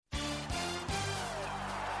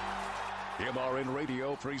MRN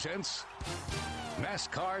Radio presents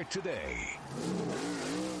NASCAR Today.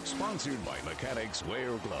 Sponsored by Mechanics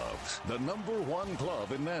Wear Gloves, the #1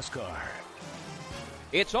 glove in NASCAR.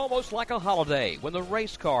 It's almost like a holiday when the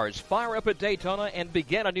race cars fire up at Daytona and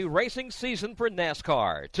begin a new racing season for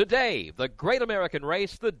NASCAR. Today, the Great American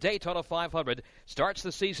Race, the Daytona 500, starts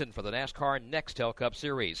the season for the NASCAR Nextel Cup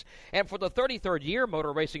Series. And for the 33rd year,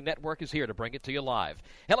 Motor Racing Network is here to bring it to you live.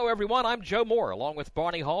 Hello, everyone. I'm Joe Moore, along with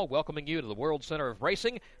Barney Hall, welcoming you to the World Center of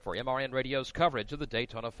Racing for MRN Radio's coverage of the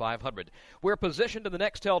Daytona 500. We're positioned in the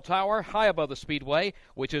Nextel Tower, high above the Speedway,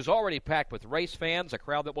 which is already packed with race fans, a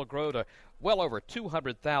crowd that will grow to well over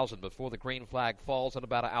 200,000 before the green flag falls in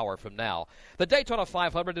about an hour from now. The Daytona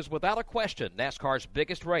 500 is without a question NASCAR's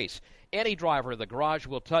biggest race. Any driver in the garage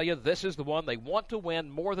will tell you this is the one they want to win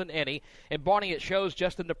more than any. And Barney, it shows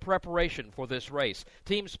just in the preparation for this race.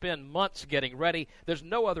 Teams spend months getting ready. There's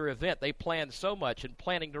no other event they plan so much in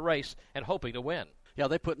planning to race and hoping to win. Yeah,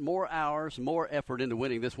 they put more hours, more effort into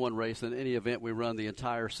winning this one race than any event we run the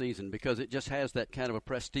entire season because it just has that kind of a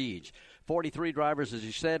prestige. 43 drivers, as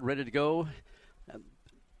you said, ready to go.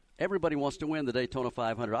 Everybody wants to win the Daytona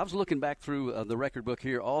 500. I was looking back through the record book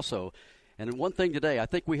here also, and one thing today, I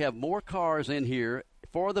think we have more cars in here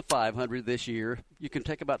for the 500 this year. You can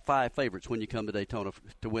take about 5 favorites when you come to Daytona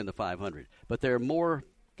to win the 500, but there are more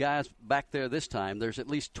guys back there this time. There's at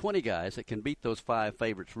least 20 guys that can beat those 5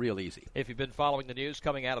 favorites real easy. If you've been following the news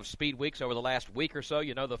coming out of Speed Weeks over the last week or so,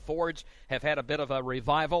 you know the Fords have had a bit of a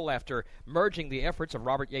revival after merging the efforts of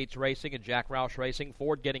Robert Yates Racing and Jack Roush Racing.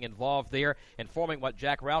 Ford getting involved there and forming what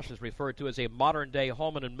Jack Roush has referred to as a modern-day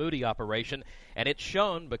Holman and Moody operation. And it's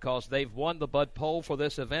shown because they've won the Bud Pole for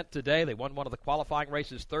this event today. They won one of the qualifying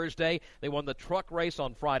races Thursday. They won the truck race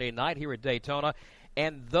on Friday night here at Daytona.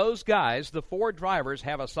 And those guys, the Ford drivers,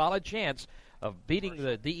 have a solid chance of beating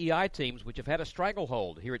the DEI teams, which have had a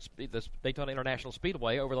stranglehold here at the Daytona International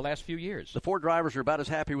Speedway over the last few years. The Ford drivers are about as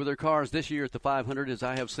happy with their cars this year at the 500 as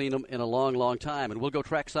I have seen them in a long, long time. And we'll go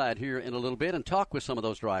trackside here in a little bit and talk with some of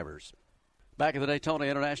those drivers. Back at the Daytona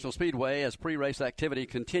International Speedway as pre-race activity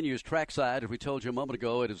continues trackside. As we told you a moment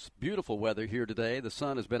ago, it is beautiful weather here today. The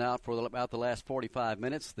sun has been out for about the last 45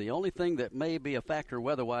 minutes. The only thing that may be a factor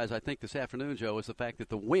weather-wise, I think, this afternoon, Joe, is the fact that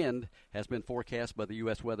the wind has been forecast by the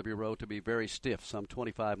U.S. Weather Bureau to be very stiff, some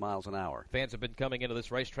 25 miles an hour. Fans have been coming into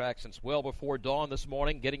this racetrack since well before dawn this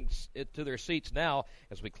morning, getting to their seats now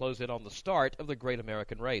as we close in on the start of the Great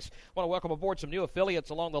American Race. I want to welcome aboard some new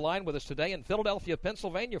affiliates along the line with us today in Philadelphia,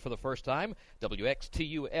 Pennsylvania for the first time.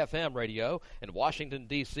 WXTU-FM radio. In Washington,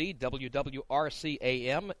 D.C.,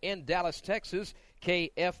 WWRC-AM. In Dallas, Texas,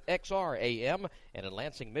 KFXR-AM. And in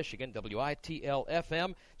Lansing, Michigan,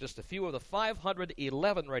 WITL-FM. Just a few of the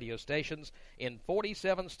 511 radio stations in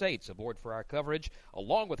 47 states aboard for our coverage,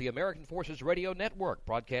 along with the American Forces Radio Network,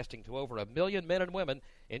 broadcasting to over 1 million men and women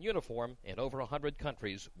in uniform in over 100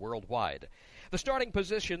 countries worldwide. The starting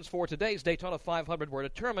positions for today's Daytona 500 were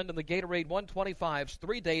determined in the Gatorade 125s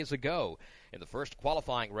 3 days ago. In the first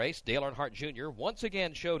qualifying race, Dale Earnhardt Jr. once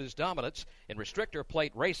again showed his dominance in restrictor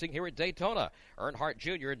plate racing here at Daytona. Earnhardt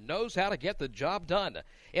Jr. knows how to get the job done.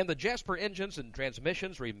 In the Jasper Engines and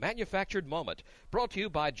Transmissions remanufactured moment, brought to you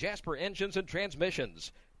by Jasper Engines and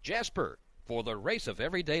Transmissions. Jasper, for the race of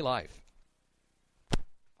everyday life.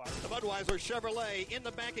 The Budweiser Chevrolet in the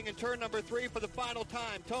banking in turn number 3 for the final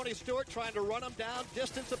time. Tony Stewart trying to run him down.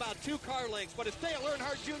 Distance about 2 car lengths, but it's Dale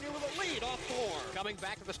Earnhardt Jr. with a lead off floor. Coming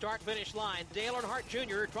back to the start-finish line, Dale Earnhardt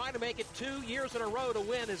Jr. trying to make it 2 years in a row to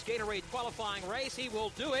win his Gatorade qualifying race. He will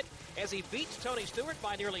do it as he beats Tony Stewart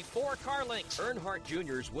by nearly 4 car lengths. Earnhardt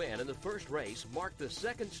Jr.'s win in the first race marked the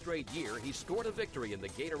second straight year he scored a victory in the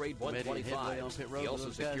Gatorade 125. He also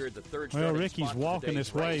secured the third starting spot. Ricky's walking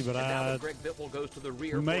this way, but Greg Biffle goes to the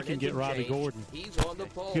rear. We may can get Robbie Gordon. He's on the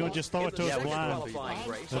pole. He'll just throw it to us blind.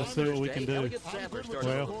 Let's see what we can do.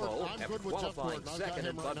 Well, after qualifying second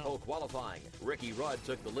in Bud Pole qualifying. Ricky Rudd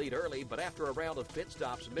took the lead early, but after a round of pit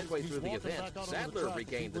stops midway through the event, Sadler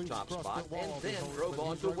regained the top spot and then drove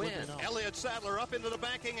on to win. Elliott Sadler up into the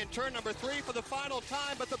banking in turn number 3 for the final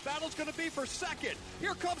time, but the battle's going to be for second.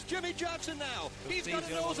 Here comes Jimmy Johnson now. He's got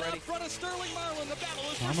a nose out front of Sterling Marlin. The battle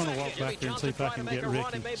is for I'm going to walk back there and see if I can get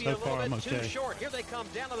Ricky. So far, I'm okay. Here they come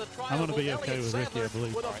down to the I'm going to be okay with Ricky, I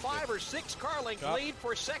believe. With a 5 or 6 car length lead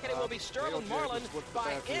for second, it will be Sterling Marlin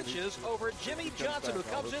by inches over Jimmy Johnson, who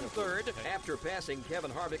comes in third. After passing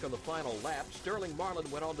Kevin Harvick on the final lap, Sterling Marlin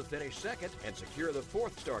went on to finish second and secure the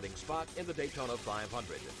 4th starting spot in the Daytona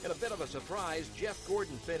 500. In a bit of a surprise, Jeff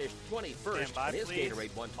Gordon finished 21st in his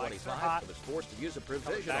Gatorade 125 and was forced to use a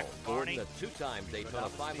provisional. Gordon, a 2-time Daytona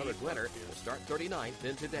 500 winner, will start 39th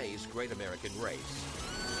in today's Great American Race.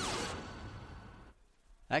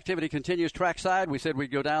 Activity continues trackside. We said we'd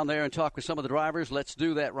go down there and talk with some of the drivers. Let's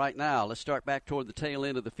do that right now. Let's start back toward the tail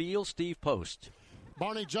end of the field. Steve Post.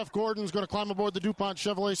 Barney, Jeff Gordon's going to climb aboard the DuPont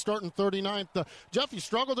Chevrolet starting 39th. Jeff, you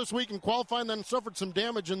struggled this week in qualifying, then suffered some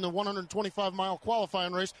damage in the 125-mile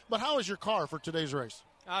qualifying race. But how is your car for today's race?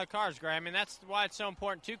 The car's great. I mean, that's why it's so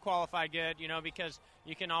important to qualify good, because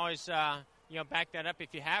you can always back that up if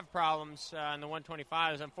you have problems in the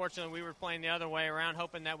 125s. Unfortunately, we were playing the other way around,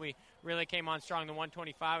 hoping that we really came on strong in the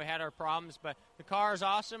 125. We had our problems, but the car is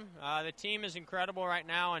awesome. The team is incredible right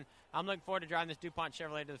now, and I'm looking forward to driving this DuPont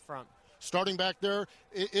Chevrolet to the front. Starting back there,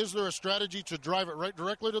 is there a strategy to drive it right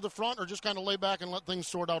directly to the front or just kind of lay back and let things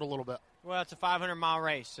sort out a little bit? Well, it's a 500-mile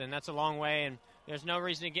race, and that's a long way, and there's no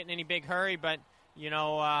reason to get in any big hurry, but you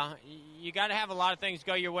got to have a lot of things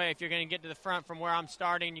go your way if you're going to get to the front from where I'm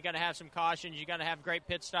starting. You got to have some cautions. You got to have great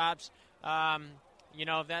pit stops.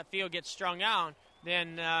 If that field gets strung out,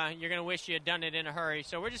 then you're going to wish you had done it in a hurry.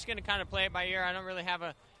 So we're just going to kind of play it by ear. I don't really have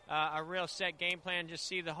a real set game plan. Just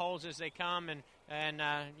see the holes as they come and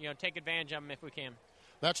take advantage of them if we can.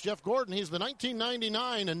 That's Jeff Gordon. He's the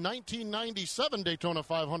 1999 and 1997 Daytona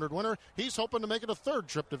 500 winner. He's hoping to make it a third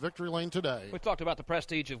trip to victory lane today. We've talked about the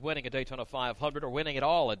prestige of winning a Daytona 500 or winning it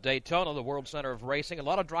all at Daytona, the World Center of Racing. A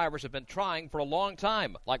lot of drivers have been trying for a long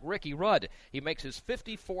time, like Ricky Rudd. He makes his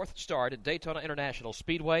 54th start at Daytona International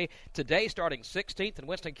Speedway. Today, starting 16th, and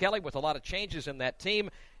Winston Kelly with a lot of changes in that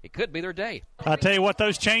team. It could be their day. I tell you what,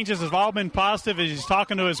 those changes have all been positive. As he's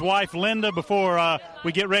talking to his wife, Linda, before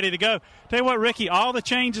we get ready to go. Tell you what, Ricky, all the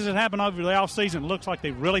changes that happened over the offseason looks like they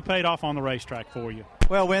really paid off on the racetrack for you.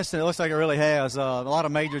 Well, Winston, it looks like it really has. A lot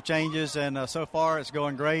of major changes, and so far it's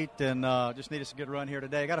going great, and just need us a good run here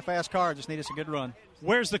today. Got a fast car, just need us a good run.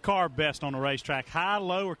 Where's the car best on the racetrack, high,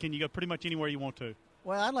 low, or can you go pretty much anywhere you want to?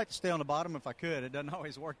 Well, I'd like to stay on the bottom if I could. It doesn't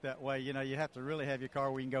always work that way. You have to really have your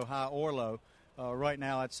car where you can go high or low. Right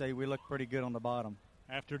now, I'd say we look pretty good on the bottom.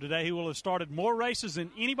 After today, he will have started more races than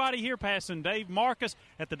anybody here, passing Dave Marcus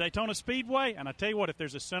at the Daytona Speedway. And I tell you what, if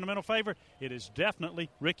there's a sentimental favorite, it is definitely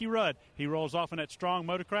Ricky Rudd. He rolls off in that strong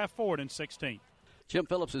Motorcraft Ford in 16th. Jim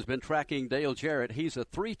Phillips has been tracking Dale Jarrett. He's a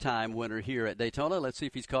three-time winner here at Daytona. Let's see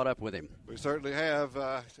if he's caught up with him. We certainly have.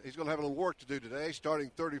 He's going to have a little work to do today,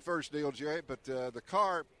 starting 31st, Dale Jarrett. But the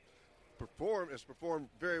car has performed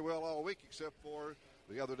very well all week except for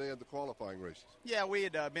the other day in the qualifying races. Yeah, we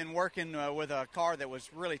had been working with a car that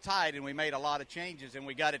was really tight, and we made a lot of changes, and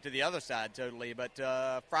we got it to the other side totally. But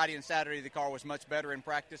Friday and Saturday, the car was much better in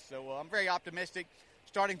practice, so I'm very optimistic.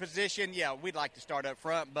 Starting position, yeah, we'd like to start up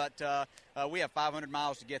front, but we have 500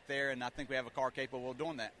 miles to get there, and I think we have a car capable of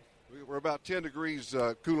doing that. We're about 10 degrees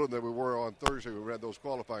cooler than we were on Thursday when we ran those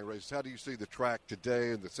qualifying races. How do you see the track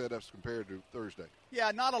today and the setups compared to Thursday?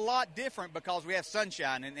 Yeah, not a lot different because we have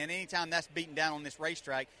sunshine, and anytime that's beaten down on this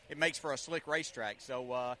racetrack, it makes for a slick racetrack.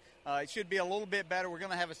 So it should be a little bit better. We're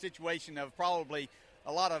going to have a situation of probably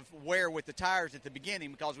a lot of wear with the tires at the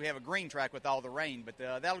beginning because we have a green track with all the rain, but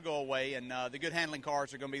that'll go away, and the good handling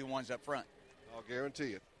cars are going to be the ones up front. I'll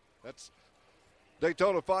guarantee it. That's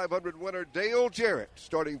Daytona 500 winner Dale Jarrett,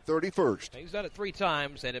 starting 31st. He's done it 3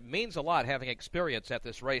 times, and it means a lot having experience at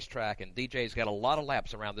this racetrack, and DJ's got a lot of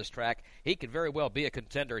laps around this track. He could very well be a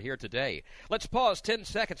contender here today. Let's pause 10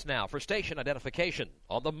 seconds now for station identification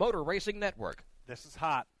on the Motor Racing Network. This is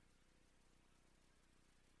hot.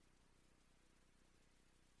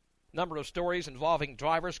 Number of stories involving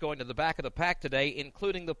drivers going to the back of the pack today,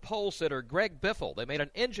 including the pole sitter Greg Biffle. They made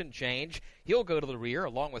an engine change. He'll go to the rear,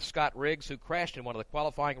 along with Scott Riggs, who crashed in one of the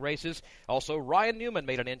qualifying races. Also, Ryan Newman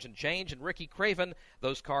made an engine change, and Ricky Craven.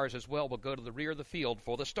 Those cars as well will go to the rear of the field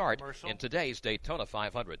for the start in today's Daytona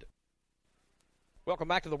 500. Welcome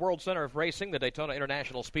back to the World Center of Racing, the Daytona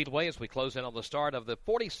International Speedway, as we close in on the start of the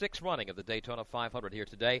 46th running of the Daytona 500 here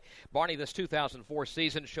today. Barney, this 2004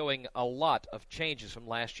 season showing a lot of changes from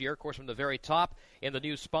last year. Of course, from the very top, in the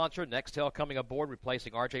new sponsor, Nextel coming aboard,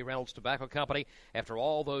 replacing R.J. Reynolds Tobacco Company after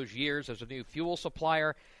all those years as a new fuel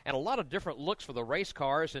supplier, and a lot of different looks for the race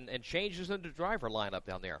cars and changes in the driver lineup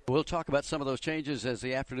down there. We'll talk about some of those changes as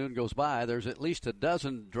the afternoon goes by. There's at least a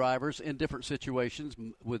dozen drivers in different situations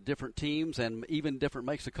with different teams and even different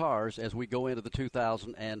makes of cars as we go into the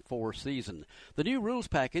 2004 season. The new rules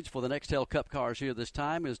package for the Nextel Cup cars here this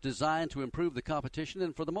time is designed to improve the competition,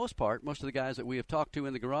 and for the most part, most of the guys that we have talked to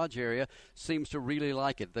in the garage area seems to really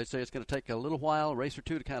like it. They say it's going to take a little while, a race or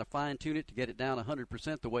two, to kind of fine-tune it to get it down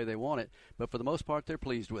 100% the way they want it, but for the most part, they're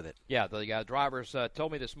pleased with it. Yeah, the drivers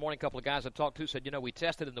told me this morning, a couple of guys I talked to said, we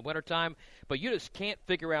tested in the wintertime, but you just can't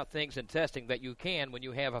figure out things in testing that you can when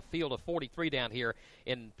you have a field of 43 down here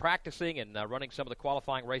in practicing and running some of the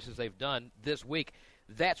qualifying races they've done this week.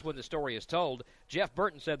 that's when the story is told. Jeff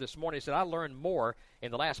Burton said this morning, he said, I learned more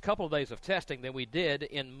in the last couple of days of testing than we did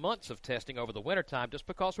in months of testing over the wintertime, just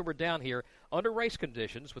because we were down here under race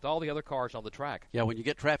conditions with all the other cars on the track. Yeah, when you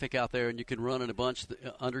get traffic out there and you can run in a bunch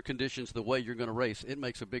under conditions the way you're going to race, it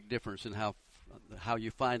makes a big difference in how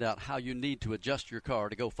you find out how you need to adjust your car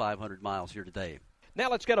to go 500 miles here today. Now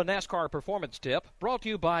let's get a NASCAR performance tip brought to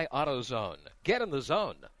you by AutoZone. Get in the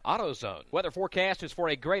zone. AutoZone. Weather forecast is for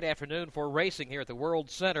a great afternoon for racing here at the World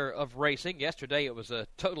Center of Racing. Yesterday it was a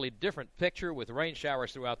totally different picture with rain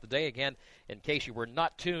showers throughout the day. Again, in case you were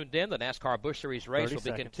not tuned in, the NASCAR Busch Series race will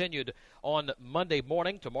be continued on Monday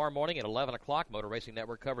morning. Tomorrow morning at 11 o'clock. Motor Racing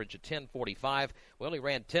Network coverage at 10:45. We only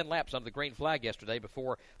ran 10 laps under the green flag yesterday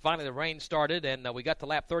before finally the rain started, and we got to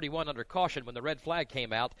lap 31 under caution when the red flag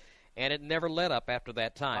came out. And it never let up after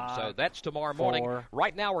that time. So that's tomorrow morning.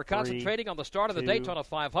 Right now we're concentrating on the start of the Daytona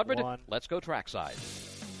 500. Let's go trackside.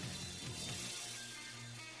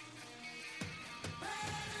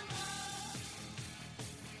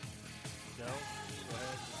 Go ahead.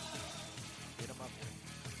 Get them up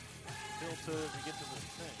there. Still to as you get to the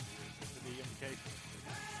thing, to the invocation.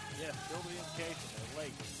 Yes, still to the invocation. They're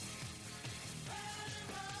late.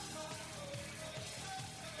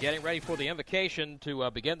 Getting ready for the invocation to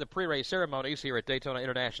begin the pre-race ceremonies here at Daytona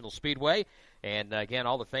International Speedway. And, again,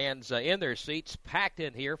 all the fans in their seats, packed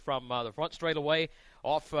in here from the front straightaway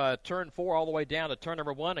off turn 4 all the way down to turn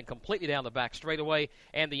number 1 and completely down the back straightaway.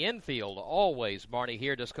 And the infield, always, Barney,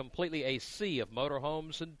 here, just completely a sea of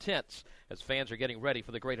motorhomes and tents as fans are getting ready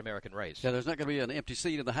for the Great American Race. Yeah, there's not going to be an empty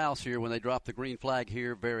seat in the house here when they drop the green flag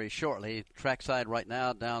here very shortly. Trackside right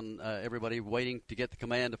now, down everybody waiting to get the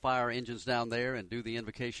command to fire engines down there and do the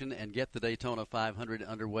invocation and get the Daytona 500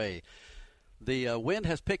 underway. The wind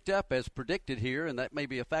has picked up as predicted here, and that may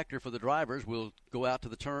be a factor for the drivers. We'll go out to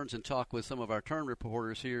the turns and talk with some of our turn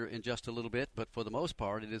reporters here in just a little bit, but for the most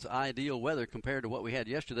part, it is ideal weather compared to what we had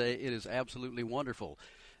yesterday. It is absolutely wonderful.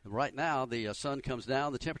 Right now, the sun comes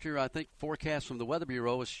down. The temperature, I think, forecast from the Weather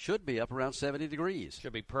Bureau should be up around 70 degrees.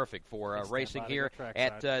 Should be perfect for racing here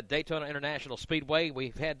at Daytona International Speedway.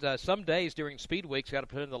 We've had some days during speed weeks got to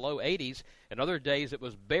put in the low 80s, and other days it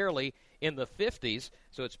was barely in the 50s,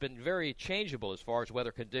 so it's been very changeable as far as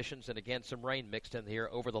weather conditions, and again, some rain mixed in here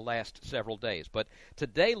over the last several days. But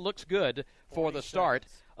today looks good for the start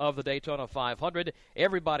of the Daytona 500.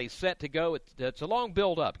 Everybody's set to go. It's a long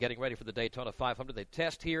build-up getting ready for the Daytona 500. They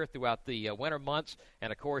test here throughout the winter months,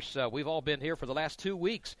 and, of course, we've all been here for the last 2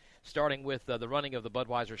 weeks, starting with the running of the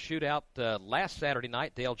Budweiser Shootout last Saturday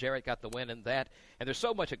night. Dale Jarrett got the win in that, and there's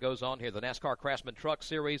so much that goes on here. The NASCAR Craftsman Truck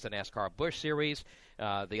Series, the NASCAR Busch Series,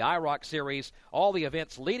 the IROC Series, all the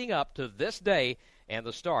events leading up to this day and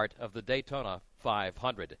the start of the Daytona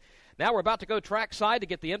 500. Now we're about to go trackside to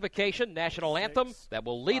get the invocation national anthem that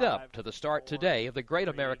will lead up to the start today of the Great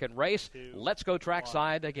American Race. Let's go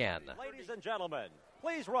trackside again. Ladies and gentlemen,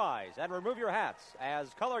 please rise and remove your hats as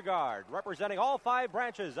color guard representing all 5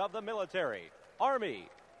 branches of the military. Army,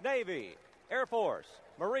 Navy, Air Force,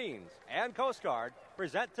 Marines, and Coast Guard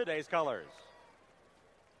present today's colors.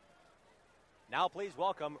 Now please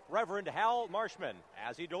welcome Reverend Hal Marshman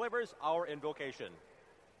as he delivers our invocation.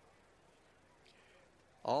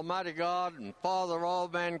 Almighty God and Father of all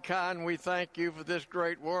mankind, we thank you for this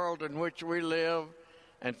great world in which we live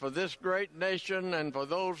and for this great nation and for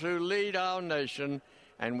those who lead our nation.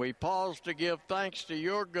 And we pause to give thanks to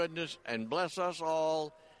your goodness and bless us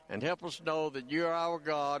all and help us know that you are our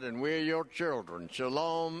God and we're your children.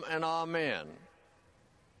 Shalom and amen.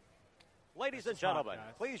 Ladies and gentlemen,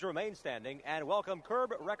 please remain standing and welcome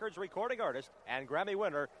Curb Records recording artist and Grammy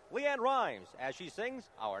winner Leanne Rimes as she sings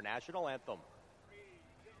our national anthem.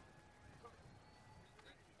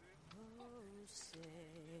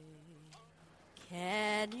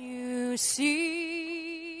 Can you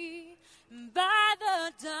see by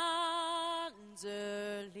the dawn's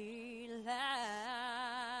early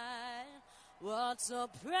light what so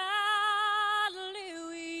proudly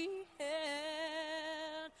we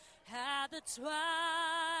hailed at the twilight's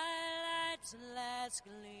last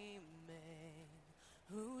gleaming,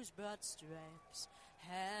 whose broad stripes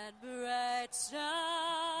had bright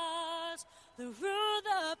stars through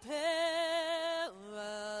the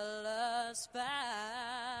perilous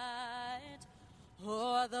fight.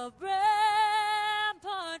 O'er the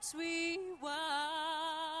ramparts we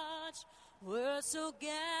watched were so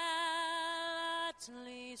gallantly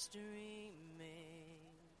streaming,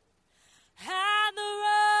 and the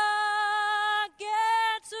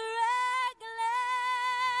rockets regular,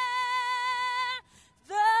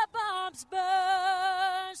 the bombs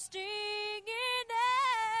bursting in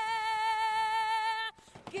air,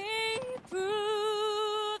 gave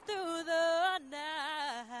proof through the night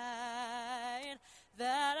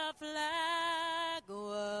the flag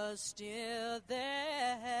was still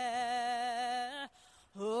there.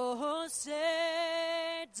 Oh,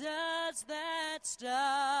 say does that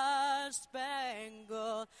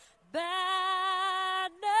star-spangled banner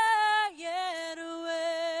yet wave?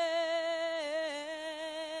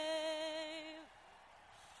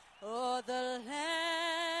 Oh, the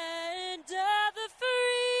land of the free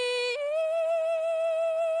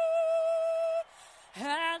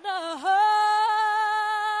and the home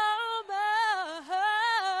of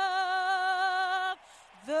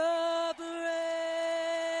the brave.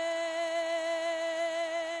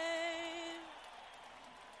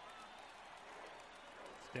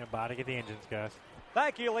 Stand by to get the engines, guys.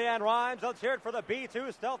 Thank you, Leanne Rhymes. Let's hear it for the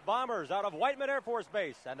B-2 Stealth Bombers out of Whiteman Air Force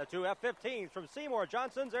Base and the two F-15s from Seymour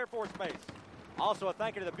Johnson's Air Force Base. Also a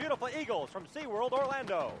thank you to the beautiful Eagles from SeaWorld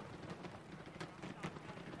Orlando.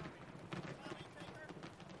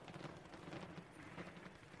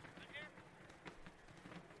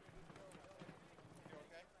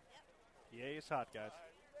 Yeah, it's hot, guys.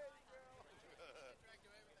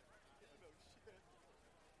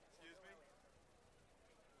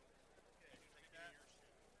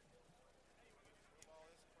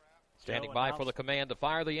 Standing by for the command to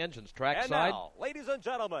fire the engines. Trackside. And now, ladies and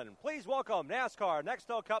gentlemen, please welcome NASCAR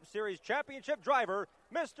Nextel Cup Series Championship driver,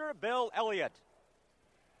 Mr. Bill Elliott.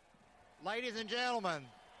 Ladies and gentlemen,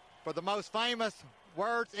 for the most famous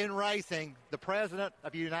words in racing, the President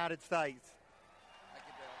of the United States.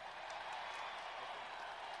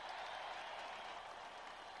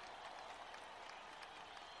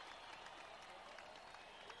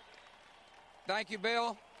 Thank you,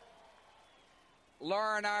 Bill.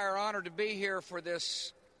 Laura and I are honored to be here for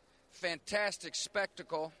this fantastic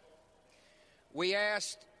spectacle. We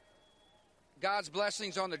asked God's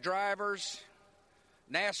blessings on the drivers,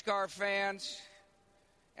 NASCAR fans,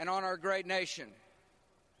 and on our great nation.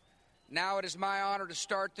 Now it is my honor to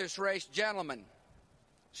start this race. Gentlemen,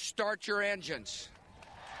 start your engines.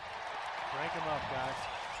 Crank them up, guys.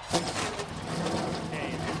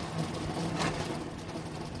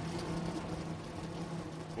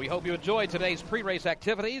 We hope you enjoyed today's pre-race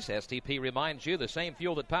activities. STP reminds you the same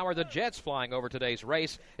fuel that powered the jets flying over today's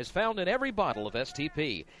race is found in every bottle of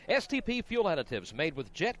STP. STP fuel additives made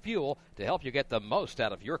with jet fuel to help you get the most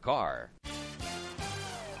out of your car.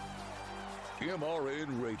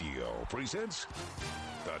 MRN Radio presents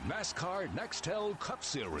the NASCAR Nextel Cup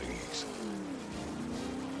Series.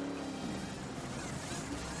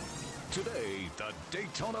 Today, the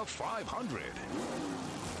Daytona 500.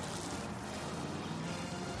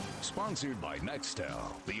 Sponsored by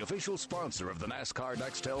Nextel, the official sponsor of the NASCAR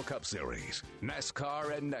Nextel Cup Series.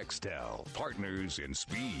 NASCAR and Nextel, partners in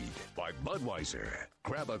speed. By Budweiser.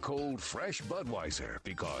 Grab a cold, fresh Budweiser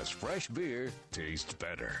because fresh beer tastes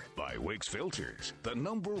better. By Wix Filters, the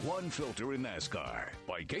 #1 filter in NASCAR.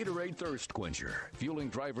 By Gatorade Thirst Quencher, fueling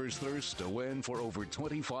drivers' thirst to win for over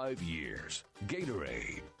 25 years.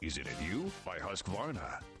 Gatorade, is it in you? By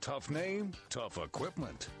Husqvarna. Tough name, tough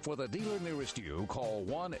equipment. For the dealer nearest you, call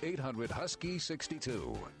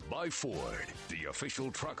 1-800-HUSKY-62. By Ford, the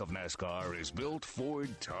official truck of NASCAR is built Ford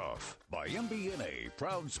Tough. By MBNA,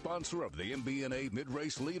 proud sponsor of the MBNA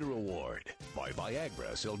Mid-Race Leader Award. By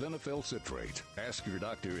Viagra Sildenafil Citrate. Ask your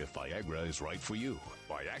doctor if Viagra is right for you.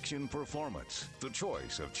 By Action Performance, the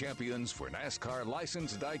choice of champions for NASCAR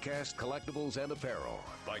licensed diecast collectibles and apparel.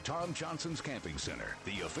 By Tom Johnson's Camping Center,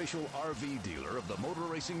 the official RV dealer of the Motor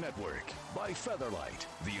Racing Network. By Featherlight,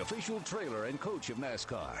 the official trailer and coach of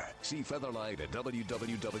NASCAR. See Featherlight at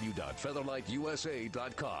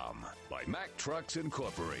www.featherlightUSA.com. By Mack Trucks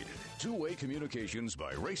Incorporated. Two-way communications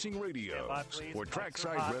by Racing Radios. For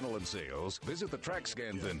trackside rental and sales, visit the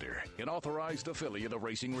TrackScan vendor, an authorized affiliate of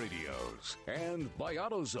Racing Radios. And by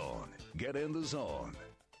AutoZone. Get in the zone.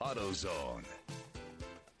 AutoZone.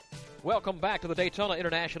 Welcome back to the Daytona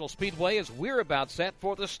International Speedway as we're about set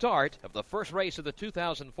for the start of the first race of the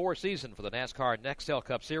 2004 season for the NASCAR Nextel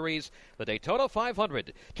Cup Series, the Daytona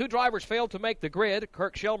 500. Two drivers failed to make the grid,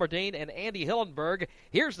 Kirk Shelmerdine and Andy Hillenberg.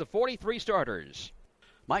 Here's the 43 starters.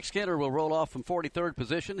 Mike Skinner will roll off from 43rd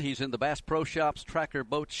position. He's in the Bass Pro Shops Tracker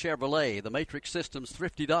Boat Chevrolet. The Matrix Systems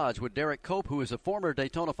Thrifty Dodge with Derek Cope, who is a former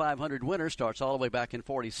Daytona 500 winner, starts all the way back in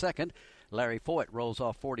 42nd. Larry Foyt rolls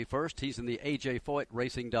off 41st. He's in the A.J. Foyt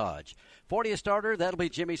Racing Dodge. 40th starter, that'll be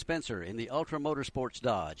Jimmy Spencer in the Ultra Motorsports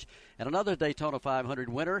Dodge. And another Daytona 500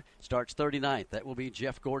 winner starts 39th. That will be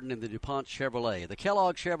Jeff Gordon in the DuPont Chevrolet. The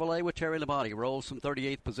Kellogg Chevrolet with Terry Labonte rolls from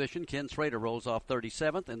 38th position. Ken Schrader rolls off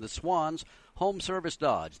 37th. In the Swans Home Service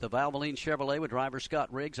Dodge, the Valvoline Chevrolet with driver Scott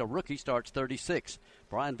Riggs, a rookie, starts 36th.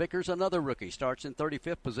 Brian Vickers, another rookie, starts in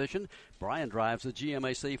 35th position. Brian drives the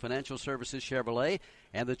GMAC Financial Services Chevrolet.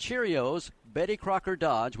 And the Cheerios, Betty Crocker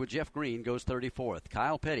Dodge with Jeff Green goes 34th.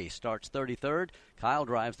 Kyle Petty starts 33rd. Kyle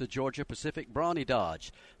drives the Georgia Pacific Brawny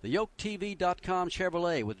Dodge. The YokeTV.com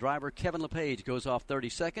Chevrolet with driver Kevin LePage goes off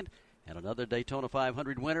 32nd. And another Daytona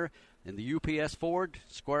 500 winner in the UPS Ford,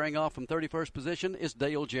 squaring off from 31st position, is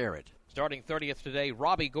Dale Jarrett. Starting 30th today,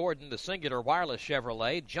 Robbie Gordon, the Singular Wireless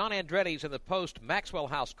Chevrolet. John Andretti's in the Post Maxwell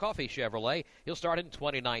House Coffee Chevrolet. He'll start in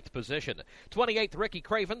 29th position. 28th, Ricky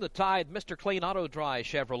Craven, the Tide Mr. Clean Auto Dry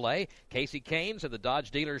Chevrolet. Casey Caines in the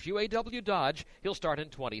Dodge Dealers UAW Dodge. He'll start in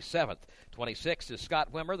 27th. 26th is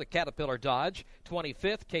Scott Wimmer, the Caterpillar Dodge.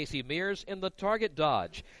 25th, Casey Mears in the Target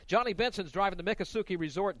Dodge. Johnny Benson's driving the Miccosukee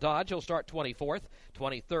Resort Dodge. He'll start 24th.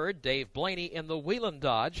 23rd, Dave Blaney in the Wheelan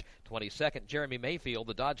Dodge. 22nd, Jeremy Mayfield,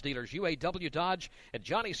 the Dodge Dealers UAW Dodge. And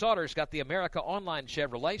Johnny Sauter's got the America Online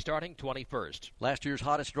Chevrolet starting 21st. Last year's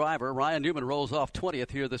hottest driver, Ryan Newman, rolls off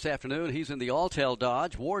 20th here this afternoon. He's in the Alltel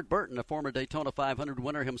Dodge. Ward Burton, a former Daytona 500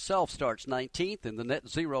 winner himself, starts 19th in the Net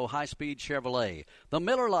Zero high-speed Chevrolet. The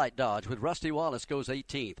Miller Lite Dodge with Rusty Wallace goes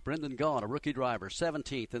 18th. Brendan Gaughan, a rookie driver,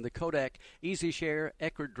 17th in the Kodak Easy Share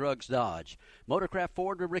Eckerd Drugs Dodge. Motorcraft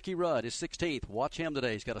Ford with Ricky Rudd is 16th. Watch him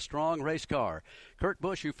today. He's got a strong race car. Kurt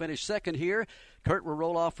Busch, who finished second here. Kurt will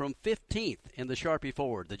roll off from 15th in the Sharpie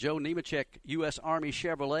Ford. The Joe Nemechek U.S. Army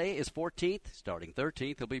Chevrolet is 14th. Starting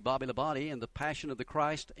 13th will be Bobby Labonte in the Passion of the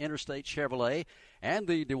Christ Interstate Chevrolet. And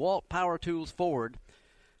the DeWalt Power Tools Ford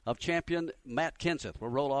of champion Matt Kenseth will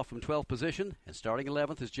roll off from 12th position. And starting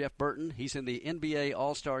 11th is Jeff Burton. He's in the NBA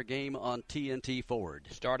All-Star Game on TNT Ford.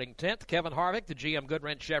 Starting 10th, Kevin Harvick, the GM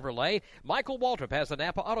Goodwrench Chevrolet. Michael Waltrip has the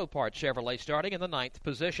Napa Auto Parts Chevrolet starting in the 9th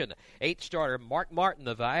position. 8th starter Mark Martin,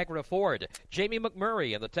 the Viagra Ford. Jamie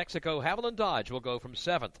McMurray in the Texaco Haviland Dodge will go from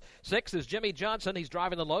 7th. 6th is Jimmy Johnson. He's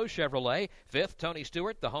driving the Lowe's Chevrolet. 5th, Tony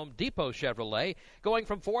Stewart, the Home Depot Chevrolet. Going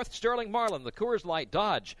from 4th, Sterling Marlin, the Coors Light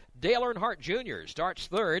Dodge. Dale Earnhardt Jr. starts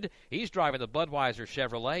 3rd. He's driving the Budweiser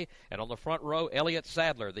Chevrolet. And on the front row, Elliott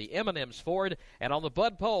Sadler, the M&M's Ford. And on the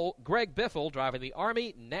Bud pole, Greg Biffle driving the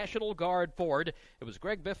Army National Guard Ford. It was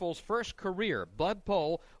Greg Biffle's first career Bud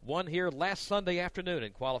pole, won here last Sunday afternoon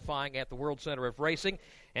in qualifying at the World Center of Racing.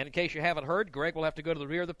 And in case you haven't heard, Greg will have to go to the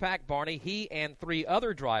rear of the pack, Barney. He and 3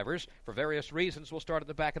 other drivers, for various reasons, will start at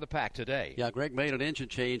the back of the pack today. Yeah, Greg made an engine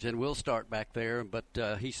change and will start back there, but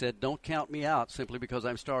he said, don't count me out simply because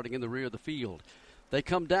I'm starting in the rear of the field. They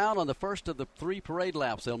come down on the first of the 3 parade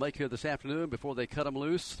laps they'll make here this afternoon before they cut them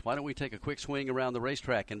loose. Why don't we take a quick swing around the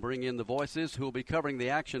racetrack and bring in the voices who will be covering the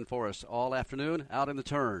action for us all afternoon out in the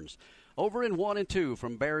turns. Over in 1 and 2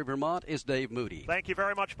 from Barry, Vermont, is Dave Moody. Thank you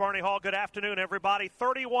very much, Barney Hall. Good afternoon, everybody.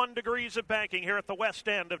 31 degrees of banking here at the west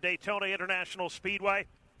end of Daytona International Speedway.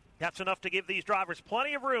 That's enough to give these drivers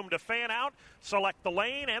plenty of room to fan out, select the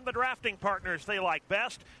lane and the drafting partners they like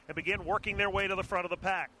best, and begin working their way to the front of the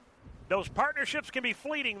pack. Those partnerships can be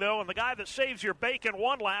fleeting, though, and the guy that saves your bacon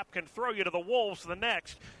one lap can throw you to the wolves the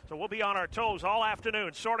next. So we'll be on our toes all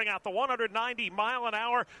afternoon, sorting out the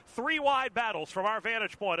 190-mile-an-hour, 3-wide battles from our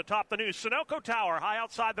vantage point atop the new Sunoco Tower, high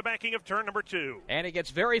outside the banking of turn number 2. And it gets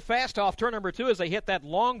very fast off turn number 2 as they hit that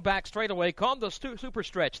long back straightaway called the Super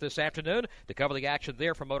Stretch this afternoon. To cover the action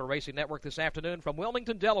there from Motor Racing Network this afternoon from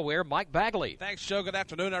Wilmington, Delaware, Mike Bagley. Thanks, Joe. Good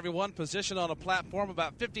afternoon, everyone. Positioned on a platform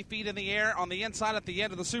about 50 feet in the air on the inside at the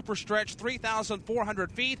end of the Super Stretch,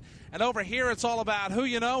 3,400 feet. And over here, it's all about who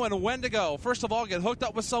you know and when to go. First of all, get hooked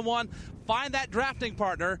up with someone, find that drafting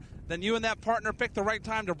partner, then you and that partner pick the right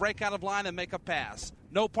time to break out of line and make a pass.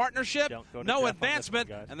 No partnership, no advancement,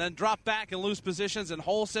 and then drop back and lose positions in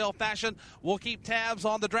wholesale fashion. We'll keep tabs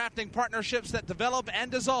on the drafting partnerships that develop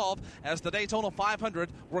and dissolve as the Daytona 500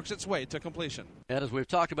 works its way to completion. And as we've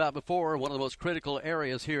talked about before, one of the most critical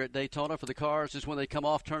areas here at Daytona for the cars is when they come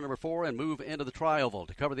off turn number 4 and move into the tri-oval.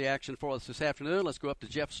 To cover the action for us this afternoon, let's go up to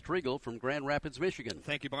Jeff Striegel from Grand Rapids, Michigan.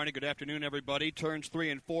 Thank you, Barney. Good afternoon, everybody. Turns 3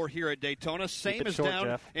 and 4 here at Daytona. Same as down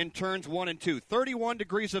Jeff. In turns 1 and 2. 31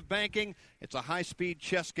 degrees of banking. It's a high-speed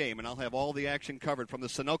chess game, and I'll have all the action covered from the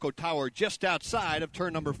Sunoco Tower just outside of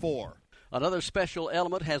turn number 4. Another special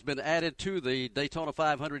element has been added to the Daytona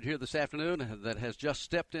 500 here this afternoon that has just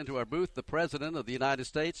stepped into our booth, the President of the United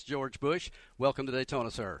States, George Bush. Welcome to Daytona,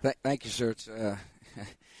 sir. Thank you, sir.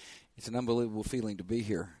 It's an unbelievable feeling to be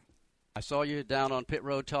here. I saw you down on pit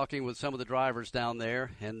road talking with some of the drivers down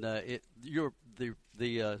there, and the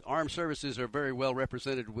armed services are very well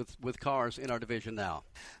represented with cars in our division now.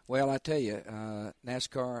 Well, I tell you,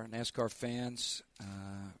 NASCAR fans,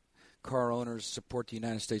 car owners support the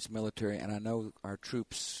United States military, and I know our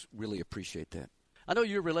troops really appreciate that. I know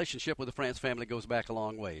your relationship with the France family goes back a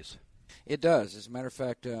long ways. It does. As a matter of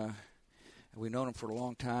fact, we've known them for a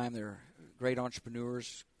long time. They're great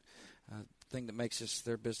entrepreneurs. thing that makes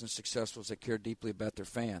their business successful is they care deeply about their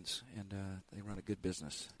fans, and they run a good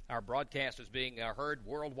business. Our broadcast is being heard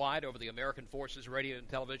worldwide over the American Forces Radio and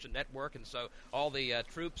Television Network, and so all the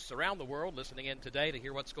troops around the world listening in today to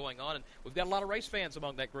hear what's going on, and we've got a lot of race fans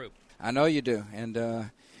among that group. I know you do, and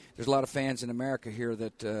there's a lot of fans in America here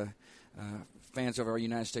that fans of our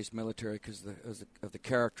United States military because of the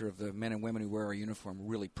character of the men and women who wear our uniform.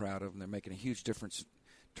 We're really proud of them. They're making a huge difference in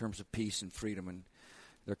terms of peace and freedom, and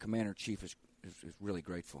their commander-in-chief is really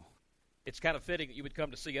grateful. It's kind of fitting that you would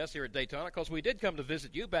come to see us here at Daytona because we did come to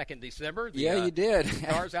visit you back in December. Yeah, you did.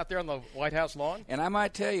 Cars out there on the White House lawn. And I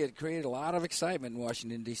might tell you, it created a lot of excitement in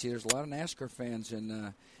Washington, D.C. There's a lot of NASCAR fans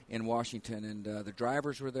in Washington, and the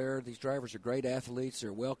drivers were there. These drivers are great athletes.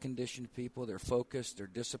 They're well-conditioned people. They're focused. They're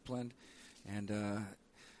disciplined, and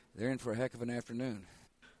they're in for a heck of an afternoon.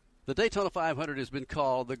 The Daytona 500 has been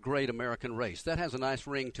called the Great American Race. That has a nice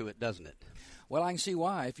ring to it, doesn't it? Well, I can see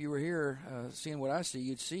why. If you were here seeing what I see,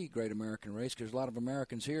 you'd see Great American Race because there's a lot of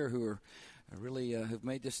Americans here who are really have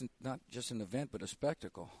made this not just an event but a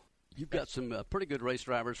spectacle. You've got some pretty good race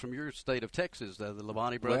drivers from your state of Texas, the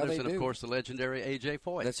Labonte brothers, and, of course, the legendary A.J.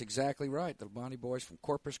 Foyt. That's exactly right. The Labonte boys from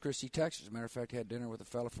Corpus Christi, Texas. As a matter of fact, I had dinner with a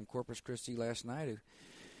fellow from Corpus Christi last night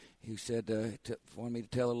who said wanted me to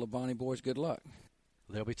tell the Labonte boys good luck.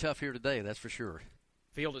 They'll be tough here today, that's for sure.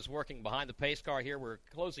 Field is working behind the pace car here. We're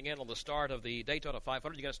closing in on the start of the Daytona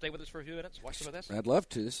 500. You going to stay with us for a few minutes? Watch some of this? I'd love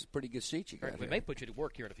to. This is a pretty good seat you got. We here. may put you to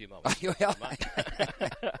work here in a few moments.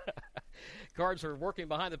 Cars are working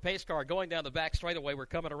behind the pace car, going down the back straightaway. We're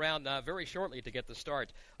coming around very shortly to get the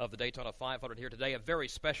start of the Daytona 500 here today. A very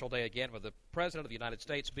special day again with the President of the United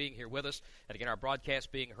States being here with us. And again, our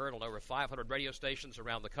broadcast being heard on over 500 radio stations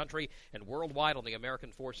around the country and worldwide on the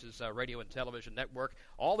American Forces Radio and Television Network.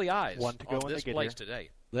 All the eyes on this place today.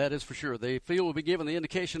 That is for sure. The field will be given the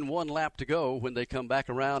indication 1 lap to go when they come back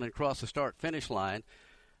around and cross the start-finish line.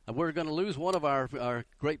 We're going to lose one of our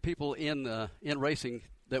great people in racing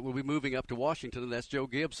that will be moving up to Washington, and that's Joe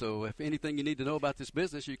Gibbs. So if anything you need to know about this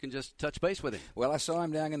business, you can just touch base with him. Well, I saw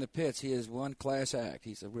him down in the pits. He is one class act.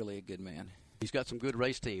 He's really a good man. He's got some good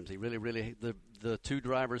race teams. He really, the two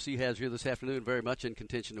drivers he has here this afternoon very much in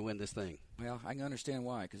contention to win this thing. Well, I can understand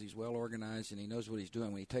why, because he's well organized and he knows what he's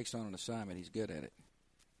doing. When he takes on an assignment, he's good at it.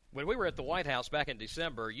 When we were at the White House back in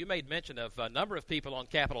December, you made mention of a number of people on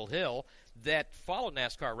Capitol Hill that follow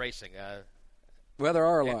NASCAR racing. Well, there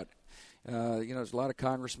are a lot. There's a lot of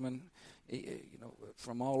congressmen,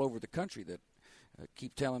 from all over the country that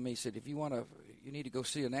keep telling me, said, if you need to go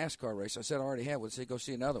see a NASCAR race. I said, I already have one. Say, go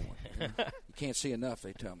see another one. You can't see enough,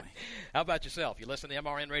 they tell me. How about yourself? You listen to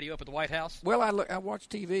MRN radio up at the White House? Well, I watch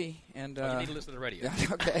TV. And you need to listen to the radio.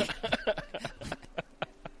 Okay.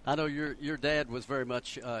 I know your dad was very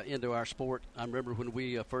much into our sport. I remember when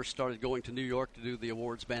we first started going to New York to do the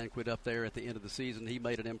awards banquet up there at the end of the season, he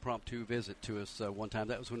made an impromptu visit to us one time.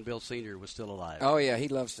 That was when Bill Sr. was still alive. Oh, yeah, he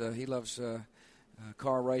loves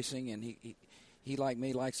car racing, and he, like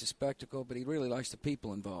me, likes the spectacle, but he really likes the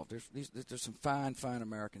people involved. There's some fine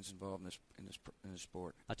Americans involved in this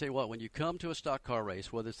sport. I tell you what, when you come to a stock car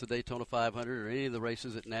race, whether it's the Daytona 500 or any of the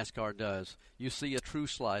races that NASCAR does, you see a true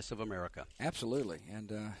slice of America. Absolutely,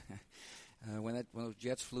 and when those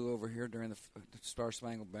jets flew over here during the Star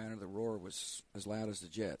Spangled Banner, the roar was as loud as the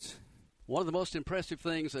jets. One of the most impressive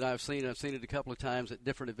things that I've seen it a couple of times at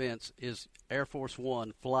different events, is Air Force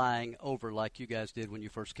One flying over like you guys did when you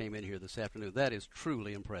first came in here this afternoon. That is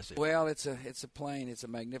truly impressive. Well, it's a plane. It's a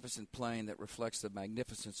magnificent plane that reflects the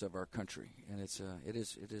magnificence of our country, and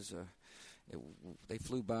they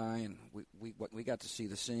flew by, and we got to see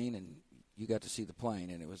the scene, and you got to see the plane,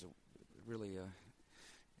 and it was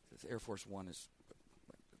Air Force One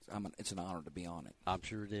it's an honor to be on it. I'm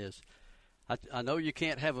sure it is. I know you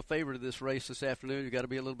can't have a favorite of this race this afternoon. You've got to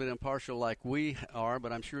be a little bit impartial like we are,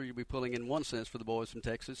 but I'm sure you'll be pulling in one sense for the boys from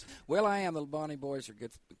Texas. Well, I am. The Labonte boys are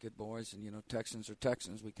good boys, and, Texans are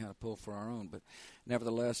Texans. We kind of pull for our own. But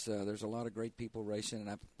nevertheless, there's a lot of great people racing, and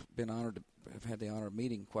I've had the honor of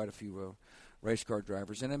meeting quite a few race car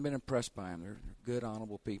drivers, and I've been impressed by them. They're good,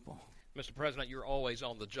 honorable people. Mr. President, you're always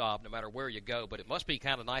on the job no matter where you go, but it must be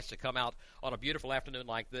kind of nice to come out on a beautiful afternoon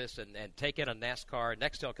like this and take in a NASCAR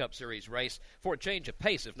Nextel Cup Series race for a change of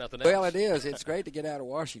pace, if nothing else. Well, it is. It's great to get out of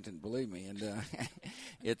Washington, believe me. And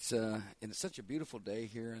it's such a beautiful day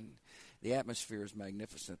here, and the atmosphere is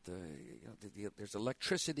magnificent. There's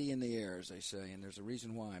electricity in the air, as they say, and there's a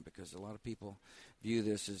reason why, because a lot of people view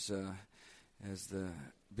this as the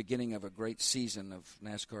beginning of a great season of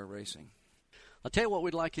NASCAR racing. I'll tell you what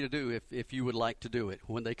we'd like you to do if you would like to do it.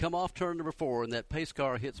 When they come off turn number 4 and that pace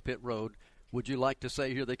car hits pit road, would you like to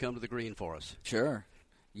say, here they come to the green for us? Sure.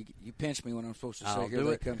 You pinch me when I'm supposed to say, here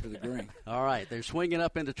they come to the green. All right, they're swinging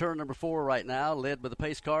up into turn number 4 right now, led by the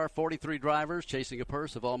pace car, 43 drivers, chasing a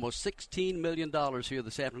purse of almost $16 million here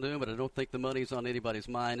this afternoon, but I don't think the money's on anybody's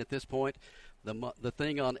mind at this point. The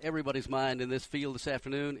thing on everybody's mind in this field this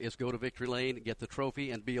afternoon is go to victory lane, get the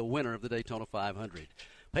trophy, and be a winner of the Daytona 500.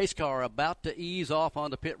 Pace car about to ease off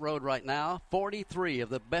onto pit road right now. 43 of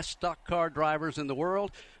the best stock car drivers in the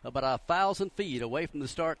world, about 1,000 feet away from the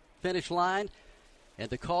start-finish line. And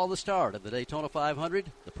to call the start of the Daytona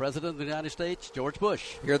 500, the President of the United States, George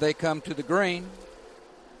Bush. Here they come to the green.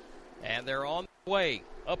 And they're on the way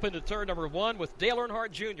up into turn number 1 with Dale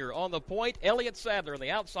Earnhardt Jr. on the point. Elliott Sadler in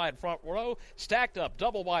the outside front row, stacked up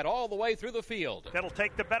double wide all the way through the field. It'll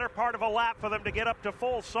take the better part of a lap for them to get up to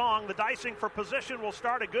full song. The dicing for position will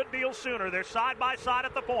start a good deal sooner. They're side by side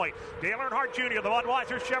at the point. Dale Earnhardt Jr., the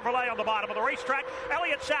Budweiser Chevrolet on the bottom of the racetrack.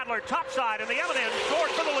 Elliott Sadler topside, and the M&N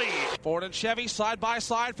scored for the lead. Ford and Chevy side by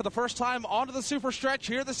side for the first time onto the super stretch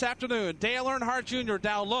here this afternoon. Dale Earnhardt Jr.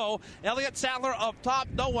 down low. Elliott Sadler up top.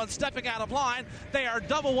 No one stepping out of line. They are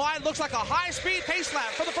double wide. Looks like a high-speed pace lap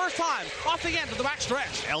for the first time off the end of the back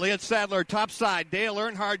stretch. Elliott Sadler topside. Dale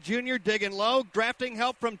Earnhardt Jr. digging low. Drafting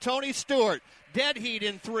help from Tony Stewart. Dead heat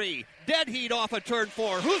in 3. Dead heat off of turn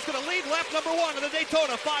 4. Who's going to lead lap number 1 of the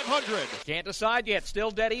Daytona 500? Can't decide yet. Still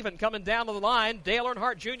dead even coming down to the line. Dale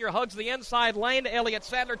Earnhardt Jr. hugs the inside lane. Elliott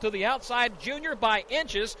Sadler to the outside. Jr. by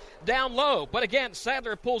inches down low. But again,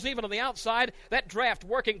 Sadler pulls even on the outside. That draft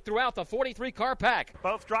working throughout the 43-car pack.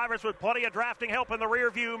 Both drivers with plenty of drafting help in the rear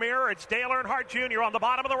view mirror. It's Dale Earnhardt Jr. on the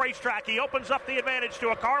bottom of the racetrack. He opens up the advantage to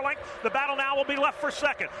a car length. The battle now will be left for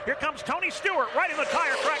second. Here comes Tony Stewart right in the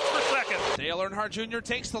tire tracks for second. Dale Earnhardt Jr.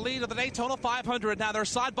 takes the lead of the Daytona 500. Now they're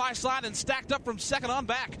side by side and stacked up from second on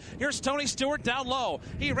back. Here's Tony Stewart down low.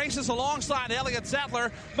 He races alongside Elliott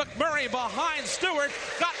Sadler. McMurray behind Stewart.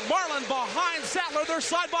 Got Marlin behind Sadler. They're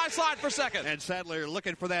side by side for second. And Sadler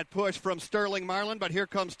looking for that push from Sterling Marlin, but here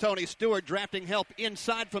comes Tony Stewart drafting help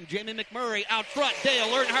inside from Jamie McMurray. Out front, Dale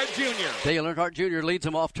Earnhardt Jr. Dale Earnhardt Jr. leads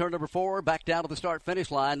him off turn number 4, back down to the start-finish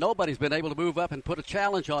line. Nobody's been able to move up and put a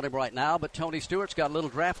challenge on him right now, but Tony Stewart's got a little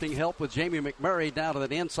drafting help with Jamie McMurray down to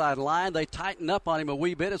the inside line. They tighten up on him a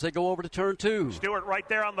wee bit as they go over to turn 2. Stewart right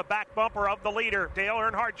there on the back bumper of the leader. Dale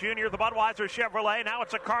Earnhardt Jr., the Budweiser Chevrolet. Now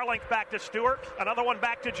it's a car length back to Stewart. Another one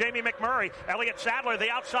back to Jamie McMurray. Elliott Sadler,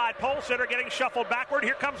 the outside pole sitter, getting shuffled backward.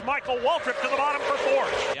 Here comes Michael Waltrip to the bottom for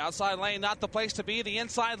 4th. The outside lane not the place to be. The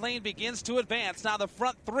inside lane begins to advance. Now the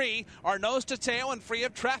front 3 are nose to tail and free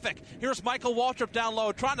of traffic. Here's Michael Waltrip down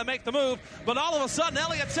low trying to make the move, but all of a sudden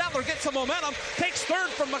Elliott Sadler gets some momentum, takes 3rd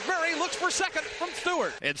from McMurray, looks for 2nd from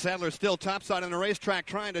Stewart. And Sadler still topside on the racetrack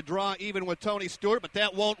trying to draw even with Tony Stewart, but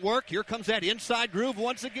that won't work. Here comes that inside groove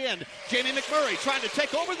once again. Jamie McMurray trying to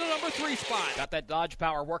take over the number 3 spot. Got that Dodge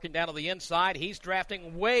power working down to the inside. He's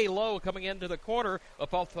drafting way low coming into the corner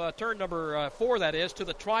up off turn number 4, that is, to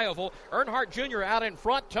the tri-oval. Earnhardt Jr. out in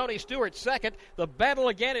front. Tony Stewart second. The battle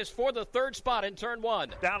again is for the 3rd spot in turn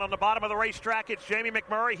 1. Down on the bottom of the racetrack, it's Jamie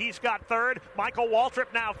McMurray. He's got 3rd. Michael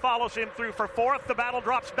Waltrip now follows him through for 4th. The battle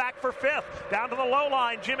drops back for 5th. Down to the low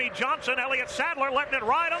line, Jimmy Johnson, Elliott Sadler letting it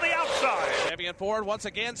ride on the outside. Chevy and Ford once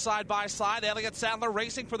again side by side. Elliott Sadler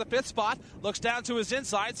racing for the 5th spot. Looks down to his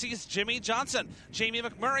inside, sees Jimmy Johnson. Jamie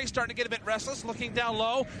McMurray starting to get a bit restless, looking down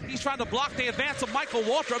low. He's trying to block the advance of Michael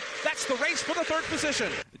Waltrip. That's the race for the 3rd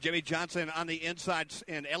position. Jimmy Johnson on the inside,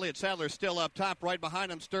 and Elliott Sadler still up top. Right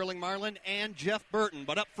behind him, Sterling Marlin and Jeff Burton.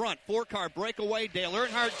 But up front, 4-car breakaway, Dale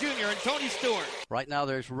Earnhardt Jr. and Tony Stewart. Right now,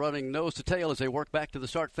 there's running nose to tail as they work back to the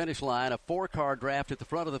start-finish line. A 4-car draft at the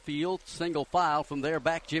front of the field, single file. From there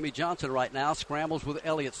back, Jimmy Johnson right now scrambles with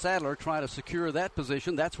Elliott Sadler, trying to secure that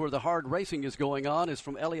position. That's where the hard racing is going on, is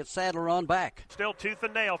from Elliott Sadler on back. Still tooth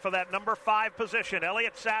and nail for that number 5 position.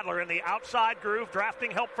 Elliott Sadler in the outside groove, drafting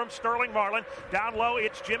help from Sterling Marlin. Down low,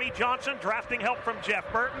 it's Jimmy Johnson, drafting help from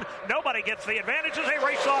Jeff Burton. Nobody gets the advantage as they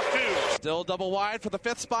race off 2. Still double wide for the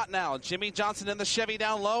 5th spot now. Jimmy Johnson in the Chevy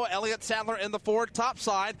down low. Elliott Sadler in the Ford top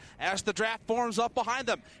side as the draft forms up behind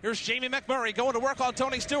them. Here's Jamie McMurray going to work on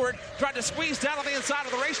Tony Stewart, trying to squeeze down on the inside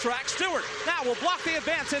of the racetrack. Stewart now will block the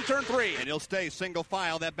advance in turn 3. And he'll stay single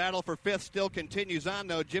file. That battle for 5th still continues on,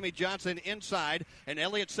 though. Jimmy Johnson inside and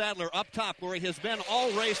Elliott Sadler up top, where he has been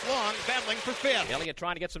all race long, battling for 5th. Elliott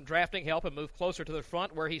trying to get some drafting help and move closer to the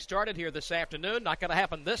front where he started here this afternoon. Not going to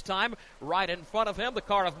happen this time. Right in front of him, the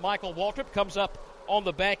car of Michael Waltrip comes up on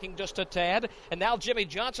the banking just a tad. And now Jimmy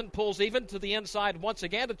Johnson pulls even to the inside once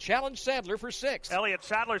again to challenge Sadler for 6th. Elliott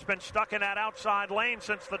Sadler's been stuck in that outside lane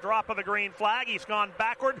since the drop of the green flag. He's gone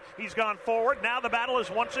backward. He's gone forward. Now the battle is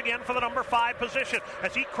once again for the number 5 position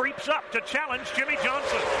as he creeps up to challenge Jimmy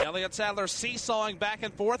Johnson. Elliott Sadler seesawing back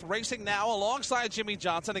and forth, racing now alongside Jimmy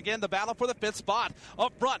Johnson. Again, the battle for the 5th spot.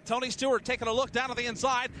 Up front, Tony Stewart taking a look down to the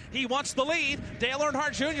inside. He wants the lead. Dale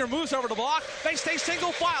Earnhardt Jr. moves over the block. They stay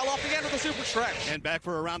single file off the end of the super stretch. And back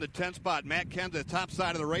for around the 10th spot, Matt Kenseth, top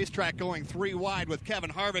side of the racetrack, going 3 wide with Kevin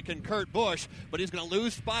Harvick and Kurt Busch, but he's going to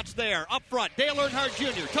lose spots there. Up front, Dale Earnhardt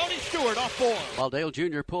Jr., Tony Stewart off 4. While Dale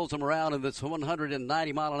Jr. pulls them around in this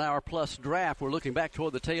 190-mile-an-hour plus draft, we're looking back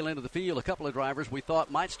toward the tail end of the field. A couple of drivers we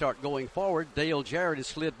thought might start going forward. Dale Jarrett has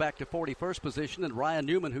slid back to 41st position, and Ryan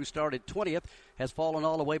Newman, who started 20th, has fallen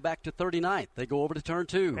all the way back to 39th. They go over to turn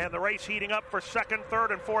 2. And the race heating up for 2nd,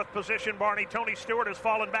 3rd, and 4th position. Barney, Tony Stewart has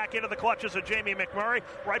fallen back into the clutches of Jamie McMurray.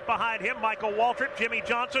 Right behind him, Michael Waltrip, Jimmy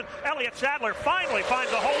Johnson. Elliott Sadler finally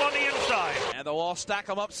finds a hole on the inside. And they'll all stack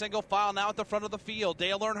them up single file now at the front of the field.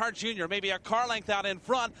 Dale Earnhardt Jr. maybe a car length out in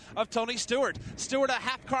front of Tony Stewart. Stewart a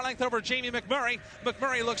half car length over Jamie McMurray.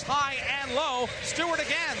 McMurray looks high and low. Stewart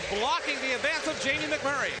again blocking the advance of Jamie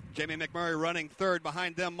McMurray. Jamie McMurray running 3rd.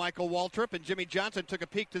 Behind them, Michael Waltrip, and Jimmy Johnson took a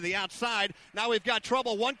peek to the outside. Now we've got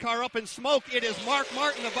trouble. One car up in smoke. It is Mark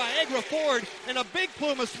Martin of Viagra Ford, and a big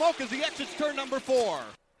plume of smoke as he exits turn number 4.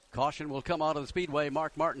 Caution will come out of the speedway.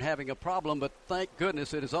 Mark Martin having a problem, but thank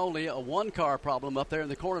goodness it is only a one-car problem up there in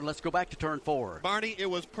the corner. Let's go back to turn 4. Barney, it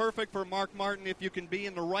was perfect for Mark Martin if you can be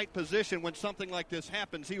in the right position when something like this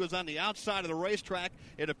happens. He was on the outside of the racetrack.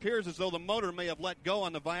 It appears as though the motor may have let go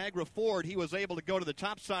on the Viagra Ford. He was able to go to the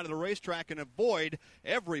top side of the racetrack and avoid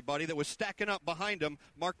everybody that was stacking up behind him.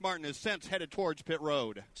 Mark Martin has since headed towards pit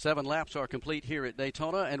road. 7 laps are complete here at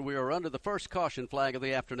Daytona, and we are under the first caution flag of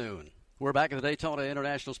the afternoon. We're back at the Daytona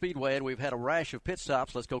International Speedway, and we've had a rash of pit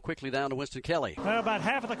stops. Let's go quickly down to Winston Kelly. Well, about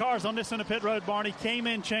half of the cars on this end of pit road, Barney, came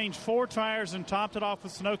in, changed 4 tires, and topped it off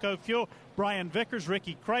with Sunoco fuel. Brian Vickers,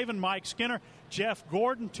 Ricky Craven, Mike Skinner, Jeff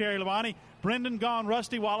Gordon, Terry Labonte, Brendan Gaughan,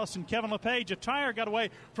 Rusty Wallace, and Kevin LePage. A tire got away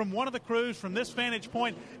from one of the crews from this vantage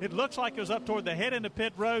point. It looks like it was up toward the head end of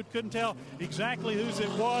pit road. Couldn't tell exactly whose it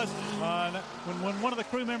was. When one of the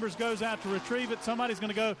crew members goes out to retrieve it, somebody's going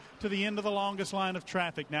to go to the end of the longest line of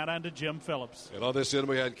traffic. Now down to Jim Phillips. And on this end,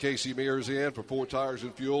 we had Casey Mears in for 4 tires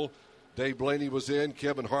and fuel. Dave Blaney was in.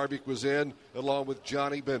 Kevin Harvick was in, along with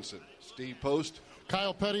Johnny Benson. Steve Post.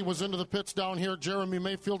 Kyle Petty was into the pits down here. Jeremy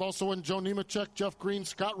Mayfield also in. Joe Nemechek, Jeff Green,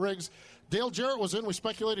 Scott Riggs. Dale Jarrett was in. We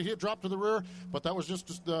speculated he had dropped to the rear, but that was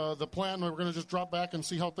just the plan. We were going to just drop back and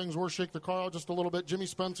see how things were, shake the car out just a little bit. Jimmy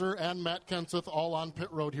Spencer and Matt Kenseth all on pit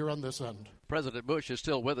road here on this end. President Bush is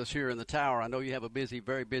still with us here in the tower. I know you have a busy,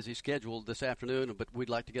 very busy schedule this afternoon, but we'd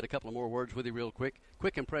like to get a couple of more words with you real quick.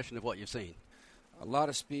 Quick impression of what you've seen. A lot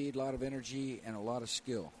of speed, a lot of energy, and a lot of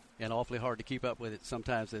skill. And awfully hard to keep up with it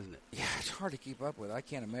sometimes, isn't it? Yeah, it's hard to keep up with. I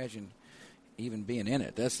can't imagine even being in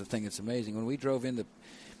it. That's the thing that's amazing. When we drove into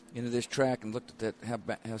this track and looked at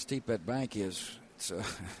that, how steep that bank is,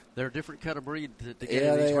 they're a different kind of breed to get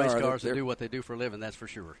in these race cars and do what they do for a living, that's for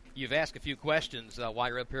sure. You've asked a few questions while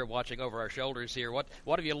you're up here watching over our shoulders here. What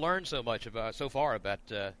have you learned so far about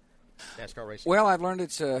NASCAR racing? Well, I've learned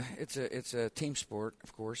it's a team sport,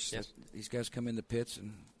 of course. Yes. These guys come in the pits,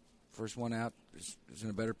 and first one out is in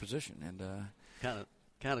a better position, and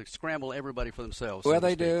kind of scramble everybody for themselves. Well,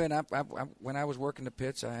 they do, and I, when I was working the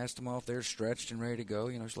pits, I asked them all if they're stretched and ready to go.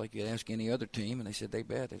 You know, it's like you'd ask any other team, and they said they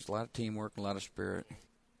bet. There's a lot of teamwork and a lot of spirit.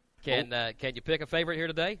 Can you pick a favorite here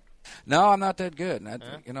today? No, I'm not that good.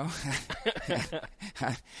 You know,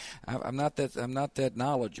 I'm not that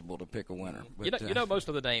knowledgeable to pick a winner. But, you know most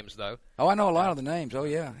of the names, though. Oh, I know a lot of the names. Oh,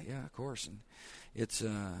 yeah, of course. And it's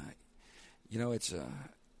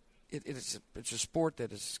it's a sport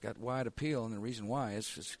that has got wide appeal, and the reason why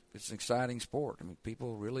is it's an exciting sport. I mean,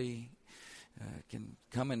 people really can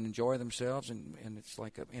come and enjoy themselves, and it's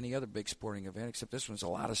like any other big sporting event, except this one's a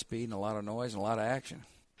lot of speed and a lot of noise and a lot of action.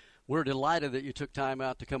 We're delighted that you took time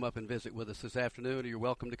out to come up and visit with us this afternoon. You're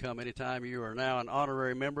welcome to come anytime. You are now an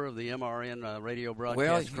honorary member of the MRN radio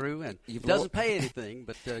broadcast crew, and it doesn't pay anything,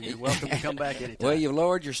 but you're welcome to come back anytime. Well, you've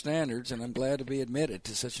lowered your standards, and I'm glad to be admitted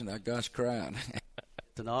to such an august crowd.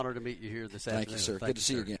 It's an honor to meet you here this afternoon. Thank you, sir. Good to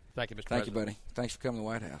see you again. Thank you, Mr. Thank President. you, buddy. Thanks for coming to the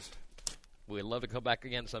White House. We'd love to come back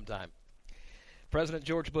again sometime. President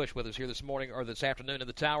George Bush with us here this morning or this afternoon in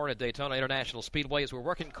the tower at Daytona International Speedway as we're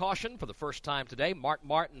working caution for the first time today. Mark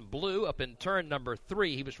Martin blew up in turn number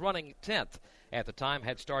 3. He was running 10th at the time,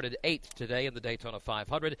 had started 8th today in the Daytona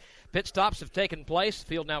 500. Pit stops have taken place.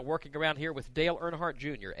 Field now working around here with Dale Earnhardt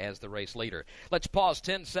Jr. as the race leader. Let's pause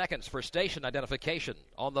 10 seconds for station identification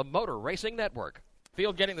on the Motor Racing Network.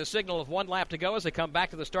 Field getting the signal of 1 lap to go as they come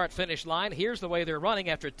back to the start-finish line. Here's the way they're running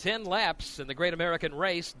after 10 laps in the Great American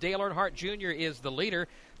Race. Dale Earnhardt Jr. is the leader.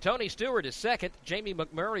 Tony Stewart is second. Jamie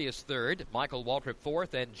McMurray is third. Michael Waltrip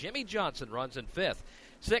fourth. And Jimmy Johnson runs in fifth.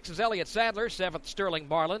 6th is Elliott Sadler. 7th, Sterling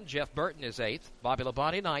Marlin. Jeff Burton is 8th. Bobby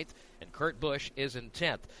Labonte 9th. And Kurt Busch is in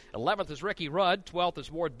 10th. 11th is Ricky Rudd. 12th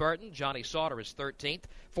is Ward Burton. Johnny Sauter is 13th.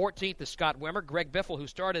 14th is Scott Wimmer. Greg Biffle, who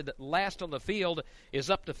started last on the field,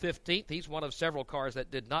 is up to 15th. He's one of several cars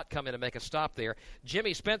that did not come in and make a stop there.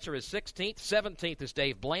 Jimmy Spencer is 16th. 17th is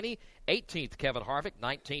Dave Blaney. 18th, Kevin Harvick.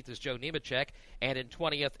 19th is Joe Nemechek. And in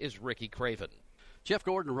 20th is Ricky Craven. Jeff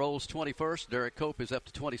Gordon rolls 21st. Derek Cope is up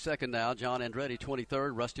to 22nd now. John Andretti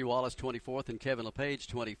 23rd. Rusty Wallace 24th. And Kevin LePage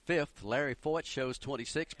 25th. Larry Foyt shows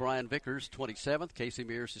 26th. Brian Vickers 27th. Casey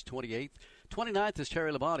Mears is 28th. 29th is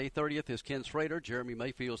Terry Labonte. 30th is Ken Schrader. Jeremy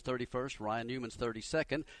Mayfield's 31st. Ryan Newman's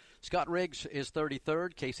 32nd. Scott Riggs is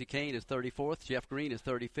 33rd. Casey Kane is 34th. Jeff Green is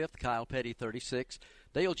 35th. Kyle Petty 36th.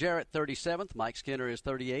 Dale Jarrett 37th. Mike Skinner is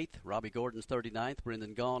 38th. Robbie Gordon's 39th.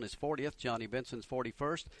 Brendan Gaughan is 40th. Johnny Benson's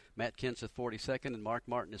 41st. Matt Kenseth 42nd. And Mark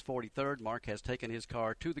Martin is 43rd. Mark has taken his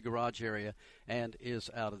car to the garage area and is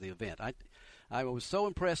out of the event. I was so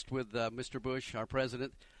impressed with Mr. Bush, our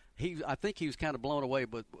president. I think he was kind of blown away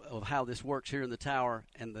of how this works here in the tower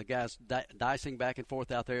and the guys dicing back and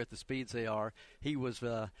forth out there at the speeds they are.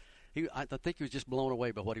 I think he was just blown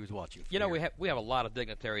away by what he was watching. You know, we have a lot of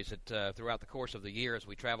dignitaries that throughout the course of the year as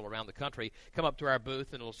we travel around the country come up to our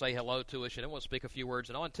booth and will say hello to us and we'll speak a few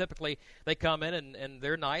words. And typically they come in and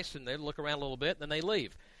they're nice and they look around a little bit and then they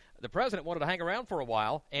leave. The president wanted to hang around for a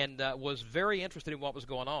while and was very interested in what was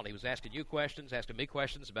going on. He was asking you questions, asking me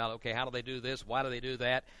questions about, okay, how do they do this? Why do they do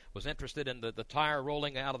that? Was interested in the tire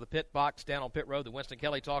rolling out of the pit box down on pit road that Winston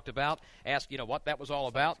Kelly talked about. Asked, what that was all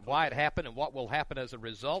about, why it happened, and what will happen as a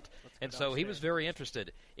result. And so he was very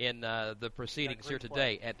interested in the proceedings here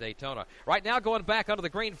today at Daytona. Right now, going back under the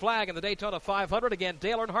green flag in the Daytona 500, again,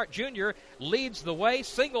 Dale Earnhardt Jr. leads the way.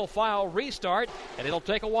 Single file restart, and it'll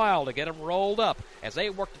take a while to get him rolled up as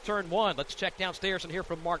they work to turn 1. Let's check downstairs and hear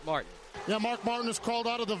from Mark Martin. Yeah, Mark Martin is called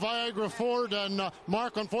out of the Viagra Ford. And,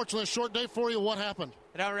 Mark, unfortunately, a short day for you. What happened?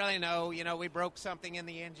 I don't really know. We broke something in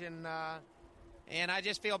the engine, and I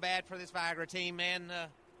just feel bad for this Viagra team, man.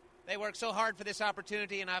 They worked so hard for this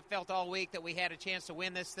opportunity, and I've felt all week that we had a chance to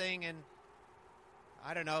win this thing, and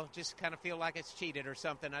I don't know, just kind of feel like it's cheated or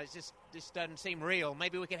something. It just doesn't seem real.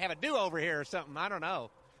 Maybe we could have a do-over here or something. I don't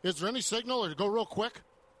know. Is there any signal or go real quick?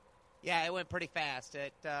 Yeah, it went pretty fast.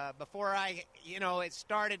 Before it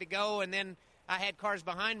started to go, and then I had cars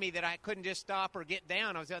behind me that I couldn't just stop or get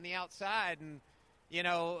down. I was on the outside, and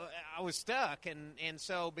I was stuck, and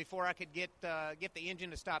so before I could get the engine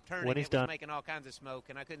to stop turning, it was making all kinds of smoke,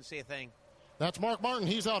 and I couldn't see a thing. That's Mark Martin.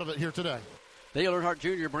 He's out of it here today. Dale Earnhardt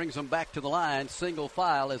Jr. brings them back to the line, single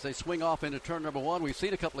file, as they swing off into turn number 1. We've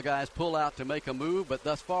seen a couple of guys pull out to make a move, but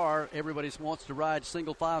thus far, everybody wants to ride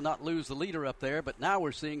single file, not lose the leader up there. But now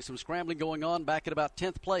we're seeing some scrambling going on back at about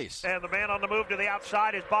 10th place. And the man on the move to the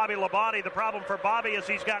outside is Bobby Labonte. The problem for Bobby is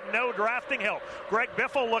he's got no drafting help. Greg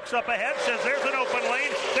Biffle looks up ahead, says there's an open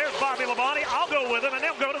lane. There's Bobby Labonte. I'll go with him, and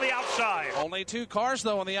they'll go to the outside. Only 2 cars,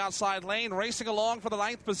 though, on the outside lane. Racing along for the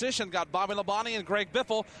 9th position. Got Bobby Labonte and Greg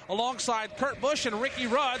Biffle alongside Kurt Busch and Ricky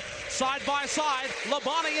Rudd. Side by side,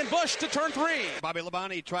 Labonte and Busch to turn 3. Bobby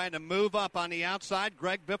Labonte trying to move up on the outside.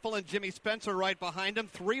 Greg Biffle and Jimmy Spencer right behind him.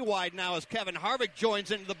 3 wide now as Kevin Harvick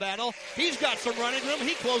joins into the battle. He's got some running room.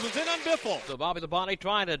 He closes in on Biffle. So Bobby Labonte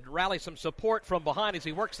trying to rally some support from behind as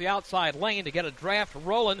he works the outside lane to get a draft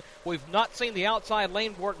rolling. We've not seen the outside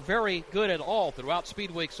lane work very good at all throughout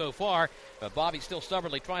Speed Week so far. But Bobby's still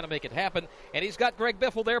stubbornly trying to make it happen. And he's got Greg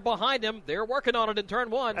Biffle there behind him. They're working on it in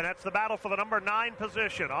turn 1. And that's the battle for the number 9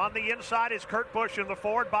 position. On the inside is Kurt Busch in the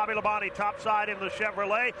Ford. Bobby Labonte topside in the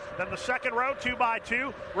Chevrolet. Then the second row,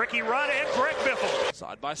 2x2, Ricky Rudd and Greg Biffle.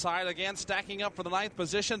 Side by side again, stacking up for the 9th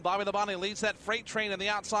position. Bobby Labonte leads that freight train in the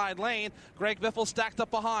outside lane. Greg Biffle stacked up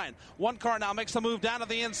behind. One car now makes a move down to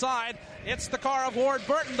the inside. It's the car of Ward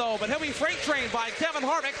Burton, though, but he'll be freight trained by Kevin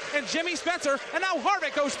Harvick and Jimmy Spencer. And now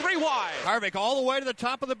Harvick goes 3 wide. Harvick all the way to the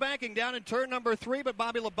top of the banking down in turn number 3, but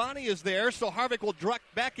Bobby Labonte is there, so Harvick will duck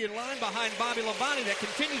back in line behind Bobby Labonte. That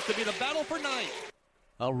continues to be the battle for 9th.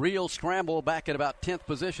 A real scramble back at about 10th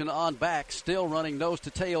position on back, still running nose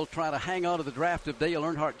to tail, trying to hang on to the draft of Dale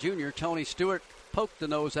Earnhardt Jr. Tony Stewart poked the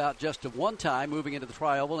nose out just one time moving into the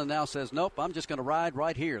tri-oval and now says, nope, I'm just going to ride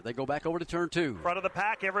right here. They go back over to turn 2. Front of the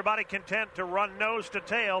pack, everybody content to run nose to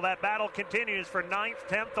tail. That battle continues for 9th,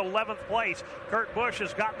 10th, 11th place. Kurt Busch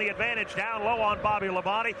has gotten the advantage down low on Bobby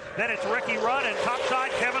Labonte. Then it's Ricky Rudd and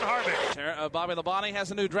topside Kevin Harvick. Bobby Labonte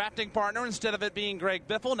has a new drafting partner. Instead of it being Greg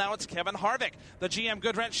Biffle, now it's Kevin Harvick. The GM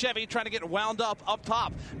Goodwrench Chevy trying to get wound up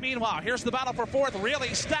top. Meanwhile, here's the battle for 4th,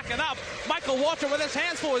 really stacking up. Michael Waltrip with his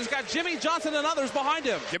hands full. He's got Jimmy Johnson and others behind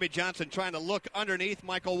him. Jimmy Johnson trying to look underneath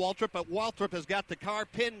Michael Waltrip, but Waltrip has got the car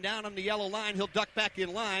pinned down on the yellow line. He'll duck back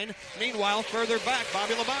in line. Meanwhile, further back,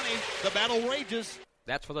 Bobby Labonte. The battle rages.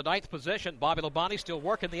 That's for the 9th position. Bobby Labonte still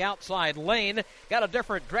working the outside lane. Got a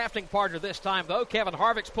different drafting partner this time, though. Kevin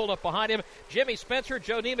Harvick's pulled up behind him. Jimmy Spencer,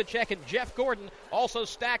 Joe Nemechek, and Jeff Gordon also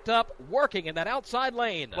stacked up, working in that outside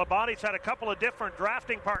lane. Labonte's had a couple of different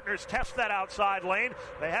drafting partners test that outside lane.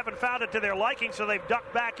 They haven't found it to their liking, so they've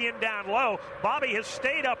ducked back in down low. Bobby has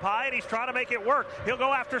stayed up high, and he's trying to make it work. He'll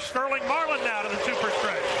go after Sterling Marlin now to the super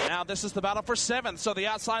stretch. Now this is the battle for 7th, so the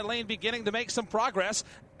outside lane beginning to make some progress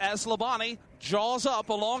as Labonte jaws up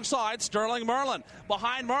alongside Sterling Marlin.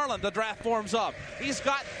 Behind Marlin, the draft forms up. He's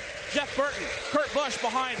got Jeff Burton, Kurt Busch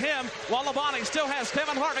behind him, while Labonte still has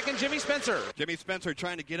Kevin Harvick and Jimmy Spencer. Jimmy Spencer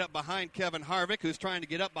trying to get up behind Kevin Harvick, who's trying to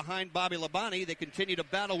get up behind Bobby Labonte. They continue to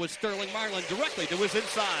battle with Sterling Marlin directly to his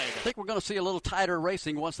inside. I think we're going to see a little tighter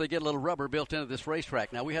racing once they get a little rubber built into this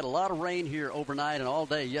racetrack. Now, we had a lot of rain here overnight and all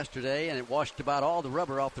day yesterday, and it washed about all the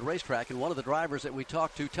rubber off the racetrack. And one of the drivers that we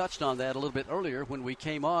talked to touched on that a little bit earlier when we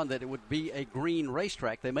came on, that it would be a green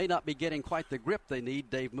racetrack. They may not be getting quite the grip they need,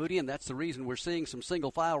 Dave Moody, and that's the reason we're seeing some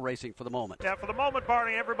single-file racing for the moment. Yeah, for the moment,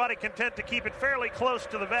 Barney, everybody content to keep it fairly close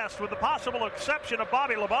to the vest, with the possible exception of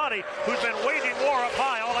Bobby Labonte, who's been waging war up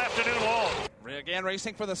high all afternoon long. Again,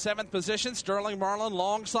 racing for the 7th position, Sterling Marlin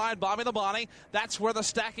alongside Bobby Labonte. That's where the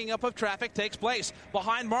stacking up of traffic takes place.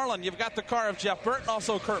 Behind Marlin, you've got the car of Jeff Burton,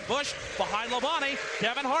 also Kurt Busch. Behind Labonte,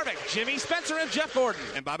 Kevin Harvick, Jimmy Spencer, and Jeff Gordon.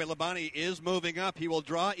 And Bobby Labonte is moving up. He will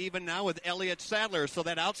draw even now with Elliott Sadler. So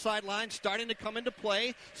that outside line starting to come into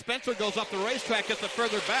play. Spencer goes up the racetrack, gets it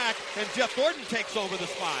further back, and Jeff Gordon takes over the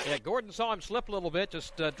spot. Yeah, Gordon saw him slip a little bit,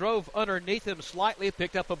 just drove underneath him slightly,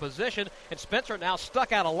 picked up a position, and Spencer now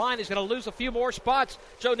stuck out of line. He's going to lose a few more spots.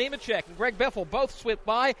 Joe Nemechek and Greg Biffle both swept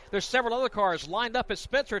by. There's several other cars lined up as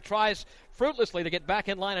Spencer tries fruitlessly to get back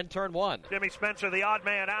in line in turn 1. Jimmy Spencer, the odd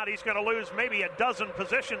man out. He's going to lose maybe a dozen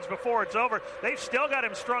positions before it's over. They've still got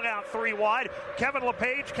him strung out 3 wide. Kevin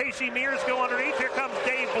LePage, Casey Mears go underneath. Here comes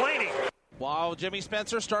Dave Blaney. While Jimmy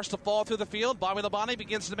Spencer starts to fall through the field, Bobby Labonte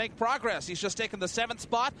begins to make progress. He's just taken the 7th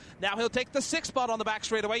spot. Now he'll take the 6th spot on the back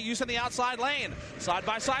straightaway using the outside lane. Side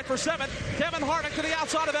by side for 7th. Kevin Harvick to the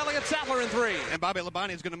outside of Elliott Sadler in 3. And Bobby Labonte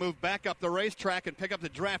is going to move back up the racetrack and pick up the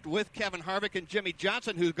draft with Kevin Harvick and Jimmy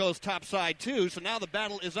Johnson, who goes topside too. So now the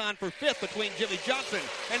battle is on for 5th between Jimmy Johnson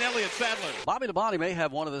and Elliott Sadler. Bobby Labonte may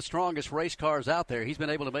have one of the strongest race cars out there. He's been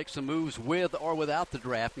able to make some moves with or without the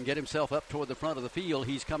draft and get himself up toward the front of the field.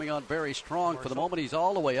 He's coming on very strong for the moment. He's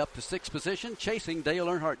all the way up to 6th position, chasing Dale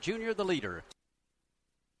Earnhardt Jr., the leader.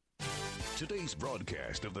 Today's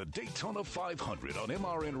broadcast of the Daytona 500 on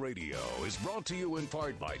MRN Radio is brought to you in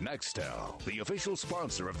part by Nextel, the official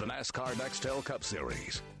sponsor of the NASCAR Nextel Cup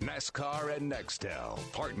Series. NASCAR and Nextel,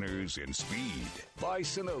 partners in speed. By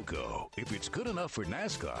Sunoco, if it's good enough for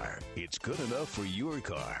NASCAR, it's good enough for your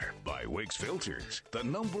car. By Wix Filters, the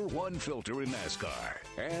 #1 filter in NASCAR.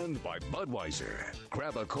 And by Budweiser.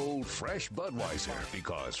 Grab a cold, fresh Budweiser,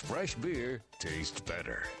 because fresh beer tastes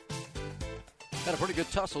better. Got a pretty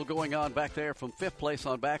good tussle going on back there from 5th place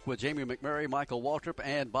on back with Jamie McMurray, Michael Waltrip,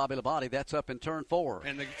 and Bobby Labonte. That's up in turn 4.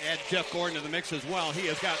 And add Jeff Gordon to the mix as well. He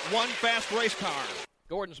has got one fast race car.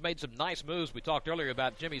 Gordon's made some nice moves. We talked earlier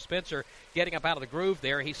about Jimmy Spencer getting up out of the groove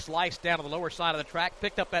there. He sliced down to the lower side of the track,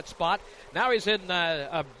 picked up that spot. Now he's in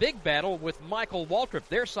a big battle with Michael Waltrip.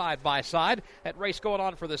 They're side by side. That race going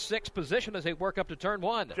on for the 6th position as they work up to turn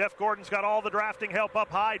 1. Jeff Gordon's got all the drafting help up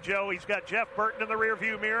high, Joe. He's got Jeff Burton in the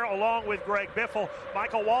rearview mirror along with Greg Biffle.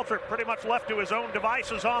 Michael Waltrip pretty much left to his own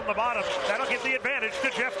devices on the bottom. That'll give the advantage to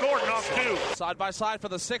Jeff Gordon off 2. Side by side for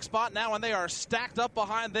the 6th spot now, and they are stacked up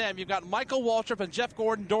behind them. You've got Michael Waltrip and Jeff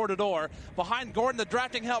Gordon door to door. Behind Gordon, the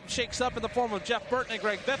drafting help shakes up in the form of Jeff Burton and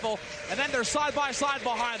Greg Biffle. And then they're side by side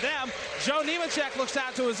behind them. Joe Nemechek looks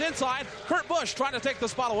down to his inside. Kurt Busch trying to take the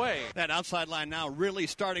spot away. That outside line now really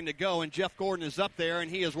starting to go, and Jeff Gordon is up there, and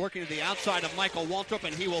he is working to the outside of Michael Waltrip,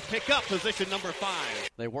 and he will pick up position number 5.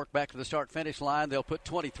 They work back to the start-finish line. They'll put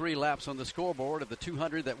 23 laps on the scoreboard of the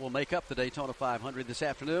 200 that will make up the Daytona 500 this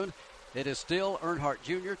afternoon. It is still Earnhardt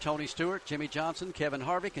Jr., Tony Stewart, Jimmy Johnson, Kevin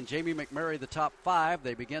Harvick, and Jamie McMurray, the top 5.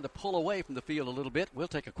 They began to pull away from the field a little bit. We'll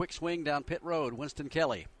take a quick swing down pit road. Winston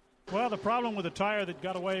Kelly. Well, the problem with the tire that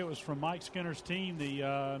got away, it was from Mike Skinner's team, the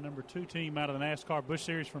number 2 team out of the NASCAR Busch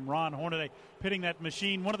Series from Ron Hornaday, pitting that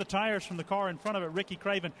machine. One of the tires from the car in front of it, Ricky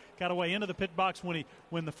Craven, got away into the pit box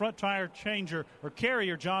when the front tire changer or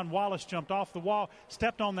carrier, John Wallace, jumped off the wall,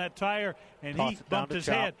 stepped on that tire, and he bumped his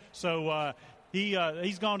head. So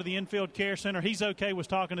he's gone to the infield care center. He's okay. Was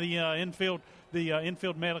talking to the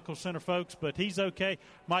infield medical center folks, but he's okay.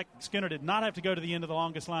 Mike Skinner did not have to go to the end of the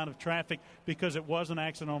longest line of traffic because it was an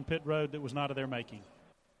accident on pit road that was not of their making.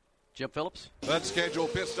 Jim Phillips.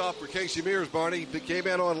 Unscheduled pit stop for Casey Mears, Barney. He came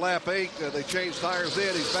in on lap 8. They changed tires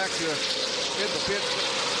in. He's back in the pit.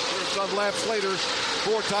 Here's some laps later.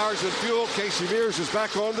 4 tires and fuel. Casey Mears is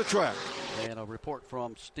back on the track. And a report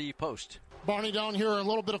from Steve Post. Barney, down here, a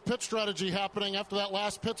little bit of pit strategy happening after that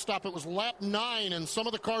last pit stop. It was lap 9, and some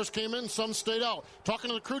of the cars came in, some stayed out. Talking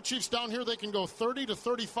to the crew chiefs down here, they can go 30 to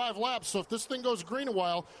 35 laps. So if this thing goes green a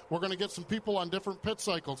while, we're going to get some people on different pit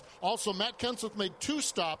cycles. Also, Matt Kenseth made 2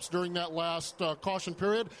 stops during that last caution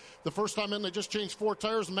period. The first time in, they just changed 4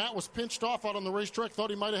 tires. Matt was pinched off out on the racetrack, thought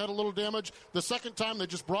he might have had a little damage. The second time, they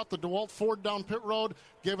just brought the DeWalt Ford down pit road,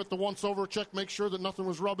 gave it the once-over check, make sure that nothing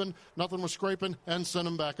was rubbing, nothing was scraping, and sent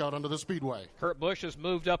him back out onto the speedway. Kurt Busch has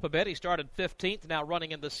moved up a bit. He started 15th, now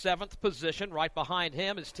running in the 7th position. Right behind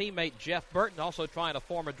him, his teammate Jeff Burton, also trying to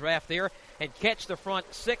form a draft there and catch the front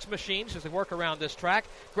 6 machines as they work around this track.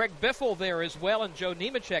 Greg Biffle there as well, and Joe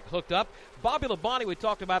Nemechek hooked up. Bobby Labonte, we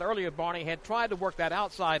talked about earlier, Barney, had tried to work that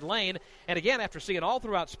outside lane, and again, after seeing all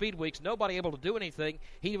throughout Speed Weeks, nobody able to do anything,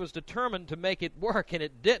 he was determined to make it work, and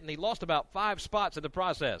it didn't. He lost about 5 spots in the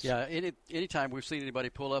process. Yeah, anytime we've seen anybody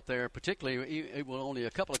pull up there, particularly with only a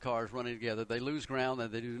couple of cars running together, they lose ground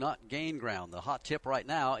and they do not gain ground. The hot tip right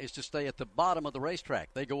now is to stay at the bottom of the racetrack.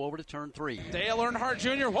 They go over to turn 3. Dale Earnhardt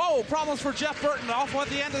Jr. Whoa, problems for Jeff Burton. Off at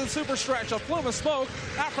the end of the super stretch. A plume of smoke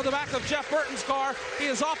out from the back of Jeff Burton's car. He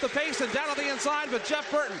is off the pace and down on the inside, but Jeff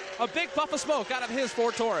Burton, a big puff of smoke out of his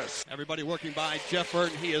Ford Taurus. Everybody working by Jeff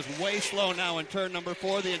Burton. He is way slow now in turn number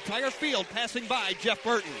 4. The entire field passing by Jeff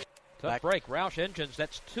Burton. Tough break. Roush Engines,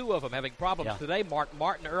 that's 2 of them having problems today. Mark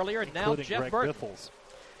Martin earlier, and now Jeff Greg Burton. Biffles.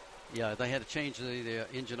 Yeah, they had to change the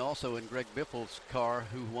engine also in Greg Biffle's car,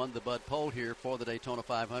 who won the Bud Pole here for the Daytona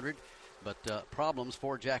 500. But problems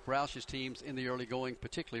for Jack Roush's teams in the early going,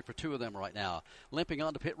 particularly for 2 of them right now. Limping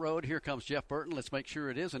onto pit road, here comes Jeff Burton. Let's make sure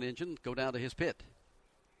it is an engine. Go down to his pit.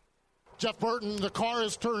 Jeff Burton, the car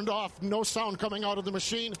is turned off. No sound coming out of the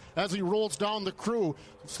machine as he rolls down the crew,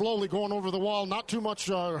 slowly going over the wall. Not too much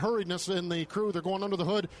hurriedness in the crew. They're going under the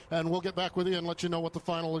hood, and we'll get back with you and let you know what the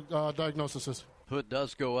final diagnosis is. Hood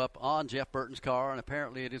does go up on Jeff Burton's car, and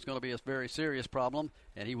apparently it is going to be a very serious problem,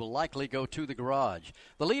 and he will likely go to the garage.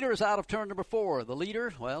 The leader is out of turn number 4. The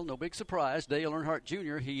leader, well, no big surprise, Dale Earnhardt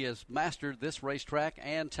Jr. He has mastered this racetrack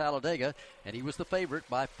and Talladega, and he was the favorite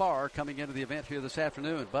by far coming into the event here this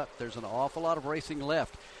afternoon, but there's an awful lot of racing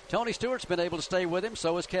left. Tony Stewart's been able to stay with him,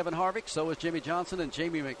 so has Kevin Harvick, so has Jimmy Johnson and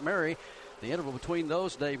Jamie McMurray. The interval between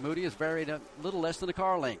those, Dave Moody, has varied a little less than a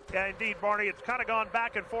car length. Yeah, indeed, Barney. It's kind of gone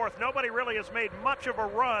back and forth. Nobody really has made much of a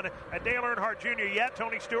run at Dale Earnhardt Jr. yet.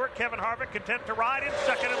 Tony Stewart, Kevin Harvick content to ride in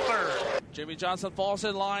 2nd and 3rd. Jimmy Johnson falls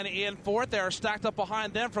in line in 4th. They are stacked up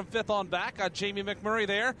behind them from 5th on back. Got Jamie McMurray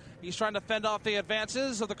there. He's trying to fend off the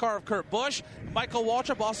advances of the car of Kurt Busch. Michael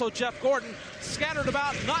Waltrip, also Jeff Gordon, scattered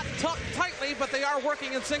about, not tucked tightly, but they are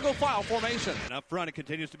working in single file formation. And up front, it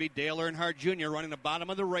continues to be Dale Earnhardt Jr. running the bottom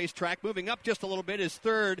of the racetrack. Moving up just a little bit is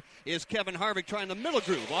 3rd is Kevin Harvick trying the middle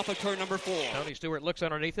groove off of turn number 4. Tony Stewart looks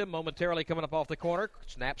underneath him, momentarily coming up off the corner.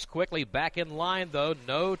 Snaps quickly back in line, though.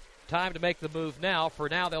 No time to make the move now. For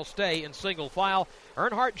now, they'll stay in single file.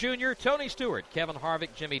 Earnhardt Jr., Tony Stewart, Kevin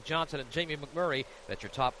Harvick, Jimmy Johnson, and Jamie McMurray. That's your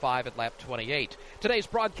top 5 at lap 28. Today's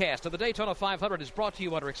broadcast of the Daytona 500 is brought to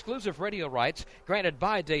you under exclusive radio rights granted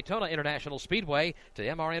by Daytona International Speedway to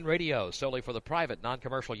MRN Radio, solely for the private,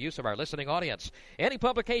 non-commercial use of our listening audience. Any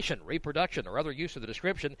publication, reproduction, or other use of the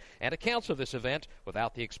description and accounts of this event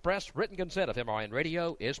without the express written consent of MRN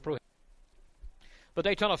Radio is prohibited. The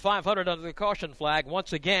Daytona 500 under the caution flag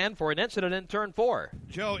once again for an incident in turn 4.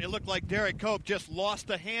 Joe, it looked like Derek Cope just lost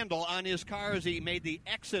the handle on his car as he made the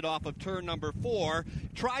exit off of turn number 4.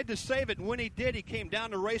 Tried to save it, and when he did, he came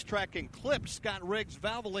down the racetrack and clipped Scott Riggs'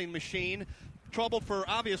 Valvoline machine. Trouble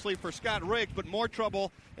obviously for Scott Riggs, but more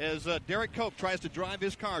trouble as Derek Cope tries to drive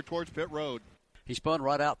his car towards pit road. He spun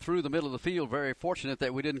right out through the middle of the field. Very fortunate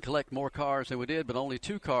that we didn't collect more cars than we did, but only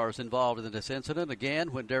 2 cars involved in this incident.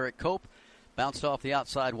 Again, when Derek Cope Bounced off the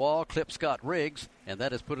outside wall, clipped Scott Riggs, and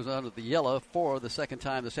that has put us under the yellow for the second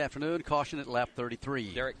time this afternoon. Caution at lap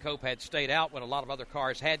 33. Derek Cope had stayed out when a lot of other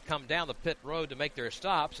cars had come down the pit road to make their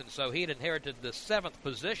stops, and so he had inherited the 7th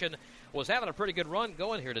position. Was having a pretty good run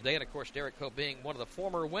going here today, and of course Derek Cope being one of the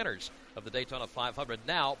former winners of the Daytona 500,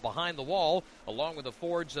 now behind the wall, along with the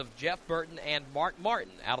Fords of Jeff Burton and Mark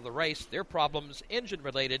Martin out of the race. Their problems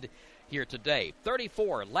engine-related here today.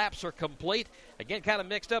 34 laps are complete. Again, kind of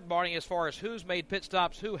mixed up, Barney, as far as who's made pit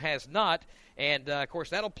stops, who has not. And, of course,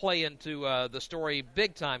 that'll play into the story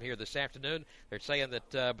big time here this afternoon. They're saying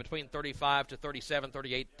that between 35 to 37,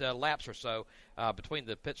 38 laps or so between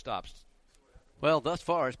the pit stops. Well, thus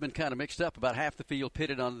far, it's been kind of mixed up. About half the field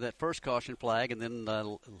pitted on that first caution flag, and then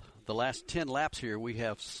the last 10 laps here, we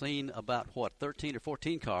have seen about, 13 or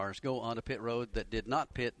 14 cars go onto pit road that did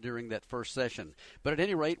not pit during that first session. But at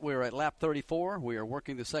any rate, we're at lap 34. We are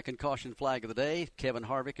working the second caution flag of the day. Kevin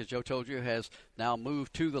Harvick, as Joe told you, has now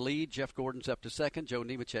moved to the lead. Jeff Gordon's up to second. Joe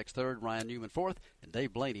Nemechek's third. Ryan Newman fourth. And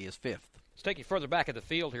Dave Blaney is fifth. Let's take you further back in the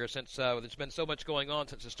field here since there's been so much going on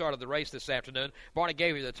since the start of the race this afternoon. Barney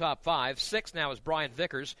gave you the top 5. 6th now is Brian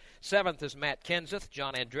Vickers. 7th is Matt Kenseth.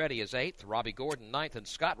 John Andretti is 8th. Robbie Gordon 9th. And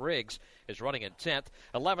Scott Riggs is running in 10th.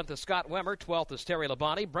 11th is Scott Wimmer. 12th is Terry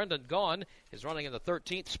Labonte. Brendan Gaughan is running in the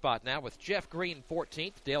 13th spot now with Jeff Green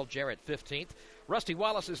 14th. Dale Jarrett 15th. Rusty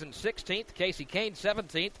Wallace is in 16th. Casey Kane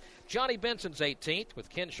 17th. Johnny Benson's 18th with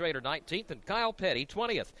Ken Schrader 19th. And Kyle Petty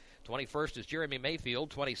 20th. 21st is Jeremy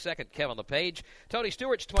Mayfield. 22nd, Kevin LePage. Tony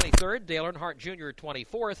Stewart's 23rd. Dale Earnhardt Jr.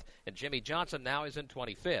 24th. And Jimmy Johnson now is in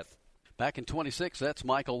 25th. Back in 26, that's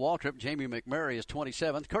Michael Waltrip. Jamie McMurray is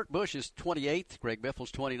 27th. Kurt Busch is 28th. Greg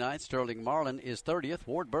Biffle's 29th. Sterling Marlin is 30th.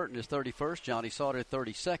 Ward Burton is 31st. Johnny Sauter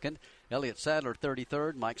 32nd. Elliott Sadler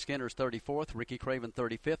 33rd. Mike Skinner's 34th. Ricky Craven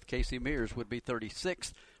 35th. Casey Mears would be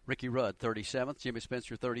 36th. Ricky Rudd 37th. Jimmy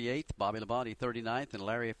Spencer 38th. Bobby Labonte 39th. And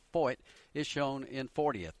Larry Foyt is shown in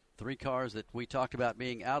 40th. 3 cars that we talked about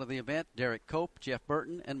being out of the event: Derek Cope, Jeff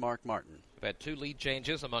Burton, and Mark Martin. We've had 2 lead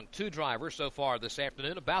changes among 2 drivers so far this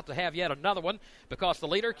afternoon. About to have yet another one because the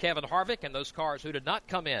leader, Kevin Harvick, and those cars who did not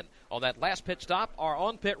come in on that last pit stop are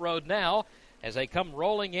on pit road now. As they come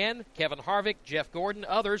rolling in, Kevin Harvick, Jeff Gordon,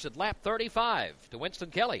 others at lap 35 to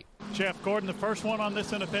Winston Kelly. Jeff Gordon, the first one on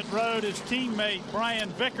this in the pit road. His teammate, Brian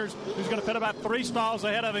Vickers, who's going to pit about 3 stalls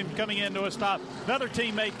ahead of him coming into a stop. Another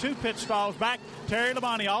teammate, 2 pit stalls back, Terry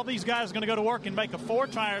Labonte. All these guys are going to go to work and make a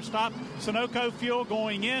 4-tire stop. Sunoco fuel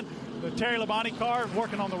going in. The Terry Labonte car is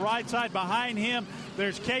working on the right side. Behind him,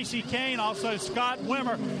 there's Casey Kane, also Scott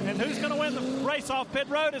Wimmer. And who's going to win the race off pit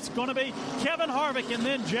road? It's going to be Kevin Harvick and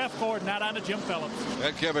then Jeff Gordon out onto Jim Phillips.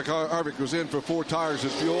 And Kevin Harvick was in for 4 tires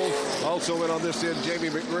of fuel. Also in on this end, Jamie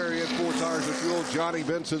McMurray in 4 tires of fuel. Johnny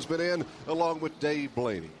Benson's been in, along with Dave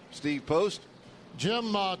Blaney. Steve Post.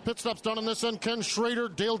 Jim, pit stops done on this end. Ken Schrader,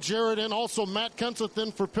 Dale Jarrett in. Also Matt Kenseth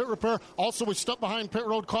in for pit repair. Also, we stepped behind pit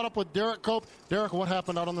road, caught up with Derek Cope. Derek, what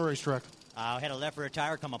happened out on the racetrack? I had a left rear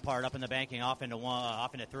tire come apart up in the banking, off into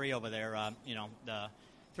 3 over there. The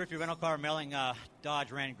thrifty rental car milling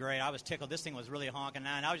Dodge ran great. I was tickled. This thing was really honking,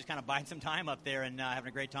 and I was just kind of buying some time up there and having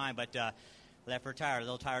a great time. But left rear tire, a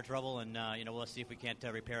little tire trouble, and we'll see if we can't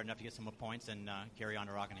repair enough to get some more points and carry on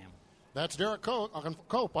to Rockingham. That's Derek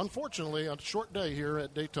Cope. Unfortunately, a short day here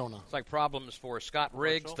at Daytona. It's like problems for Scott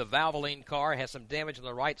Riggs. The Valvoline car has some damage on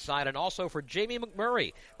the right side, and also for Jamie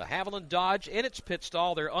McMurray. The Haviland Dodge in its pit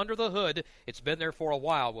stall. They're under the hood. It's been there for a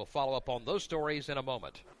while. We'll follow up on those stories in a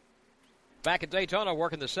moment. Back at Daytona,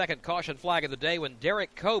 working the second caution flag of the day when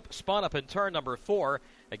Derek Cope spun up in turn number 4.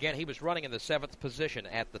 Again, he was running in the 7th position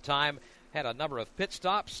at the time. Had a number of pit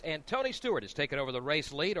stops, and Tony Stewart has taken over the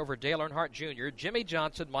race lead over Dale Earnhardt Jr., Jimmy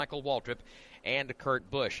Johnson, Michael Waltrip, and Kurt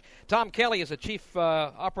Busch. Tom Kelly is the Chief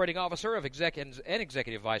Operating Officer of and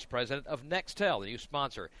Executive Vice President of Nextel, the new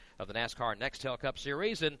sponsor of the NASCAR Nextel Cup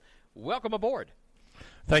Series, and welcome aboard.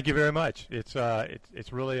 Thank you very much.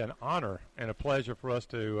 It's really an honor and a pleasure for us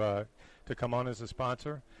to come on as a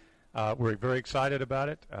sponsor. We're very excited about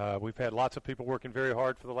it. We've had lots of people working very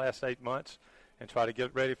hard for the last 8 months and try to get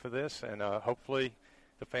ready for this, and hopefully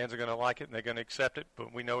the fans are going to like it and they're going to accept it,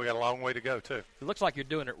 but we know we got a long way to go, too. It looks like you're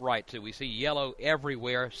doing it right, too. We see yellow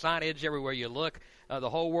everywhere, signage everywhere you look. The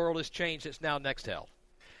whole world has changed. It's now Nextel.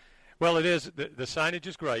 Well, it is. The signage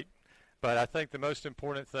is great, but I think the most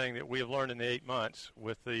important thing that we have learned in the 8 months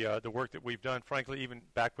with the work that we've done, frankly, even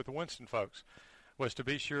back with the Winston folks, was to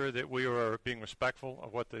be sure that we are being respectful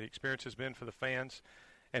of what the experience has been for the fans,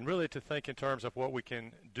 and really to think in terms of what we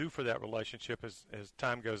can do for that relationship as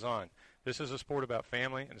time goes on. This is a sport about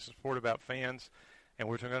family, and it's a sport about fans, and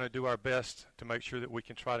we're going to do our best to make sure that we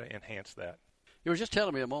can try to enhance that. You were just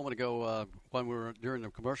telling me a moment ago when we were during the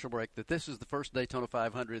commercial break that this is the first Daytona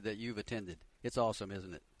 500 that you've attended. It's awesome,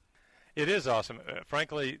 isn't it? It is awesome.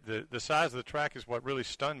 Frankly, the size of the track is what really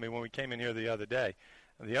stunned me when we came in here the other day.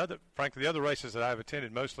 The other races that I've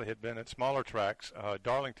attended mostly had been at smaller tracks,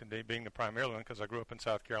 Darlington being the primary one because I grew up in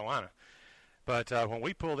South Carolina. But when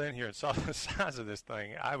we pulled in here and saw the size of this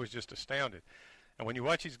thing, I was just astounded. And when you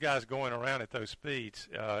watch these guys going around at those speeds,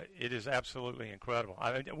 it is absolutely incredible.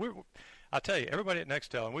 I'll tell you, everybody at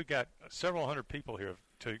Nextel, and we've got several hundred people here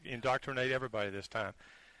to indoctrinate everybody this time,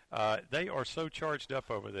 they are so charged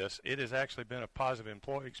up over this. It has actually been a positive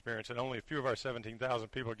employee experience that only a few of our 17,000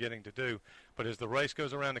 people are getting to do. But as the race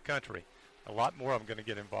goes around the country, a lot more of them going to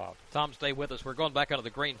get involved. Tom, stay with us. We're going back under the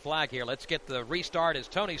green flag here. Let's get the restart as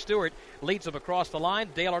Tony Stewart leads them across the line.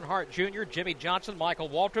 Dale Earnhardt Jr., Jimmy Johnson, Michael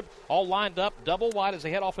Waltrip, all lined up double wide as they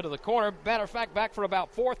head off into the corner. Matter of fact, back for about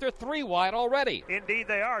fourth. They're 3 wide already. Indeed,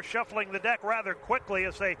 they are shuffling the deck rather quickly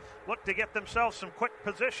as they look to get themselves some quick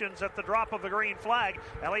positions at the drop of the green flag.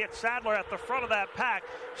 Elliott Sadler at the front of that pack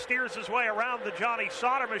steers his way around the Johnny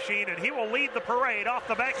Sauter machine, and he will lead the parade off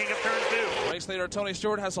the banking of turn 2. Race leader Tony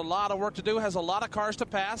Stewart has a lot of work to do, has a lot of cars to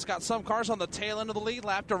pass, got some cars on the tail end of the lead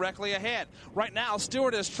lap directly ahead. Right now,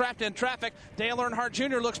 Stewart is trapped in traffic. Dale Earnhardt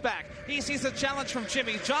Jr. looks back. He sees a challenge from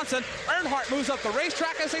Jimmy Johnson. Earnhardt moves up the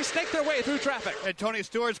racetrack as they snake their way through traffic. And Tony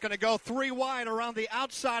Stewart's going to go 3 wide around the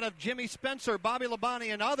outside of Jimmy Spencer, Bobby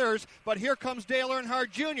Labonte, and others. But here comes Dale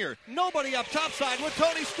Earnhardt Jr. Nobody up topside with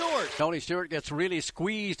Tony Stewart. Tony Stewart gets really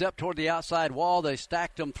squeezed up toward the outside wall. They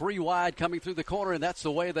stacked them 3 wide coming through the corner, and that's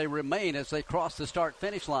the way they remain as they cross the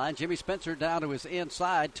start-finish line. Jimmy Spencer down to his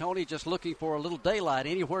inside. Tony just looking for a little daylight,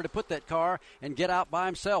 anywhere to put that car and get out by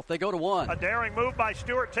himself. They go to 1. A daring move by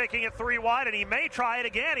Stewart, taking it 3 wide, and he may try it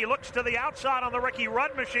again. He looks to the outside on the Ricky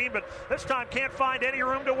Rudd machine, but this time can't find any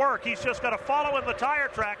room to work. He's just got to follow in the tire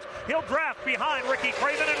tracks. He'll draft behind Ricky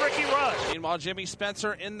Craven and Ricky Rudd. Meanwhile, Jimmy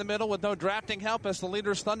Spencer in the middle with no drafting help as the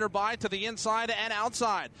leaders thunder by to the inside and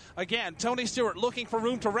outside. Again, Tony Stewart looking for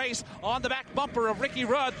room to race on the back bumper of Ricky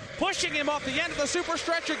Rudd, pushing him off the end of the super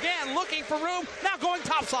stretch again, looking for room, now going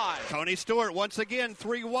topside. Tony Stewart once again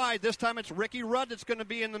 3 wide. This time it's Ricky Rudd that's going to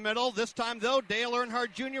be in the middle. This time, though, Dale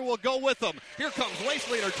Earnhardt Jr. will go with him. Here comes race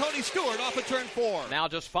leader Tony Stewart off of turn 4. Now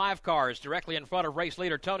just 5 cars directly in front of race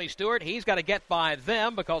leader Tony Stewart. He's got to get by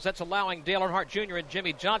them because that's allowing Dale Earnhardt Jr. and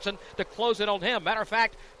Jimmy Johnson to close it on him. Matter of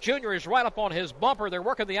fact, Jr. is right up on his bumper. They're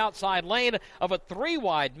working the outside lane of a 3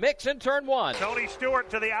 wide mix in turn 1. Tony Stewart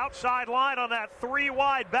to the outside line on that 3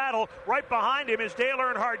 wide battle. Right behind him is Dale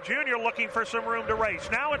Earnhardt Jr. looking for some room to race.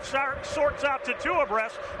 Now it sorts out to 2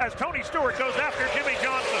 abreast as Tony Stewart goes after Jimmy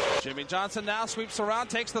Johnson. Jimmy Johnson now sweeps around,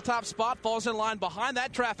 takes the top spot, falls in line behind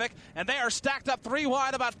that traffic, and they are stacked up 3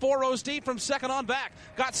 wide, about 4 rows deep from second on back.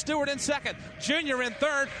 Got Stewart in second, Jr. in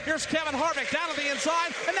third. Here's Kevin Harvick down to the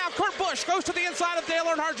inside, and now Kurt Busch goes to the inside of Dale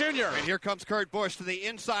Earnhardt Jr. And here comes Kurt Busch to the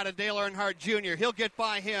inside of Dale Earnhardt Jr. He'll get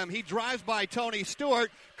by him. He drives by Tony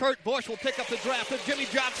Stewart. Kurt Busch will pick up the draft of Jimmy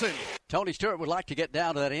Johnson. Tony Stewart would like to get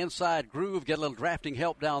down to that inside groove, get a little drafting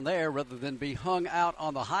help down there rather than be hung out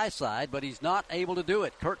on the high side, but he's not able to do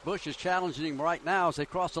it. Kurt Busch is challenging him right now as they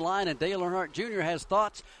cross the line, and Dale Earnhardt Jr. has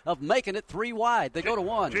thoughts of making it 3 wide. They go to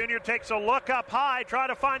 1. Jr. takes a look up high, try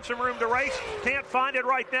to find some room to race. Can't find it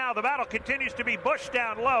right now. The battle continues to be Busch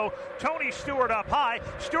down low. Tony Stewart up high.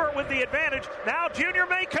 Stewart with the advantage. Now Jr.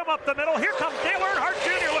 may come up the middle. Here comes Dale Earnhardt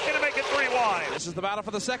Jr. looking to make it 3 wide. This is the battle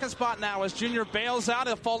for the second spot now as Jr. bails out.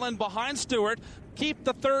 He'll fall in behind Stewart. Keep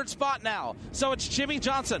the 3rd spot now. So it's Jimmy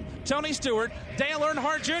Johnson, Tony Stewart, Dale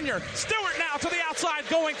Earnhardt Jr. Stewart now to the outside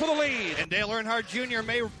going for the lead. And Dale Earnhardt Jr.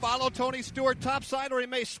 may follow Tony Stewart topside, or he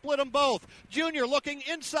may split them both. Jr. looking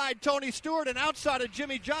inside Tony Stewart and outside of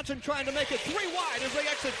Jimmy Johnson, trying to make it 3 wide as they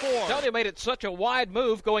exit 4. Tony made it such a wide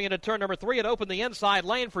move going into turn number 3. It opened the inside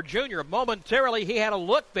lane for Jr. Momentarily he had a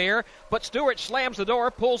look there, but Stewart slams the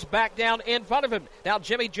door, pulls back down in front of him. Now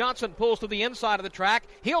Jimmy Johnson pulls to the inside of the track.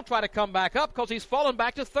 He'll try to come back up because he's fallen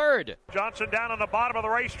back to 3rd. Johnson down on the bottom of the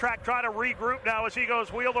racetrack trying to regroup now as he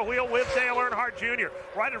goes wheel to wheel with Dale Earnhardt Jr.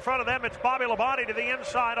 Right in front of them, it's Bobby Labonte to the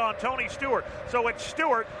inside on Tony Stewart. So it's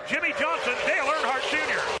Stewart, Jimmy Johnson, Dale Earnhardt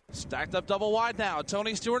Jr. Stacked up double wide now.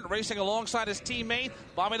 Tony Stewart racing alongside his teammate.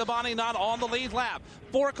 Bobby Labonte not on the lead lap.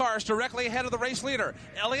 4 cars directly ahead of the race leader.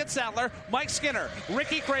 Elliott Sadler, Mike Skinner,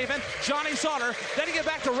 Ricky Craven, Johnny Sauter. Then you get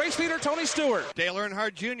back to race leader Tony Stewart. Dale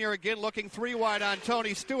Earnhardt Jr. again looking 3 wide on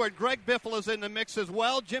Tony Stewart. Greg Biffle is in the mix as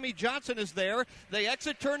well. Jimmy Johnson is there. They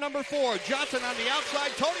exit turn number 4. Johnson on the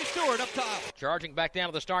outside. Tony Stewart up top. Charging back down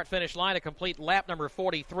to the start-finish line, a complete lap number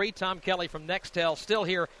 43. Tom Kelly from Nextel still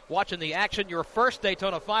here watching the action. Your first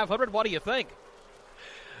Daytona 500. What do you think?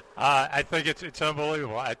 I think it's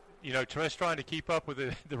unbelievable. just trying to keep up with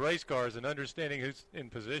the race cars and understanding who's in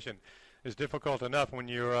position is difficult enough when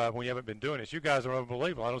you haven't been doing this. You guys are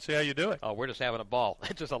unbelievable. I don't see how you do it. Oh, we're just having a ball.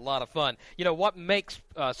 It's just a lot of fun. What makes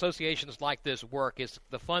associations like this work is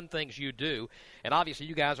the fun things you do. And obviously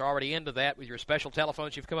you guys are already into that with your special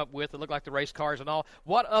telephones you've come up with that look like the race cars and all.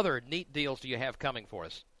 What other neat deals do you have coming for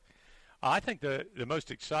us? I think the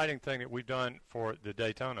most exciting thing that we've done for the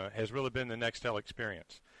Daytona has really been the Nextel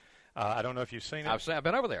experience. I don't know if you've seen it. I've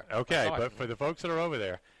been over there. Okay, but for the folks that are over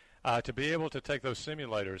there, to be able to take those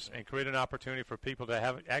simulators and create an opportunity for people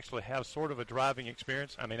to actually have sort of a driving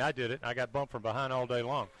experience. I mean, I did it. I got bumped from behind all day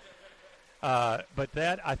long. But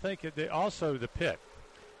that, I think, also the pit.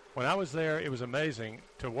 When I was there, it was amazing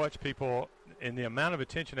to watch people and the amount of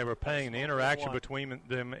attention they were paying, the interaction between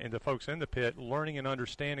them and the folks in the pit, learning and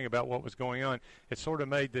understanding about what was going on. It sort of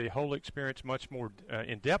made the whole experience much more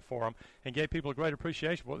in-depth for them and gave people a great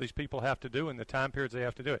appreciation for what these people have to do and the time periods they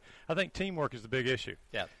have to do it. I think teamwork is the big issue.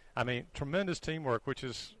 Yeah. I mean, tremendous teamwork, which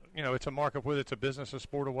is, it's a mark of whether it's a business, a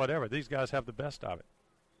sport, or whatever. These guys have the best of it.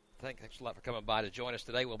 Thanks a lot for coming by to join us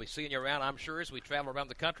today. We'll be seeing you around, I'm sure, as we travel around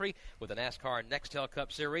the country with the NASCAR Nextel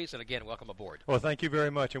Cup Series. And, again, welcome aboard. Well, thank you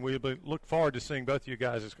very much, and we look forward to seeing both of you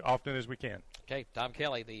guys as often as we can. Okay, Tom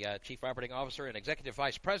Kelly, the Chief Operating Officer and Executive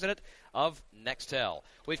Vice President of Nextel.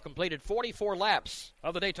 We've completed 44 laps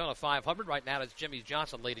of the Daytona 500. Right now it's Jimmy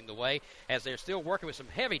Johnson leading the way as they're still working with some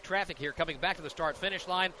heavy traffic here coming back to the start-finish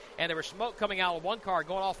line. And there was smoke coming out of one car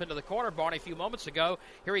going off into the corner, Barney, a few moments ago.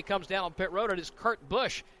 Here he comes down on pit road. It is Kurt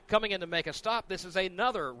Busch coming in to make a stop. This is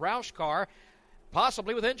another Roush car,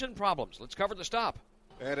 possibly with engine problems. Let's cover the stop.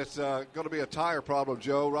 And it's going to be a tire problem,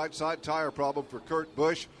 Joe. Right side tire problem for Kurt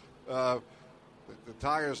Busch. The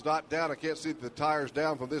tire is not down. I can't see the tire's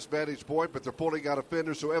down from this vantage point, but they're pulling out a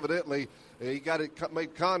fender, so evidently he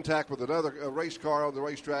made contact with another race car on the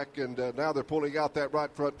racetrack, and now they're pulling out that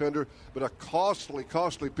right front fender. But a costly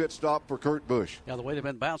pit stop for Kurt Busch. Yeah, the way they've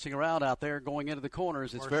been bouncing around out there going into the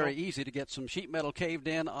corners, it's very easy to get some sheet metal caved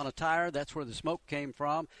in on a tire. That's where the smoke came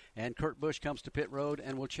from, and Kurt Busch comes to pit road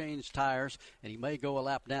and will change tires, and he may go a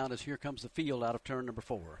lap down as here comes the field out of turn number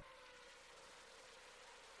 4.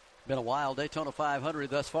 Been a wild Daytona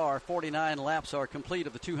 500 thus far. 49 laps are complete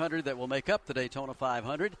of the 200 that will make up the Daytona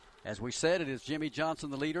 500. As we said, it is Jimmy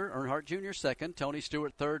Johnson the leader, Earnhardt Jr. second, Tony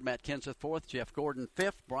Stewart third, Matt Kenseth fourth, Jeff Gordon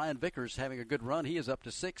fifth, Brian Vickers having a good run. He is up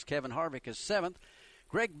to sixth. Kevin Harvick is seventh.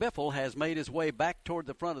 Greg Biffle has made his way back toward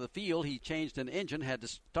the front of the field. He changed an engine, had to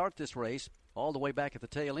start this race all the way back at the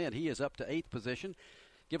tail end. He is up to eighth position.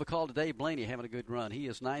 Give a call to Dave Blaney, having a good run. He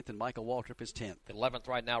is 9th, and Michael Waltrip is 10th. 11th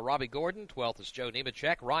right now, Robbie Gordon. 12th is Joe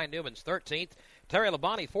Nemechek. Ryan Newman's 13th. Terry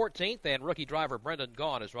Labonte 14th, and rookie driver Brendan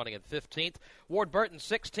Gaughan is running in 15th. Ward Burton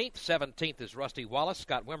 16th. 17th is Rusty Wallace.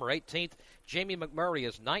 Scott Wimmer 18th. Jamie McMurray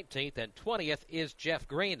is 19th, and 20th is Jeff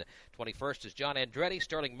Green. 21st is John Andretti.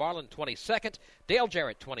 Sterling Marlin 22nd. Dale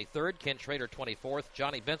Jarrett 23rd. Ken Schrader 24th.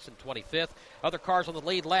 Johnny Benson 25th. Other cars on the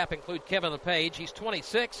lead lap include Kevin LePage. He's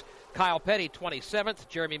 26th. Kyle Petty, 27th,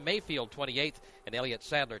 Jeremy Mayfield, 28th, and Elliott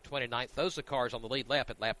Sadler, 29th. Those are the cars on the lead lap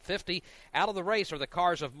at lap 50. Out of the race are the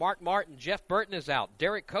cars of Mark Martin. Jeff Burton is out.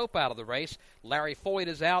 Derek Cope out of the race. Larry Foyt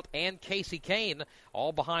is out, and Casey Kane,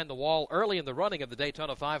 all behind the wall early in the running of the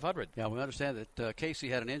Daytona 500. Yeah, we understand that Casey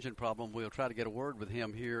had an engine problem. We'll try to get a word with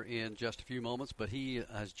him here in just a few moments, but he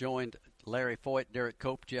has joined Larry Foyt, Derek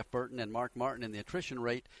Cope, Jeff Burton, and Mark Martin, and the attrition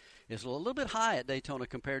rate is a little bit high at Daytona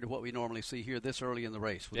compared to what we normally see here this early in the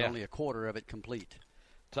race, with only a quarter of it complete.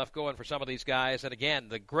 Tough going for some of these guys. And, again,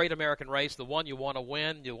 the great American race, the one you want to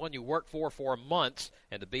win, the one you work for months,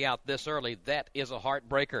 and to be out this early, that is a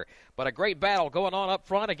heartbreaker. But a great battle going on up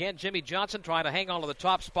front. Again, Jimmy Johnson trying to hang on to the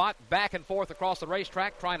top spot, back and forth across the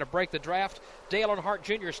racetrack, trying to break the draft. Dale Earnhardt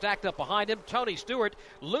Jr. stacked up behind him. Tony Stewart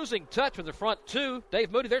losing touch with the front two.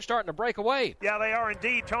 Dave Moody, they're starting to break away. Yeah, they are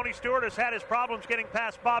indeed. Tony Stewart has had his problems getting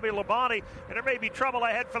past Bobby Labonte, and there may be trouble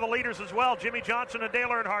ahead for the leaders as well. Jimmy Johnson and Dale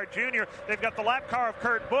Earnhardt Jr. They've got the lap car of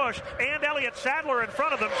Kurt Busch and Elliott Sadler in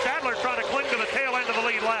front of them. Sadler trying to cling to the tail end of the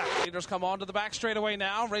lead lap. Leaders come on to the back straightaway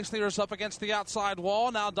now. Race leaders up against the outside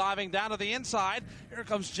wall, now diving down to the inside. Here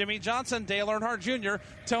comes Jimmy Johnson, Dale Earnhardt Jr.,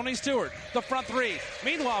 Tony Stewart, the front three.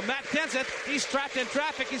 Meanwhile, Matt Kenseth, he's trapped in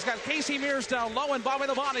traffic. He's got Casey Mears down low and Bobby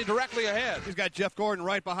Labonte directly ahead. He's got Jeff Gordon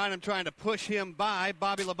right behind him trying to push him by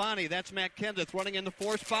Bobby Labonte. That's Matt Kenseth running in the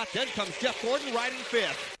 4th spot. Then comes Jeff Gordon right in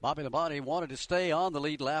 5th. Bobby Labonte wanted to stay on the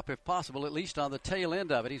lead lap if possible, at least on the tail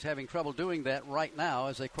end of it. He's having trouble doing that right now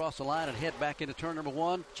as they cross the line and head back into turn number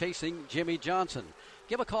 1, chasing Jimmy Johnson.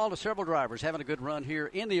 give a call to several drivers having a good run here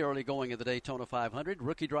in the early going of the Daytona 500.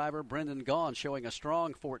 Rookie driver Brendan Gaughan showing a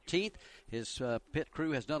strong 14th. His pit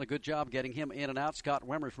crew has done a good job getting him in and out. Scott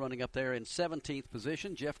Wimmer's running up there in 17th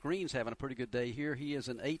position. Jeff Green's having a pretty good day here. He is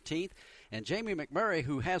in 18th. And Jamie McMurray,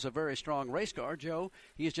 who has a very strong race car, Joe,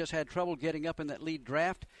 he has just had trouble getting up in that lead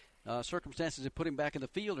draft. Circumstances have put him back in the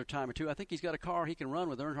field a time or two. I think he's got a car he can run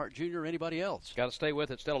with Earnhardt Jr. or anybody else. Got to stay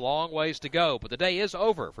with it. Still a long ways to go. But the day is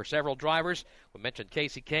over for several drivers. We mentioned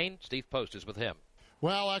Casey Kane. Steve Post is with him.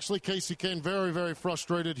 Well, actually, Casey Kane very, very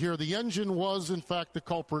frustrated here. The engine was, in fact, the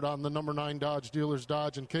culprit on the number 9 Dodge, Dealer's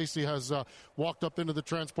Dodge, and Casey has walked up into the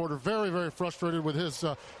transporter very, very frustrated with his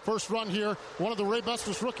first run here. One of the Ray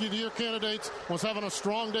Bustos Rookie of the Year candidates was having a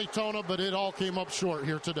strong Daytona, but it all came up short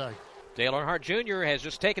here today. Dale Earnhardt Jr. has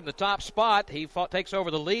just taken the top spot. He takes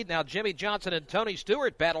over the lead. Now Jimmy Johnson and Tony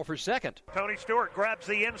Stewart battle for second. Tony Stewart grabs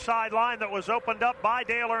the inside line that was opened up by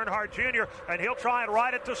Dale Earnhardt Jr., and he'll try and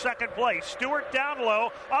ride it to second place. Stewart down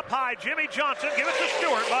low, up high. Jimmy Johnson give it to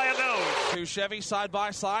Stewart by a nose. Two Chevy side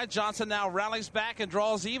by side. Johnson now rallies back and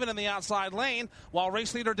draws even in the outside lane, while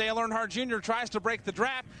race leader Dale Earnhardt Jr. tries to break the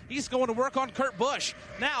draft. He's going to work on Kurt Busch.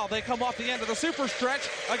 Now they come off the end of the super stretch.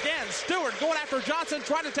 Again, Stewart going after Johnson,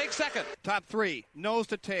 trying to take second. Top three, nose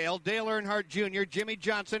to tail, Dale Earnhardt Jr., Jimmy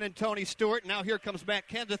Johnson, and Tony Stewart. Now here comes Matt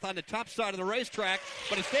Kenseth on the top side of the racetrack,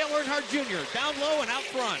 but it's Dale Earnhardt Jr. down low and out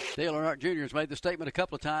front. Dale Earnhardt Jr. has made the statement a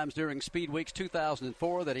couple of times during Speed Weeks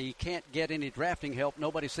 2004 that he can't get any drafting help.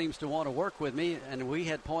 Nobody seems to want to work with me, and we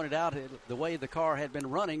had pointed out the way the car had been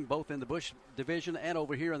running, both in the Busch division and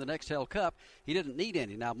over here in the Nextel Cup, he didn't need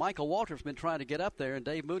any. Now, Michael Waltrip's been trying to get up there, and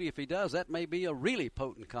Dave Moody, if he does, that may be a really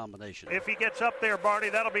potent combination. If he gets up there, Barney,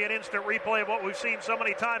 that'll be an instant replay of what we've seen so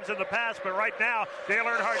many times in the past, but right now, Dale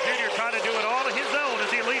Earnhardt Jr. trying to do it all on his own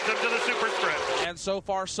as he leads them to the super stretch. And so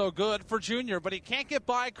far, so good for Jr., but he can't get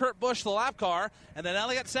by Kurt Busch, the lap car, and then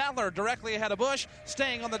Elliott Sadler directly ahead of Busch,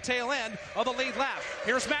 staying on the tail end of the lead lap.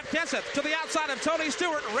 Here's Matt Kenseth to the outside of Tony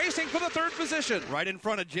Stewart, racing for the third position. Right in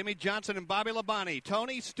front of Jimmy Johnson and Bobby Labonte.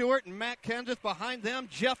 Tony Stewart and Matt Kenseth behind them,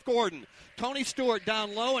 Jeff Gordon. Tony Stewart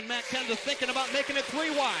down low, and Matt Kenseth thinking about making it 3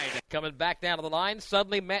 wide. Coming back down to the line,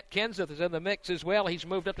 suddenly Matt Kenseth is in the mix as well. He's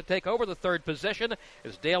moved up to take over the third position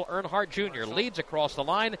as Dale Earnhardt Jr. leads across the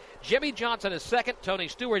line. Jimmy Johnson is second, Tony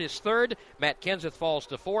Stewart is third, Matt Kenseth falls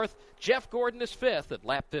to fourth, Jeff Gordon is fifth at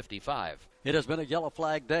lap 55. It has been a yellow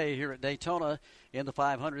flag day here at Daytona in the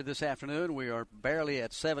 500 this afternoon. We are barely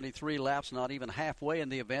at 73 laps, not even halfway in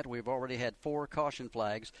the event. We've already had 4 caution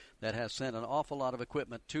flags that has sent an awful lot of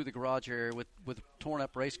equipment to the garage area with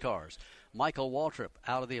torn-up race cars. Michael Waltrip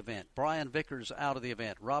out of the event. Brian Vickers out of the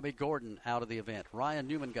event. Robbie Gordon out of the event. Ryan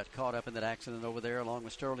Newman got caught up in that accident over there along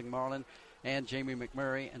with Sterling Marlin, and Jamie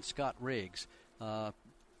McMurray and Scott Riggs are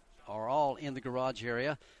all in the garage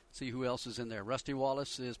area. See who else is in there. Rusty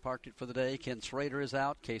Wallace is parked it for the day. Ken Schrader is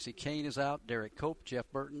out. Casey Kane is out. Derek Cope, Jeff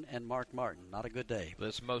Burton, and Mark Martin. Not a good day.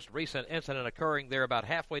 This most recent incident occurring there about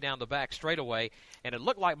halfway down the back straightaway, and it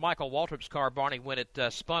looked like Michael Waltrip's car, Barney, when it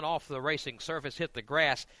spun off the racing surface, hit the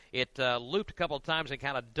grass, it looped a couple of times and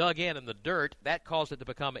kind of dug in the dirt. That caused it to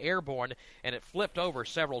become airborne, and it flipped over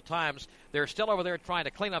several times. They're still over there trying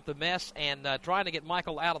to clean up the mess and trying to get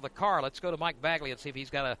Michael out of the car. Let's go to Mike Bagley and see if he's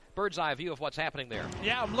got a bird's-eye view of what's happening there.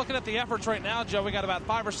 Yeah, I'm looking at the efforts right now, Joe. We got about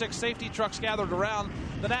 5 or 6 safety trucks gathered around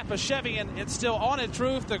the Napa Chevy, and it's still on in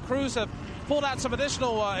truth. The crews have pulled out some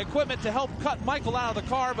additional equipment to help cut Michael out of the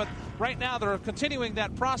car, but right now they're continuing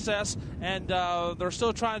that process, and they're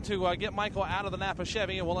still trying to get Michael out of the Napa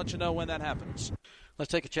Chevy, and we'll let you know when that happens.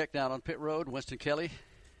 Let's take a check down on pit road. Winston Kelly.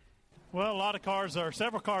 Well, a lot of cars, or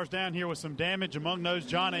several cars down here with some damage. Among those,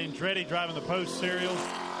 John Andretti driving the Post cereals,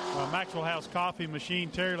 Maxwell House Coffee Machine.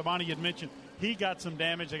 Terry Labonte had mentioned he got some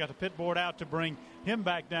damage. They got the pit board out to bring him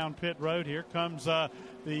back down pit road. Here comes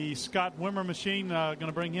the Scott Wimmer machine, going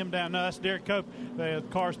to bring him down. No, that's Derek Cope. The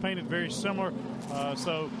car's painted very similar.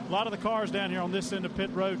 So a lot of the cars down here on this end of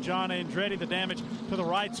pit road. John Andretti, the damage to the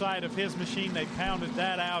right side of his machine. They pounded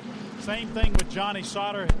that out. Same thing with Johnny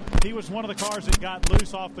Sauter. He was one of the cars that got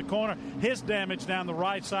loose off the corner. His damage down the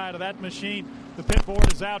right side of that machine. The pit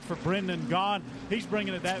board is out for Brendan Gaughan. He's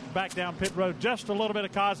bringing it back down pit road. Just a little bit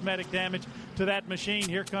of cosmetic damage to that machine.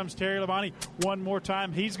 Here comes Terry Labonte one more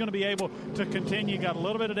time. He's going to be able to continue. Got a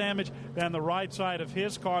little bit of damage down the right side of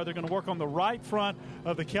his car. They're going to work on the right front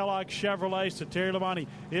of the Kellogg Chevrolet. So Terry Labonte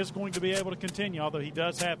is going to be able to continue, although he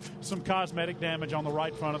does have some cosmetic damage on the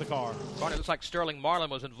right front of the car. Barney, it looks like Sterling Marlin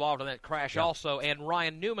was involved in that crash also, and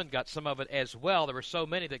Ryan Newman got some of it as well. There were so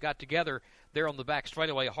many that got together there on the back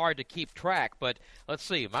straightaway, hard to keep track. But let's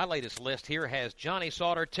see, my latest list here has Johnny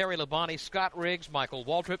Sauter, Terry Labonte, Scott Riggs, Michael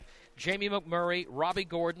Waltrip, Jamie McMurray, Robbie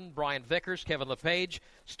Gordon, Brian Vickers, Kevin LePage,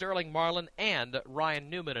 Sterling Marlin, and Ryan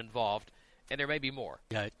Newman involved. And there may be more.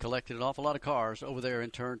 Yeah, it collected an awful lot of cars over there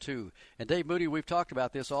in Turn 2. And Dave Moody, we've talked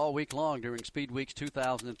about this all week long during Speed Weeks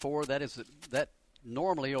 2004. That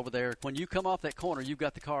normally over there, when you come off that corner, you've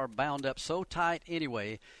got the car bound up so tight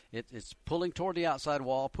anyway. It's pulling toward the outside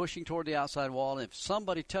wall, pushing toward the outside wall. And if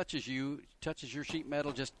somebody touches your sheet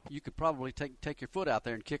metal, you could probably take your foot out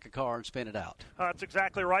there and kick a car and spin it out. That's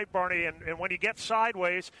exactly right, Barney. And when you get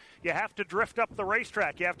sideways, you have to drift up the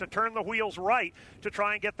racetrack. You have to turn the wheels right to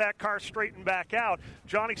try and get that car straightened back out.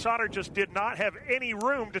 Johnny Sauter just did not have any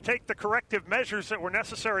room to take the corrective measures that were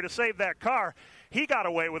necessary to save that car. He got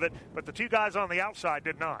away with it, but the two guys on the outside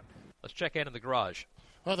did not. Let's check in the garage.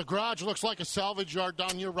 The garage looks like a salvage yard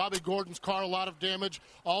down here. Robbie Gordon's car, a lot of damage.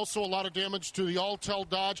 Also a lot of damage to the Alltel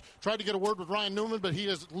Dodge. Tried to get a word with Ryan Newman, but he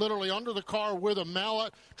is literally under the car with a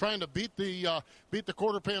mallet trying to beat the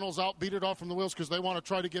quarter panels out, beat it off from the wheels because they want to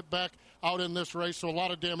try to get back out in this race. So a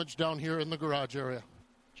lot of damage down here in the garage area.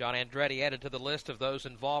 John Andretti added to the list of those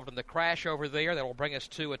involved in the crash over there. That will bring us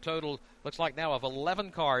to a total, looks like now, of 11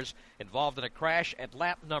 cars involved in a crash at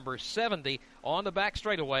lap number 70 on the back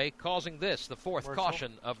straightaway, causing this the fourth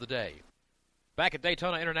caution of the day. Back at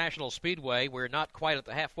Daytona International Speedway, we're not quite at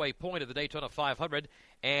the halfway point of the Daytona 500,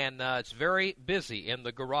 and it's very busy in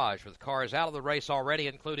the garage with cars out of the race already,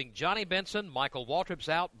 including Johnny Benson, Michael Waltrip's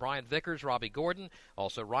out, Brian Vickers, Robbie Gordon,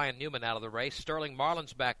 also Ryan Newman out of the race, Sterling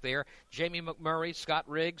Marlin's back there, Jamie McMurray, Scott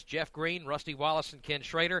Riggs, Jeff Green, Rusty Wallace, and Ken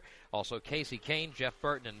Schrader, also Casey Kane, Jeff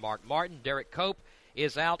Burton, and Mark Martin. Derek Cope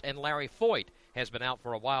is out, and Larry Foyt has been out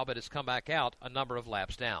for a while, but has come back out a number of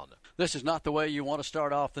laps down. This is not the way you want to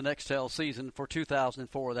start off the Nextel season for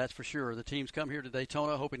 2004, that's for sure. The teams come here to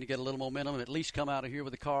Daytona hoping to get a little momentum and at least come out of here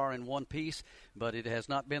with a car in one piece, but it has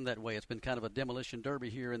not been that way. It's been kind of a demolition derby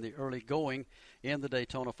here in the early going in the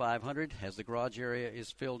Daytona 500 as the garage area is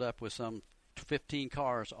filled up with some 15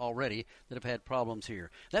 cars already that have had problems here.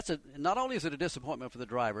 Not only is it a disappointment for the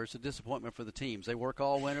drivers, it's a disappointment for the teams. They work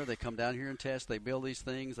all winter. They come down here and test. They build these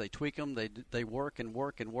things. They tweak them. They work and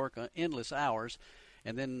work and work endless hours.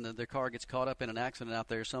 And then their car gets caught up in an accident out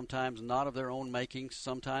there, sometimes not of their own making,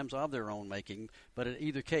 sometimes of their own making. But in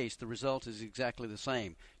either case, the result is exactly the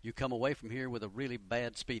same. You come away from here with a really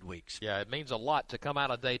bad speed weeks. Yeah, it means a lot to come out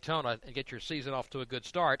of Daytona and get your season off to a good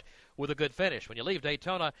start with a good finish. When you leave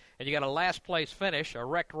Daytona and you got a last-place finish, a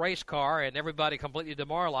wrecked race car, and everybody completely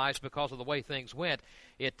demoralized because of the way things went,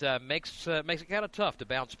 it makes it kind of tough to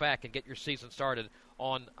bounce back and get your season started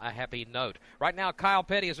on a happy note. Right now, Kyle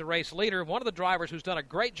Petty is a race leader. One of the drivers who's done a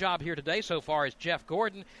great job here today so far is Jeff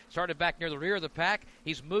Gordon. Started back near the rear of the pack.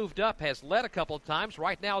 He's moved up, has led a couple of times.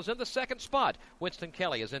 Right now is in the second spot. Winston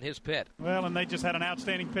Kelly is in his pit. Well, and they just had an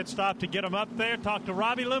outstanding pit stop to get him up there. Talked to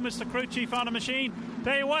Robbie Loomis, the crew chief on the machine.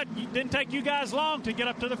 Tell you what, it didn't take you guys long to get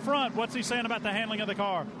up to the front. What's he saying about the handling of the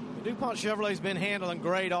car? DuPont Chevrolet's been handling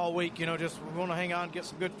great all week. Just we're going to hang on and get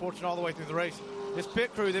some good fortune all the way through the race. This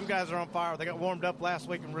pit crew, them guys are on fire. They got warmed up last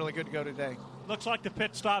week and really good to go today. Looks like the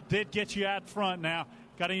pit stop did get you out front now.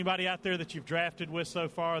 Got anybody out there that you've drafted with so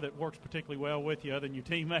far that works particularly well with you other than your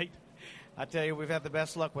teammate? I tell you, we've had the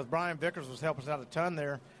best luck with Brian Vickers was helping us out a ton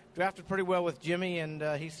there. Drafted pretty well with Jimmy, and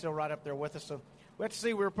he's still right up there with us. So we have to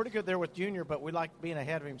see. We were pretty good there with Junior, but we like being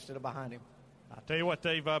ahead of him instead of behind him. I'll tell you what,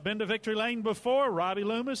 they've been to victory lane before. Robbie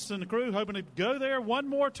Loomis and the crew hoping to go there one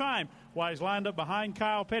more time while he's lined up behind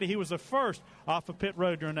Kyle Petty. He was the first off of pit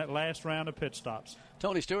road during that last round of pit stops.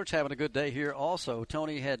 Tony Stewart's having a good day here also.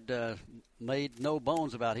 Tony had made no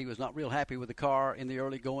bones about he was not real happy with the car in the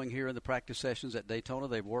early going here in the practice sessions at Daytona.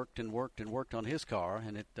 They've worked and worked and worked on his car,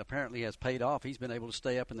 and it apparently has paid off. He's been able to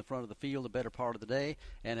stay up in the front of the field the better part of the day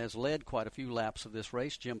and has led quite a few laps of this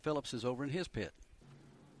race. Jim Phillips is over in his pit.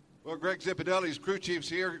 Well, Greg Zipadelli's crew chief's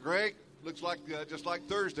here. Greg, looks like just like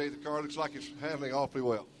Thursday, the car looks like it's handling awfully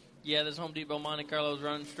well. Yeah, this Home Depot Monte Carlo is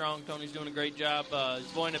running strong. Tony's doing a great job. His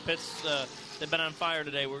boy in the pits, they've been on fire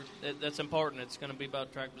today. That's important. It's going to be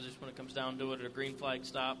about track position when it comes down to it, or green flag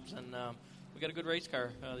stops. And we got a good race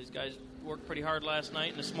car. These guys worked pretty hard last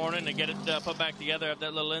night and this morning to get it put back together after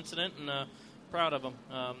that little incident, and proud of them.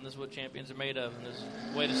 This is what champions are made of, and this is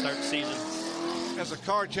a way to start the season. Has the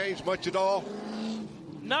car changed much at all?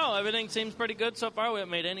 No, everything seems pretty good so far. We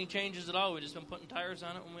haven't made any changes at all. We've just been putting tires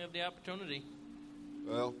on it when we have the opportunity.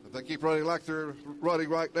 Well, if they keep running like they're running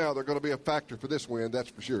right now, they're going to be a factor for this win,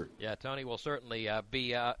 that's for sure. Yeah, Tony will certainly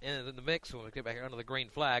be in the mix when we get back under the green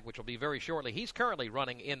flag, which will be very shortly. He's currently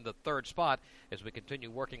running in the third spot as we continue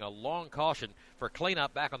working a long caution for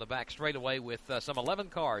cleanup back on the back straightaway with some 11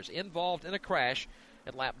 cars involved in a crash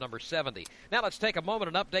at lap number 70. Now let's take a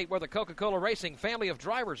moment and update where the Coca-Cola Racing family of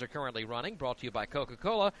drivers are currently running, brought to you by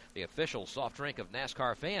Coca-Cola, the official soft drink of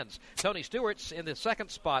NASCAR fans. Tony Stewart's in the second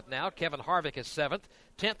spot now. Kevin Harvick is 7th.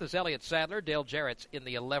 10th is Elliott Sadler. Dale Jarrett's in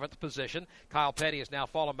the 11th position. Kyle Petty has now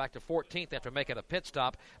fallen back to 14th after making a pit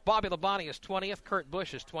stop. Bobby Labonte is 20th. Kurt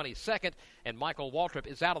Busch is 22nd. And Michael Waltrip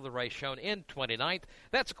is out of the race, shown in 29th.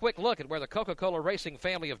 That's a quick look at where the Coca-Cola Racing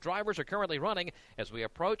family of drivers are currently running as we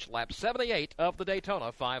approach lap 78 of the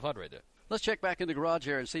Daytona 500. Let's check back in the garage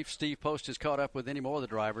here and see if Steve Post has caught up with any more of the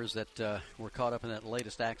drivers that were caught up in that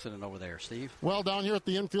latest accident over there. Steve? Well, down here at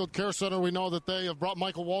the Infield Care Center, we know that they have brought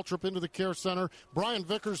Michael Waltrip into the Care Center. Brian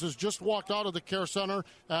Vickers has just walked out of the Care Center.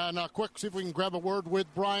 And quick, see if we can grab a word with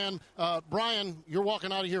Brian. Brian, you're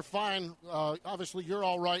walking out of here fine. Obviously, you're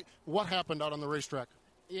all right. What happened out on the racetrack?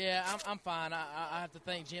 Yeah, I'm fine. I have to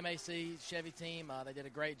thank GMAC, Chevy team. They did a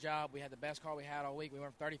great job. We had the best car we had all week. We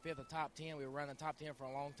went from 35th to top 10. We were running top 10 for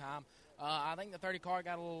a long time. I think the 30 car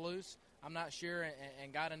got a little loose. I'm not sure,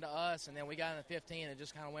 and got into us, and then we got into 15, and it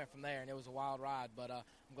just kind of went from there, and it was a wild ride. But I'm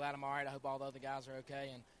glad I'm all right. I hope all the other guys are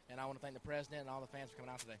okay, and I want to thank the president and all the fans for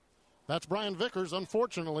coming out today. That's Brian Vickers.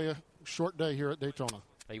 Unfortunately, a short day here at Daytona.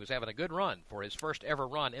 He was having a good run for his first ever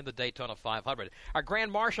run in the Daytona 500. Our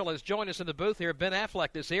Grand Marshal has joined us in the booth here. Ben Affleck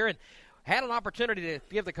is here and had an opportunity to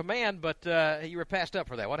give the command, but you were passed up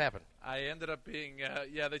for that. What happened? I ended up being,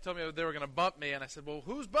 they told me they were going to bump me, and I said, well,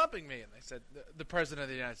 who's bumping me? And they said, the President of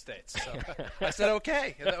the United States. So I said,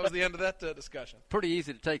 okay, and that was the end of that discussion. Pretty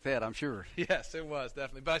easy to take that, I'm sure. Yes, it was,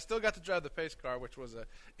 definitely. But I still got to drive the pace car, which was an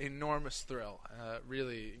enormous thrill,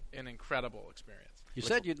 really an incredible experience. You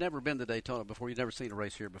said you'd never been to Daytona before. You'd never seen a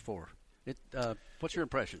race here before. What's your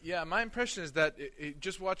impression? Yeah, my impression is that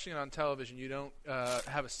just watching it on television, you don't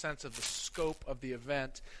have a sense of the scope of the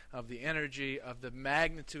event, of the energy, of the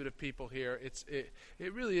magnitude of people here.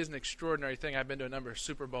 It really is an extraordinary thing. I've been to a number of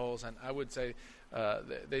Super Bowls, and I would say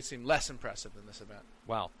they seem less impressive than this event.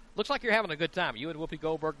 Wow. Looks like you're having a good time. You and Whoopi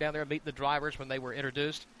Goldberg down there meeting the drivers when they were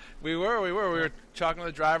introduced. We were. We were talking to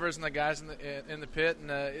the drivers and the guys in the pit,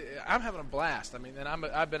 and I'm having a blast. I mean, and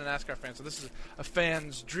I've been a NASCAR fan, so this is a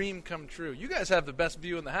fan's dream come true. You guys have the best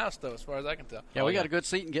view in the house, though, as far as I can tell. Yeah, we got a good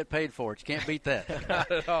seat and get paid for it. You can't beat that.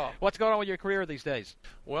 Not at all. What's going on with your career these days?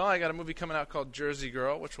 Well, I got a movie coming out called Jersey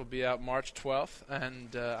Girl, which will be out March 12th,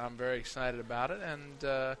 and I'm very excited about it.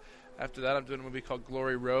 And after that, I'm doing a movie called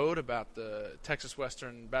Glory Road about the Texas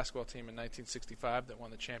Western basketball team in 1965 that won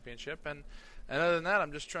the championship. And other than that,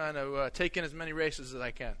 I'm just trying to take in as many races as I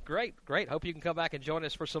can. Great. Hope you can come back and join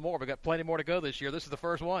us for some more. We've got plenty more to go this year. This is the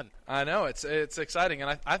first one. I know. It's exciting.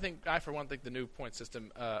 And I for one, think the new point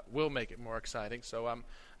system will make it more exciting. So I'm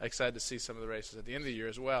excited to see some of the races at the end of the year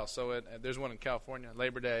as well. So there's one in California,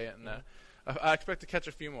 Labor Day, and I expect to catch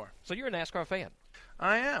a few more. So you're a NASCAR fan?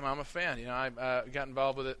 I am. I'm a fan. You know, I got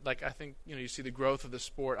involved with it. Like, I think, you see the growth of the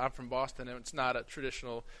sport. I'm from Boston, and it's not a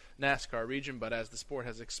traditional NASCAR region, but as the sport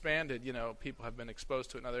has expanded, people have been exposed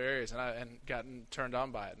to it in other areas and gotten turned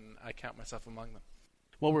on by it, and I count myself among them.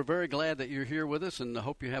 Well, we're very glad that you're here with us, and I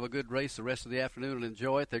hope you have a good race the rest of the afternoon and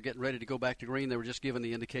enjoy it. They're getting ready to go back to green. They were just given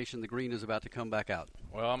the indication the green is about to come back out.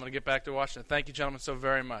 Well, I'm going to get back to watching it. Thank you, gentlemen, so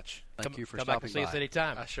very much. Thank you for stopping by. Come back and see us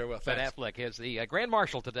anytime. I sure will. Ben Affleck is the Grand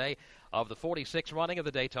Marshal today of the 46th running of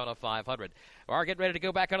the Daytona 500. We are getting ready to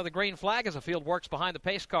go back under the green flag as the field works behind the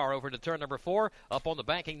pace car over to turn number 4. Up on the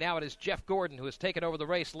banking now it is Jeff Gordon who has taken over the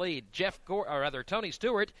race lead. Tony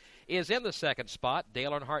Stewart is in the second spot.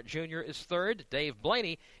 Dale Earnhardt Jr. is third. Dave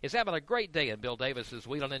Blaney is having a great day in Bill Davis's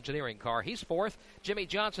Whelen Engineering car. He's fourth. Jimmy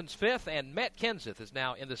Johnson's fifth, and Matt Kenseth is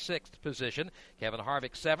now in the sixth position. Kevin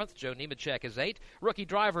Harvick seventh. Joe Nemechek is eighth. Rookie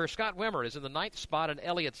driver Scott Wimmer is in the ninth spot, and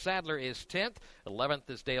Elliott Sadler is 10th. 11th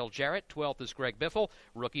is Dale Jarrett. 12th is Greg Biffle.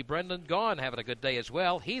 Rookie Brendan Gaughan having a good day as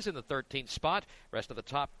well. He's in the 13th spot. Rest of the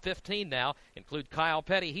top 15 now include Kyle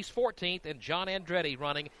Petty. He's 14th, and John Andretti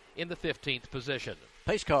running in the 15th position.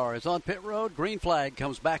 Pace car is on pit road. Green flag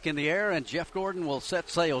comes back in the air, and Jeff Gordon will set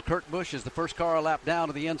sail. Kurt Busch is the first car a lap down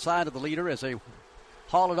to the inside of the leader as they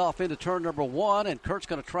haul it off into turn number 1, and Kurt's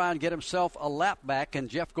going to try and get himself a lap back, and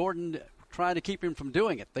Jeff Gordon trying to keep him from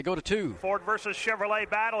doing it. They go to 2. Ford versus Chevrolet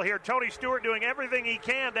battle here. Tony Stewart doing everything he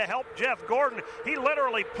can to help Jeff Gordon. He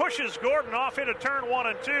literally pushes Gordon off into turn 1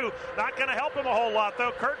 and 2. Not going to help him a whole lot,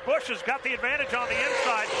 though. Kurt Busch has got the advantage on the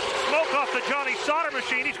inside. Smoke off the Johnny Sauter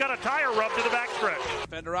machine. He's got a tire rub to the backstretch.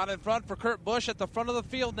 Fender out in front for Kurt Busch at the front of the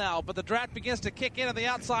field now, but the draft begins to kick into the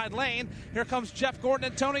outside lane. Here comes Jeff Gordon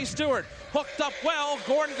and Tony Stewart. Hooked up well.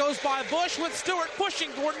 Gordon goes by Busch with Stewart pushing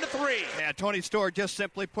Gordon to 3. Yeah, Tony Stewart just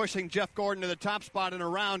simply pushing Jeff Gordon to the top spot and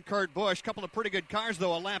around Kurt Busch. Couple of pretty good cars,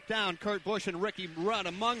 though, a lap down. Kurt Busch and Ricky Rudd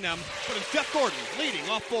among them. But it's Jeff Gordon leading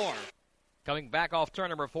off 4. Coming back off turn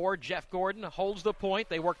number 4, Jeff Gordon holds the point.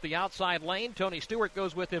 They work the outside lane. Tony Stewart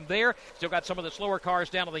goes with him there. Still got some of the slower cars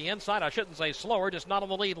down on the inside. I shouldn't say slower, just not on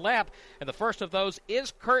the lead lap. And the first of those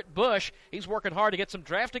is Kurt Busch. He's working hard to get some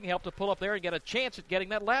drafting help to pull up there and get a chance at getting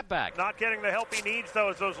that lap back. Not getting the help he needs, though,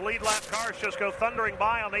 as those lead lap cars just go thundering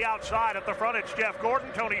by on the outside. At the front, it's Jeff Gordon,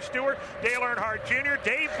 Tony Stewart, Dale Earnhardt Jr.,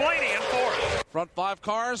 Dave Blaney in fourth. Front 5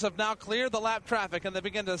 cars have now cleared the lap traffic, and they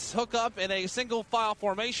begin to hook up in a single file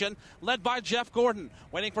formation led by Jeff Gordon.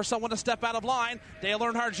 Waiting for someone to step out of line. Dale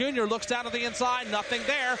Earnhardt Jr. looks down to the inside. Nothing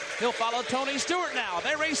there. He'll follow Tony Stewart now.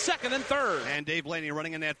 They race second and third. And Dave Blaney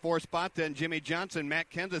running in that 4th spot. Then Jimmy Johnson, Matt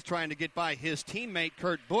Kenseth trying to get by his teammate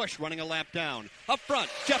Kurt Busch running a lap down. Up front,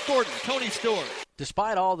 Jeff Gordon, Tony Stewart.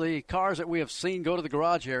 Despite all the cars that we have seen go to the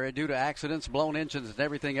garage area due to accidents, blown engines, and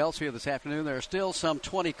everything else here this afternoon, there are still some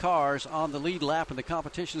 20 cars on the lead lap, and the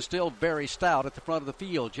competition is still very stout at the front of the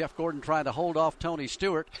field. Jeff Gordon trying to hold off Tony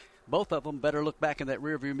Stewart. Both of them better look back in that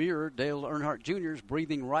rearview mirror. Dale Earnhardt Jr. is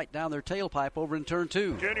breathing right down their tailpipe over in turn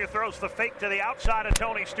 2. Junior throws the fake to the outside of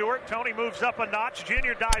Tony Stewart. Tony moves up a notch.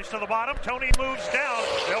 Junior dives to the bottom. Tony moves down.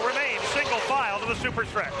 They'll remain single file to the super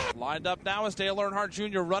stretch. Lined up now is Dale Earnhardt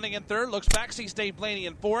Jr. running in third. Looks back, sees Dave Blaney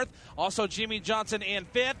in fourth. Also Jimmy Johnson in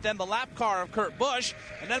fifth. Then the lap car of Kurt Busch.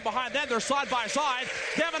 And then behind them, they're side by side.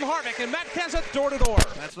 Kevin Harvick and Matt Kenseth door to door.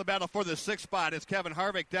 That's the battle for the 6th spot. It's Kevin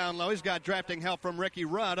Harvick down low. He's got drafting help from Ricky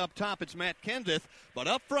Rudd. Up top, it's Matt Kenseth. But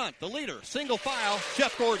up front, the leader, single file,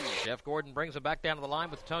 Jeff Gordon. Jeff Gordon brings it back down to the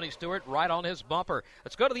line with Tony Stewart right on his bumper.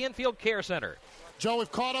 Let's go to the infield care center. Joe,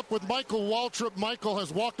 we've caught up with Michael Waltrip. Michael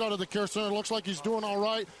has walked out of the care center. Looks like he's doing all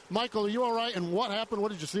right. Michael, are you all right? And what happened?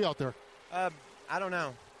 What did you see out there? I don't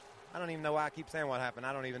know. I don't even know why I keep saying what happened.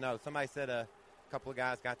 I don't even know. Somebody said a couple of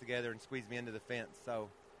guys got together and squeezed me into the fence. So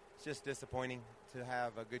it's just disappointing to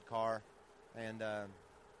have a good car and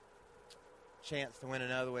chance to win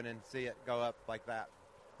another one and see it go up like that.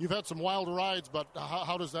 You've had some wild rides, but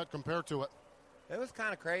how does that compare to it? It was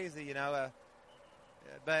kind of crazy, you know.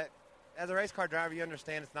 But as a race car driver, you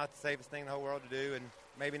understand it's not the safest thing in the whole world to do, and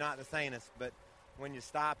maybe not the sanest. But when you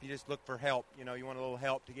stop, you just look for help. You know, you want a little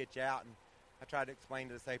help to get you out. And I tried to explain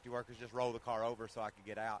to the safety workers, just roll the car over so I could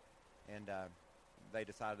get out. And they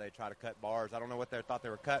decided they'd try to cut bars. I don't know what they thought they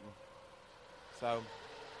were cutting. So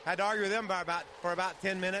I had to argue with them for about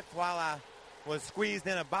 10 minutes while I was squeezed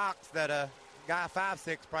in a box that a guy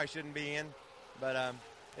 5'6" probably shouldn't be in. But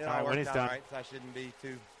it all worked out all right, so I shouldn't be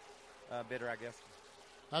too bitter, I guess.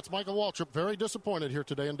 That's Michael Waltrip, very disappointed here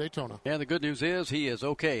today in Daytona. And the good news is he is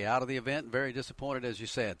okay out of the event. Very disappointed, as you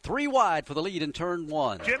said. 3 wide for the lead in turn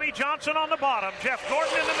 1. Jimmy Johnson on the bottom. Jeff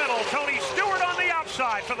Gordon in the middle. Tony Stewart on the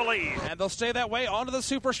outside for the lead. And they'll stay that way onto the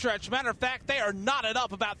super stretch. Matter of fact, they are knotted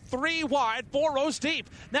up about 3 wide, 4 rows deep.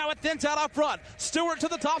 Now it thins out up front. Stewart to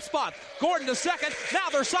the top spot. Gordon to second. Now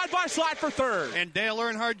they're side by side for third. And Dale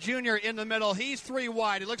Earnhardt Jr. in the middle. He's 3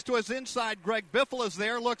 wide. He looks to his inside. Greg Biffle is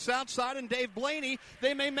there. Looks outside. And Dave Blaney,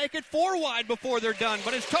 they may make it 4 wide before they're done.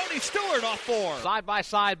 But it's Tony Stewart off 4. Side by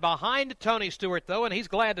side behind Tony Stewart, though, and he's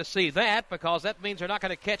glad to see that because that means they're not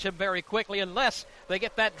going to catch him very quickly unless they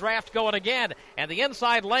get that draft going again. And the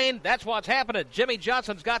inside lane, that's what's happening. Jimmy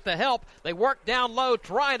Johnson's got the help. They work down low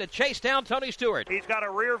trying to chase down Tony Stewart. He's got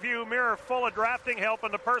a rear view mirror full of drafting help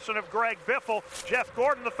in the person of Greg Biffle. Jeff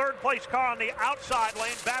Gordon, the third place car on the outside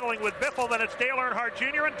lane, battling with Biffle. Then it's Dale Earnhardt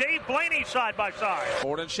Jr. and Dave Blaney side by side.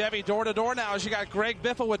 Ford and Chevy door to door now as you got Greg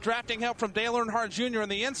Biffle with drafting help from Dale Earnhardt Jr. in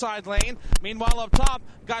the inside lane. Meanwhile, up top,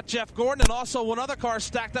 got Jeff Gordon and also one other car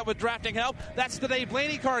stacked up with drafting help. That's the Dave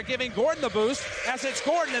Blaney car giving Gordon the boost as it's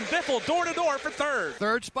Gordon and Biffle door to door for third.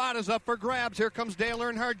 Third spot is up for grabs. Here comes Dale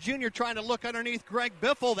Earnhardt Jr. trying to look underneath Greg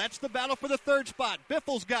Biffle. That's the battle for the third spot.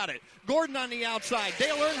 Biffle's got it. Gordon on the outside.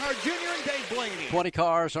 Dale Earnhardt Jr. and Dave Blaney. 20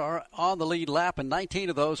 cars are on the lead lap, and 19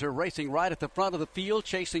 of those are racing right at the front of the field,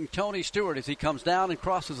 chasing Tony Stewart as he comes down and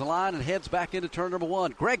crosses the line and heads back into turn number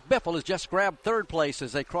 1. Greg Biffle has just grabbed third place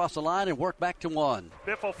as they cross the line and work back to 1.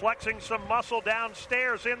 Biffle flexing some muscle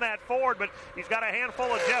downstairs in that Ford, but he's got a handful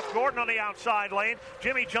of Jeff Gordon on the outside lane.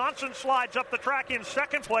 Jimmy Johnson slides up the track in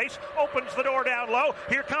second place, opens the door down low.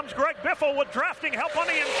 Here comes Greg Biffle with drafting help on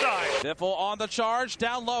the inside. Biffle on the charge,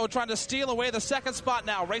 down low, trying to steal away the second spot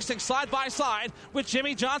now, racing side by side with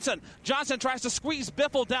Jimmy Johnson. Johnson tries to squeeze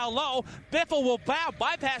Biffle down low. Biffle will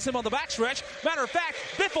bypass him on the backstretch. Matter of fact,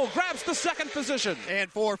 Biffle grabs the second position. And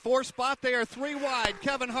for fourth spot, they are 3 wide.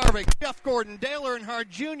 Kevin Harvick, Jeff Gordon, Dale Earnhardt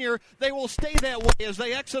Jr. They will stay that way as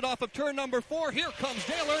they exit off of turn number 4. Here comes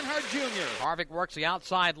Dale Earnhardt Jr. Harvick works the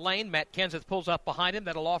outside lane. Matt Kenseth pulls up behind him.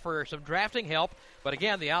 That'll offer some drafting help. But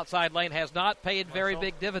again, the outside lane has not paid very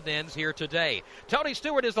big dividends here today. Tony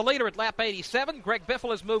Stewart is the leader at lap 87. Greg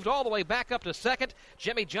Biffle has moved all the way back up to second.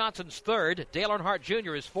 Jimmy Johnson's third. Dale Earnhardt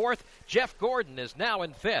Jr. is fourth. Jeff Gordon is now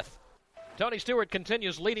in fifth. Tony Stewart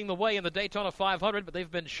continues leading the way in the Daytona 500, but they've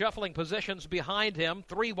been shuffling positions behind him.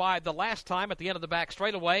 3 wide the last time at the end of the back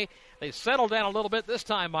straightaway. They settled down a little bit this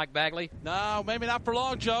time, Mike Bagley. No, maybe not for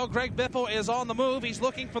long, Joe. Greg Biffle is on the move. He's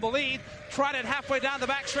looking for the lead. Tried it halfway down the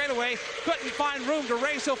back straightaway. Couldn't find room to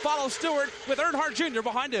race. He'll follow Stewart with Earnhardt Jr.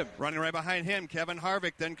 behind him. Running right behind him, Kevin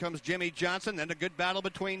Harvick. Then comes Jimmy Johnson. Then a good battle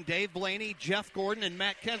between Dave Blaney, Jeff Gordon, and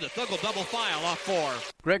Matt Kenseth. They'll go double file off 4.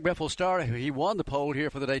 Greg Biffle started. He won the pole here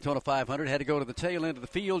for the Daytona 500. Had to go to the tail end of the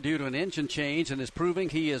field due to an engine change and is proving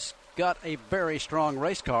he has got a very strong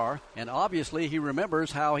race car. And obviously he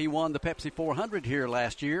remembers how he won the Pepsi 400 here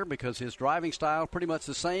last year because his driving style pretty much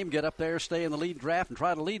the same. Get up there, stay in the lead draft, and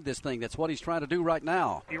try to lead this thing. That's what he's trying to do right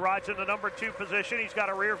now. He rides in the number 2 position. He's got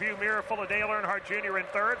a rear view mirror full of Dale Earnhardt Jr. in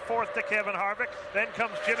third. Fourth to Kevin Harvick. Then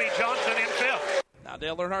comes Jimmy Johnson in fifth. Now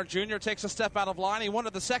Dale Earnhardt Jr. takes a step out of line. He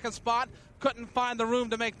wanted the second spot. Couldn't find the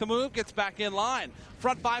room to make the move. Gets back in line.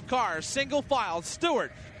 Front 5 cars, single file.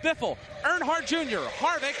 Stewart, Biffle, Earnhardt Jr.,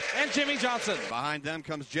 Harvick, and Jimmy Johnson. Behind them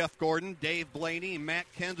comes Jeff Gordon, Dave Blaney, Matt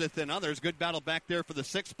Kenseth, and others. Good battle back there for the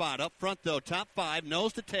 6th spot. Up front, though, top 5,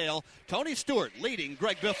 nose to tail. Tony Stewart leading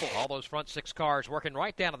Greg Biffle. All those front 6 cars working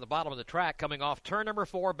right down at the bottom of the track, coming off turn number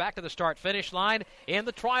 4, back to the start-finish line. In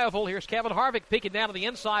the tri-oval, here's Kevin Harvick peeking down to the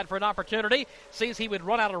inside for an opportunity. Sees he would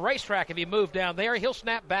run out of racetrack if he moved down there. He'll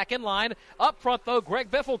snap back in line. Up front, though, Greg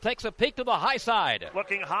Biffle takes a peek to the high side.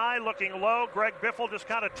 Looking high, looking low. Greg Biffle just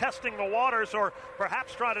kind of testing the waters, or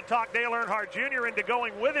perhaps trying to talk Dale Earnhardt Jr. into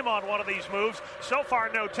going with him on one of these moves. So far,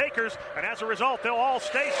 no takers, and as a result, they'll all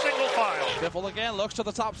stay single file. Biffle again looks to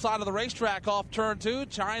the top side of the racetrack off turn 2,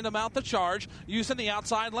 trying to mount the charge, using the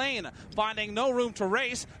outside lane. Finding no room to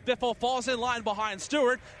race, Biffle falls in line behind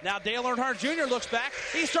Stewart. Now Dale Earnhardt Jr. looks back.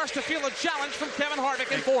 He starts to feel a challenge from Kevin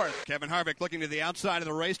Harvick in fourth. Kevin Harvick looking to the outside of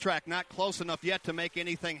the racetrack, not close enough yet to make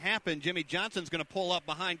anything happen. Jimmy Johnson's going to pull up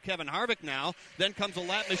behind Kevin Harvick now. Then comes a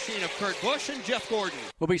lap machine of Kurt Busch and Jeff Gordon.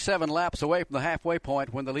 We'll be 7 laps away from the halfway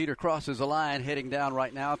point when the leader crosses the line heading down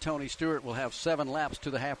right now. Tony Stewart will have 7 laps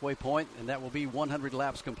to the halfway point, and that will be 100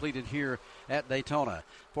 laps completed here at Daytona.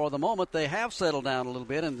 For the moment, they have settled down a little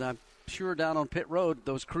bit, and I'm sure down on pit road,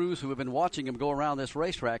 those crews who have been watching him go around this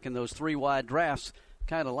racetrack in those 3 wide drafts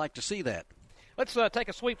kind of like to see that. Let's take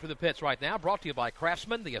a sweep through the pits right now, brought to you by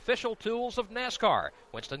Craftsman, the official tools of NASCAR.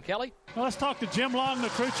 Winston Kelly. Well, let's talk to Jim Long, the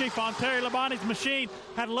crew chief on Terry Labonte's machine.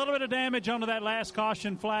 Had a little bit of damage onto that last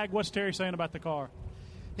caution flag. What's Terry saying about the car?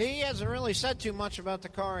 He hasn't really said too much about the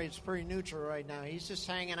car. He's pretty neutral right now. He's just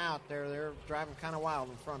hanging out there. They're driving kind of wild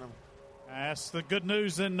in front of him. That's the good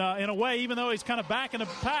news in a way, even though he's kind of back in the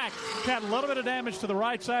pack. Had a little bit of damage to the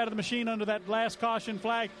right side of the machine under that last caution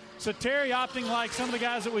flag. So Terry opting, like some of the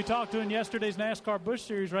guys that we talked to in yesterday's NASCAR Busch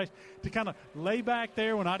Series race, to kind of lay back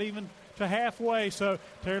there. We're not even to halfway. So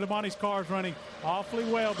Terry Labonte's car is running awfully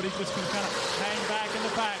well, but he's just going to kind of hang back in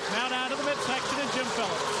the pack. Now down to the midsection and Jim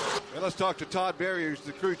Phillips. Well, let's talk to Todd Berry, who's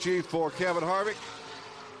the crew chief for Kevin Harvick.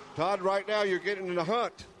 Todd, right now you're getting in the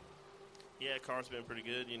hunt. Yeah, car's been pretty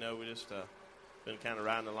good. You know, we just been kind of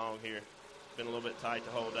riding along here. Been a little bit tight the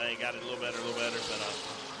whole day. Got it a little better, but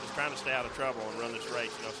just trying to stay out of trouble and run this race.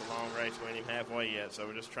 You know, it's a long race. We ain't even halfway yet, so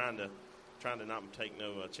we're just trying to not take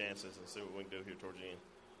no chances and see what we can do here towards the end.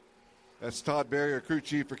 That's Todd Berry, our crew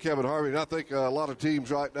chief for Kevin Harvick. And I think a lot of teams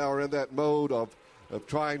right now are in that mode of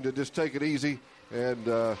trying to just take it easy and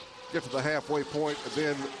get to the halfway point and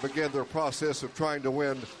then begin their process of trying to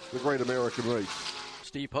win the Great American Race.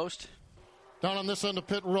 Steve Post. Down on this end of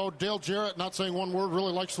pit road, Dale Jarrett, not saying one word,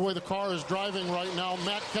 really likes the way the car is driving right now.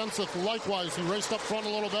 Matt Kenseth, likewise, he raced up front a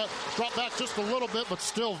little bit, dropped back just a little bit, but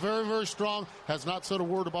still very, very strong. Has not said a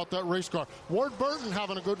word about that race car. Ward Burton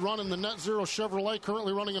having a good run in the Net Zero Chevrolet,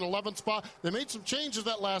 currently running in 11th spot. They made some changes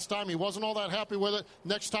that last time. He wasn't all that happy with it.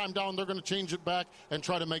 Next time down, they're going to change it back and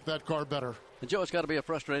try to make that car better. And Joe, it's got to be a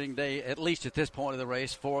frustrating day, at least at this point of the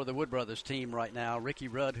race, for the Wood Brothers team right now. Ricky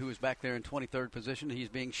Rudd, who is back there in 23rd position, he's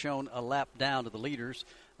being shown a lap down to the leaders.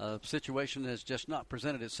 Situation has just not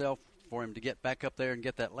presented itself for him to get back up there and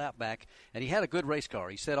get that lap back. And he had a good race car.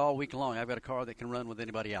 He said all week long, I've got a car that can run with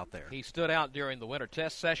anybody out there. He stood out during the winter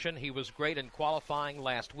test session. He was great in qualifying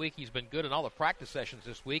last week. He's been good in all the practice sessions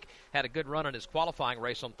this week. Had a good run in his qualifying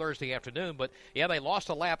race on Thursday afternoon. But, yeah, they lost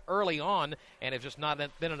a lap early on and have just not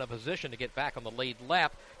been in a position to get back on the lead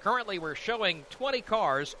lap. Currently, we're showing 20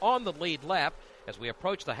 cars on the lead lap as we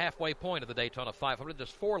approach the halfway point of the Daytona 500,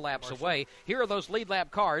 just 4 laps away. Here are those lead lap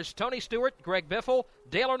cars: Tony Stewart, Greg Biffle,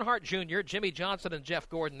 Dale Earnhardt Jr., Jimmy Johnson, and Jeff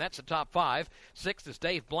Gordon. That's the top 5. 6th is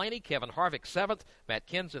Dave Blaney, Kevin Harvick 7th, Matt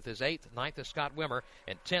Kenseth is 8th, 9th is Scott Wimmer,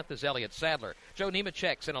 and 10th is Elliott Sadler. Joe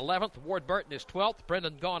Nemechek's in 11th, Ward Burton is 12th,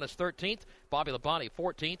 Brendan Gaughan is 13th, Bobby Labonte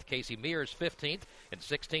 14th, Casey Mears 15th, and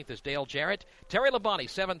 16th is Dale Jarrett. Terry Labonte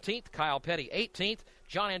 17th, Kyle Petty 18th,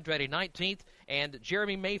 John Andretti 19th, and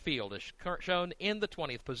Jeremy Mayfield is shown in the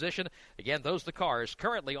 20th position. Again, those are the cars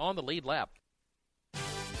currently on the lead lap.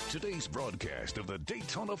 Today's broadcast of the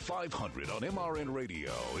Daytona 500 on MRN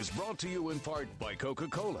Radio is brought to you in part by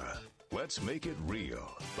Coca-Cola. Let's make it real.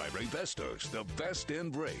 By Ray Bestos, the best in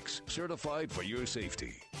brakes, certified for your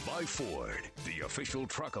safety. By Ford, the official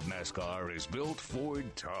truck of NASCAR is built Ford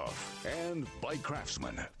tough. And by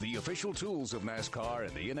Craftsman, the official tools of NASCAR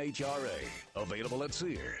and the NHRA. Available at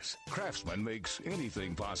Sears. Craftsman makes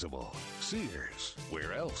anything possible. Sears,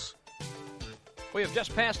 where else? We have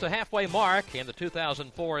just passed the halfway mark in the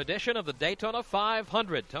 2004 edition of the Daytona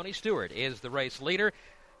 500. Tony Stewart is the race leader.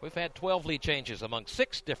 We've had 12 lead changes among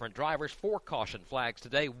 6 different drivers, 4 caution flags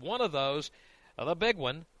today. One of those, the big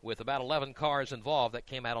one, with about 11 cars involved, that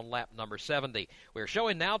came out on lap number 70. We're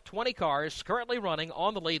showing now 20 cars currently running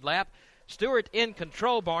on the lead lap. Stewart in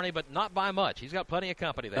control, Barney, but not by much. He's got plenty of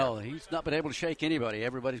company there. No, he's not been able to shake anybody.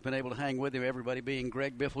 Everybody's been able to hang with him, everybody being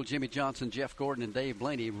Greg Biffle, Jimmy Johnson, Jeff Gordon, and Dave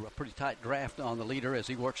Blaney. A pretty tight draft on the leader as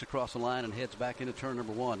he works across the line and heads back into turn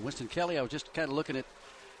number 1. Winston Kelly, I was just kind of looking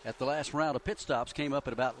at the last round of pit stops, came up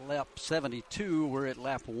at about lap 72. We're at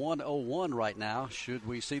lap 101 right now. Should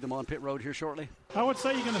we see them on pit road here shortly? I would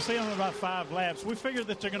say you're going to see them in about 5 laps. We figured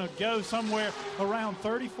that they're going to go somewhere around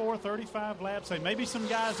 34, 35 laps. There may be some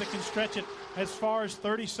guys that can stretch it as far as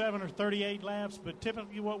 37 or 38 laps, but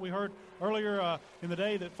typically what we heard earlier in the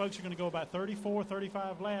day that folks are going to go about 34,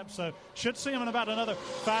 35 laps. So should see them in about another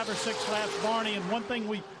 5 or 6 laps, Barney. And one thing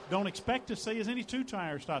we don't expect to see is any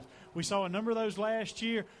 2-tire stops. We saw a number of those last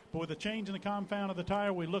year, but with a change in the confound of the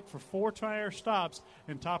tire, we look for 4-tire stops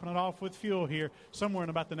and topping it off with fuel here somewhere in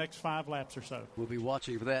about the next 5 laps or so. We'll be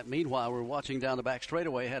watching for that. Meanwhile, we're watching down the back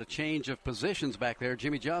straightaway. Had a change of positions back there.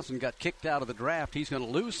 Jimmy Johnson got kicked out of the draft. He's going to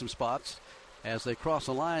lose some spots as they cross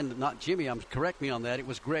the line. Not Jimmy, correct me on that. It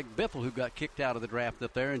was Greg Biffle who got kicked out of the draft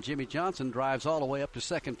up there, and Jimmy Johnson drives all the way up to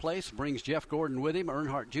second place, brings Jeff Gordon with him.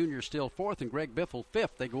 Earnhardt Jr. still 4th, and Greg Biffle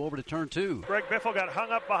 5th. They go over to turn 2. Greg Biffle got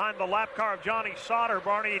hung up behind the lap car of Johnny Sauter.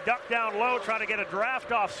 Barney ducked down low trying to get a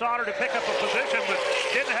draft off Sauter to pick up a position, but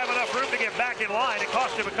didn't have enough room to get back in line. It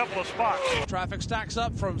cost him a couple of spots. Traffic stacks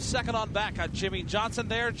up from second on back. Jimmy Johnson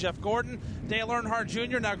there, Jeff Gordon, Dale Earnhardt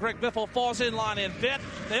Jr. Now Greg Biffle falls in line in pit.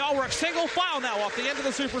 They all work single file now off the end of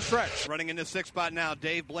the super stretch. Running into 6th spot now,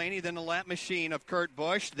 Dave Blaney, then the lap machine of Kurt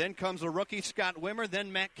Busch, then comes the rookie Scott Wimmer,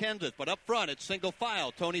 then Matt Kenseth. But up front, it's single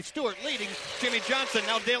file. Tony Stewart leading Jimmy Johnson.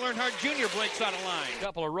 Now Dale Earnhardt Jr. breaks out of line. A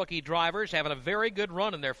couple of rookie drivers having a very good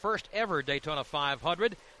run in their first ever Daytona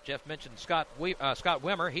 500. Jeff mentioned Scott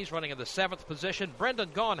Wimmer. He's running in the 7th position. Brendan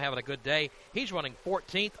Gaughan having a good day. He's running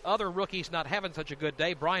 14th. Other rookies not having such a good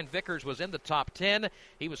day. Brian Vickers was in the top 10.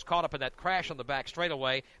 He was caught up in that crash on the back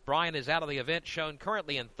straightaway. Brian is out of the event, shown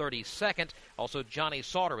currently in 32nd. Also, Johnny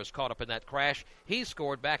Sauter was caught up in that crash. He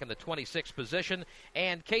scored back in the 26th position.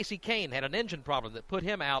 And Casey Kane had an engine problem that put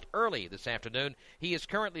him out early this afternoon. He is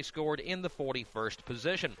currently scored in the 41st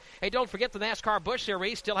position. Hey, don't forget the NASCAR Busch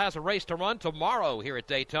Series still has a race to run tomorrow here at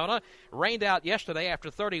Daytona. Rained out yesterday after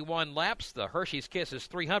 31 laps. The Hershey's Kisses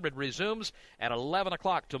 300 resumes at 11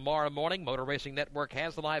 o'clock tomorrow morning. Motor Racing Network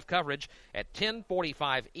has the live coverage at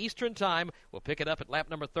 10:45 Eastern Time. We'll pick it up at lap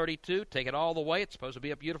number 32, take it all the way. It's supposed to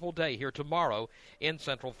be a beautiful day here tomorrow in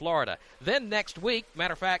Central Florida. Then next week,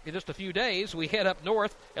 matter of fact, in just a few days, we head up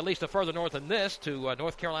north, at least a further north than this, to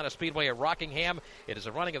North Carolina Speedway at Rockingham. It is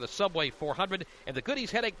a running of the Subway 400 and the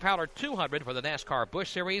Goodies Headache Powder 200 for the NASCAR Busch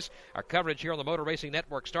Series. Our coverage here on the Motor Racing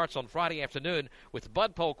Network starts on Friday afternoon with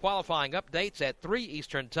Bud Pole qualifying updates at 3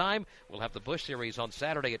 Eastern Time. We'll have the Busch Series on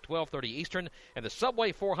Saturday at 12:30 Eastern, and the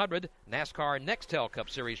Subway 400 NASCAR Nextel Cup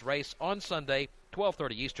Series race on Sunday,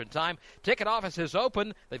 12:30 Eastern Time. Ticket office is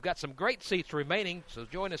open. They've got some great seats remaining, so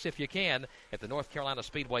join us if you can at the North Carolina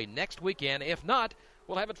Speedway next weekend. If not,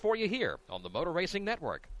 we'll have it for you here on the Motor Racing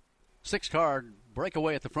Network. 6-car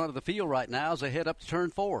breakaway at the front of the field right now as they head up to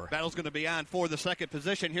turn 4. Battle's going to be on for the second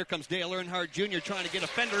position. Here comes Dale Earnhardt Jr. trying to get a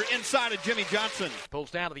fender inside of Jimmy Johnson.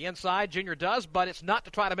 Pulls down to the inside. Junior does, but it's not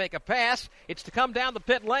to try to make a pass. It's to come down the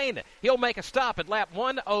pit lane. He'll make a stop at lap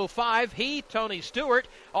 1:05. He, Tony Stewart,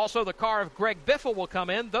 also the car of Greg Biffle will come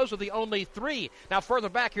in. Those are the only 3. Now further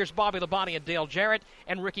back, here's Bobby Labonte and Dale Jarrett,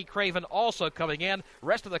 and Ricky Craven also coming in.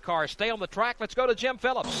 Rest of the cars stay on the track. Let's go to Jim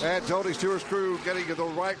Phillips. And Tony Stewart's crew getting the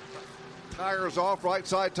right tires off, right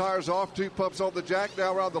side tires off, 2 pumps on the jack,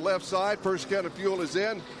 now around the left side. First can of fuel is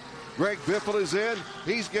in. Greg Biffle is in.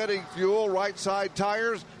 He's getting fuel, right side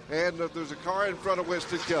tires, and there's a car in front of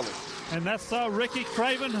Winston Kelly. And that's Ricky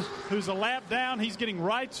Craven, who's a lap down. He's getting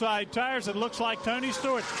right side tires. It looks like Tony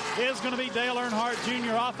Stewart is going to be Dale Earnhardt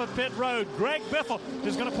Jr. off of pit road. Greg Biffle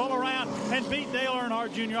is going to pull around and beat Dale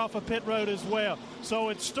Earnhardt Jr. off of pit road as well. So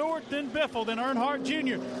it's Stewart, then Biffle, then Earnhardt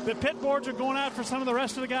Jr. The pit boards are going out for some of the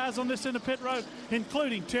rest of the guys on this end of pit road,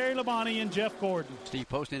 including Terry Labonte and Jeff Gordon. Steve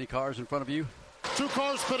Post, any cars in front of you? 2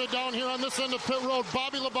 cars pitted down here on this end of pit road.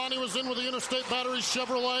 Bobby Labonte was in with the Interstate Batteries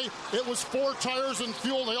Chevrolet. It was 4 tires and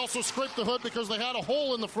fuel. They also scraped the hood because they had a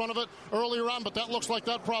hole in the front of it earlier on, but that looks like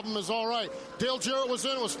that problem is all right. Dale Jarrett was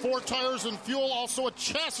in. It was 4 tires and fuel. Also a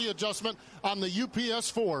chassis adjustment on the UPS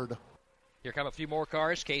Ford. Here come a few more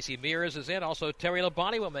cars. Casey Mears is in. Also, Terry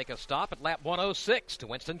Labonte will make a stop at lap 106 to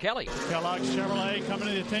Winston Kelly. Kellogg Chevrolet coming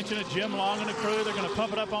to the attention of Jim Long and the crew. They're going to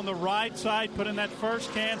pump it up on the right side, put in that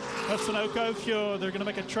first can of Sunoco fuel. They're going to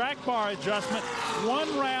make a track bar adjustment.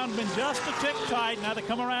 1 round, been just a tick tight. Now they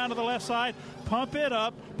come around to the left side, pump it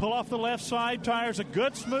up, pull off the left side tires. A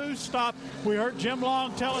good, smooth stop. We heard Jim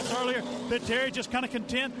Long tell us earlier that Terry just kind of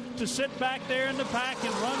content to sit back there in the pack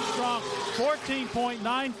and run strong.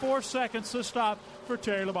 14.94 seconds to stop for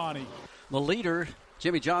Terry Labonte. The leader,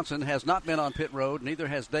 Jimmy Johnson, has not been on pit road. Neither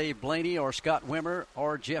has Dave Blaney or Scott Wimmer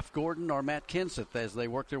or Jeff Gordon or Matt Kenseth as they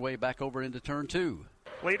work their way back over into turn 2.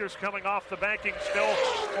 Leaders coming off the banking, still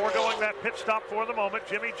foregoing that pit stop for the moment.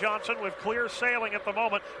 Jimmy Johnson with clear sailing at the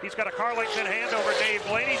moment. He's got a car length in hand over Dave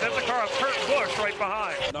Blaney. Then the car of Kurt Busch right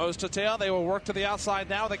behind. Nose to tail, they will work to the outside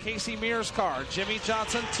now. The Casey Mears car. Jimmy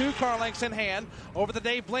Johnson, 2 car lengths in hand over the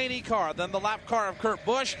Dave Blaney car. Then the lap car of Kurt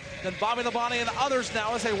Busch. Then Bobby Labonte and others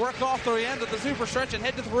now as they work off the end of the super stretch and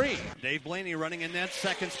head to 3. Dave Blaney running in that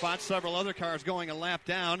second spot. Several other cars going a lap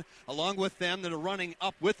down. Along with them that are running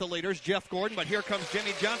up with the leaders, Jeff Gordon. But here comes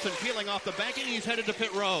Jimmy Johnson peeling off the banking. He's headed to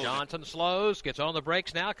pit road. Johnson slows, gets on the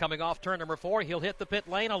brakes now, coming off turn number 4. He'll hit the pit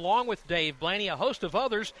lane along with Dave Blaney. A host of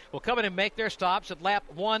others will come in and make their stops at lap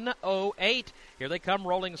 108. Here they come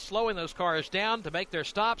rolling, slowing those cars down to make their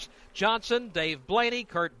stops. Johnson, Dave Blaney,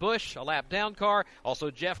 Kurt Busch, a lap down car.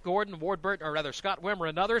 Also Jeff Gordon, Ward Burton, or rather Scott Wimmer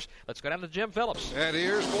and others. Let's go down to Jim Phillips. And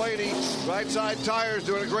here's Blaney. Right side tires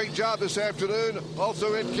doing a great job this afternoon.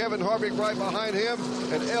 Also in Kevin Harvick right behind him.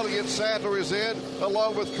 And Elliott Sadler is in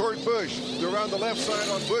along with Kurt Busch. They're around the left side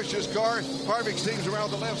on Busch's car. Harvick's team's around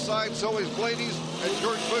the left side. So is Blaney's. And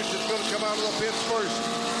Kurt Busch is going to come out of the pits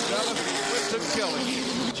first. Dallas Winston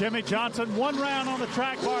Kelly. Jimmy Johnson, 1 round on the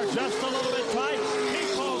track bar, just a little bit tight.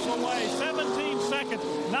 He pulls away, 17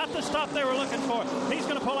 seconds. Not the stop they were looking for. He's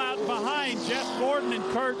going to pull out behind Jeff Gordon and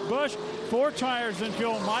Kurt Busch. 4 tires and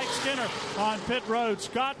fuel. Mike Skinner on pit road.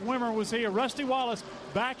 Scott Wimmer was here. Rusty Wallace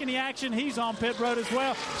back in the action. He's on pit road as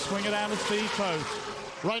well. Swing it down to Steve Post.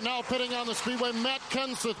 Right now, pitting on the speedway, Matt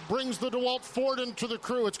Kenseth brings the DeWalt Ford into the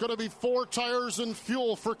crew. It's going to be 4 tires and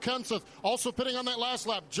fuel for Kenseth. Also pitting on that last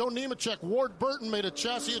lap, Joe Nemechek. Ward Burton made a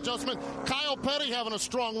chassis adjustment. Kyle Petty having a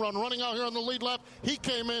strong run, running out here on the lead lap. He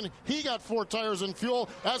came in. He got 4 tires and fuel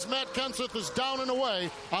as Matt Kenseth is down and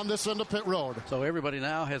away on this end of pit road. So everybody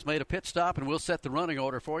now has made a pit stop, and we'll set the running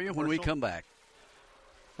order for you when we come back.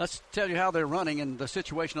 Let's tell you how they're running, and the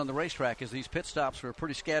situation on the racetrack is these pit stops were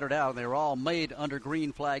pretty scattered out, and they were all made under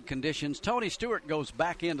green flag conditions. Tony Stewart goes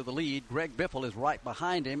back into the lead. Greg Biffle is right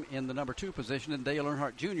behind him in the number 2 position, and Dale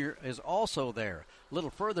Earnhardt Jr. is also there. A little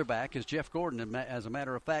further back is Jeff Gordon, and as a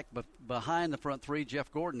matter of fact, but behind the front 3,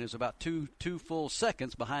 Jeff Gordon is about two full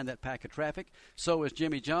seconds behind that pack of traffic. So is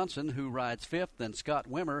Jimmy Johnson, who rides 5th, and Scott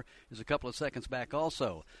Wimmer is a couple of seconds back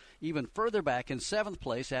also. Even further back in 7th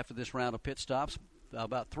place after this round of pit stops,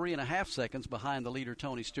 about 3.5 seconds behind the leader,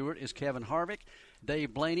 Tony Stewart, is Kevin Harvick,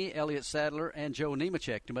 Dave Blaney, Elliott Sadler, and Joe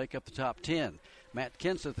Nemechek to make up the top 10. Matt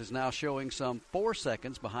Kenseth is now showing some 4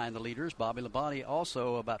 seconds behind the leaders. Bobby Labonte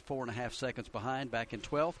also about 4.5 seconds behind, back in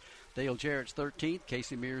 12th. Dale Jarrett's 13th.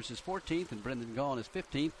 Casey Mears is 14th, and Brendan Gaughan is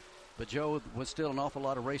 15th. But, Joe, with still an awful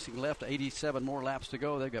lot of racing left, 87 more laps to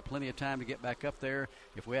go. They've got plenty of time to get back up there.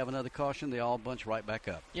 If we have another caution, they all bunch right back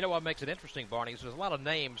up. You know what makes it interesting, Barney, is there's a lot of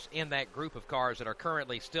names in that group of cars that are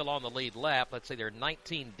currently still on the lead lap. Let's say they're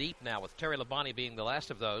 19 deep now, with Terry Labonte being the last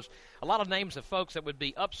of those. A lot of names of folks that would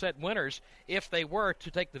be upset winners if they were to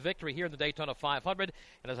take the victory here in the Daytona 500.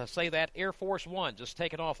 And as I say that, Air Force One just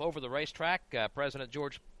taken off over the racetrack. President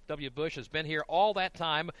George W. Bush has been here all that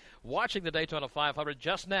time watching the Daytona 500,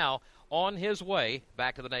 just now on his way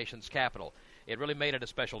back to the nation's capital. It really made it a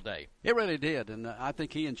special day. It really did, and I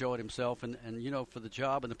think he enjoyed himself. And, you know, for the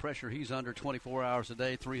job and the pressure he's under 24 hours a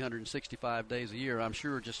day, 365 days a year, I'm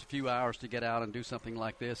sure just a few hours to get out and do something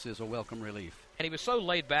like this is a welcome relief. And he was so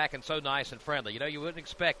laid back and so nice and friendly. You know, you wouldn't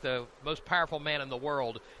expect the most powerful man in the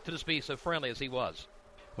world to just be so friendly as he was.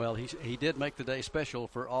 Well, he did make the day special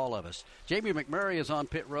for all of us. Jamie McMurray is on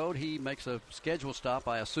pit road. He makes a scheduled stop,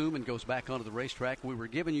 I assume, and goes back onto the racetrack. We were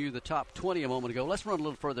giving you the top 20 a moment ago. Let's run a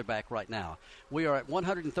little further back right now. We are at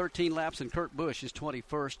 113 laps, and Kurt Busch is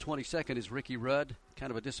 21st. 22nd is Ricky Rudd.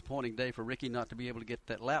 Kind of a disappointing day for Ricky not to be able to get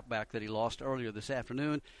that lap back that he lost earlier this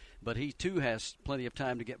afternoon. But he, too, has plenty of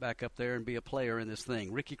time to get back up there and be a player in this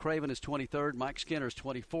thing. Ricky Craven is 23rd. Mike Skinner is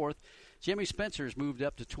 24th. Jimmy Spencer's moved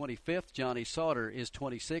up to 25th. Johnny Sauter is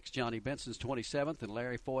 26th. Johnny Benson's 27th. And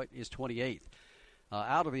Larry Foyt is 28th.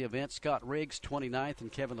 Out of the event, Scott Riggs, 29th,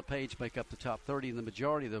 and Kevin LePage make up the top 30. And the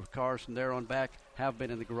majority of the cars from there on back have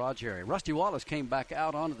been in the garage area. Rusty Wallace came back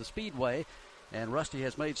out onto the speedway. And Rusty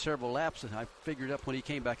has made several laps, and I figured up when he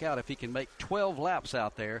came back out, if he can make 12 laps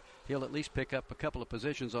out there, he'll at least pick up a couple of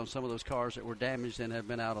positions on some of those cars that were damaged and have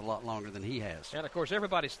been out a lot longer than he has. And, of course,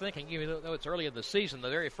 everybody's thinking, even though it's early in the season, the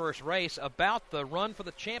very first race, about the run for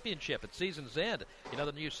the championship at season's end. You know,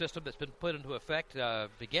 the new system that's been put into effect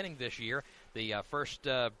beginning this year. The first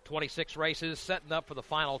 26 races setting up for the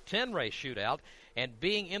final 10-race shootout. And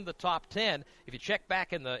being in the top 10, if you check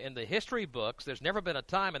back in the history books, there's never been a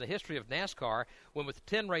time in the history of NASCAR when with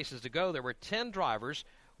 10 races to go, there were 10 drivers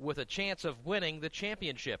with a chance of winning the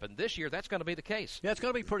championship. And this year, that's going to be the case. Yeah, it's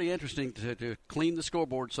going to be pretty interesting to clean the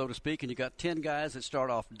scoreboard, so to speak. And you got 10 guys that start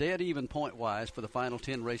off dead even point-wise for the final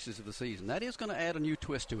 10 races of the season. That is going to add a new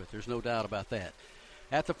twist to it. There's no doubt about that.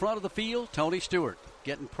 At the front of the field, Tony Stewart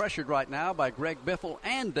getting pressured right now by Greg Biffle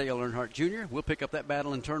and Dale Earnhardt Jr. We'll pick up that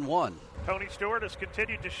battle in turn one. Tony Stewart has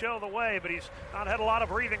continued to show the way, but he's not had a lot of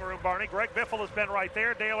breathing room, Barney. Greg Biffle has been right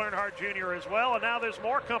there, Dale Earnhardt Jr. as well, and now there's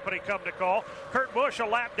more company come to call. Kurt Busch, a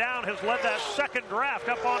lap down, has led that second draft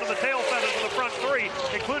up onto the tail feathers of the front three,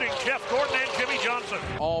 including Jeff Gordon and Jimmy Johnson.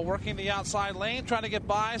 All working the outside lane, trying to get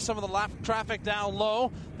by some of the lap traffic down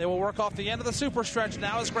low. They will work off the end of the super stretch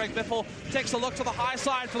now as Greg Biffle takes a look to the high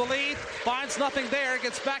side for the lead, finds nothing there,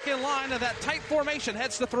 gets back in line, and that tight formation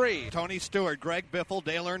heads to three. Tony Stewart, Greg Biffle,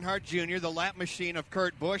 Dale Earnhardt Jr., the lap machine of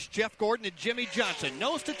Kurt Busch, Jeff Gordon, and Jimmy Johnson,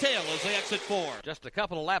 nose to tail as they exit four. Just a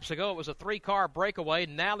couple of laps ago, it was a three-car breakaway.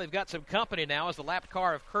 Now they've got some company now as the lap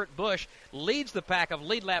car of Kurt Busch leads the pack of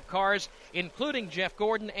lead lap cars, including Jeff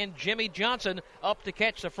Gordon and Jimmy Johnson, up to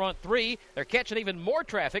catch the front three. They're catching even more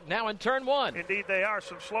traffic now in turn one. Indeed they are.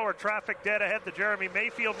 Some slower traffic dead ahead. The Jeremy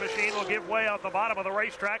Mayfield machine will give way out the bottom of the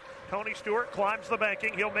racetrack. Tony Stewart climbs the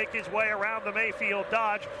banking. He'll make his way around the Mayfield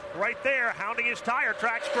Dodge. Right there, hounding his tire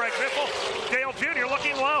tracks, Greg Biffle. Dale Jr.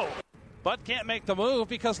 looking low. But can't make the move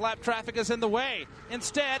because lap traffic is in the way.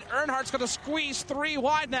 Instead, Earnhardt's going to squeeze three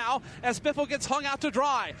wide now as Biffle gets hung out to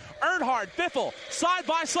dry. Earnhardt, Biffle, side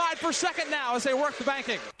by side for second now as they work the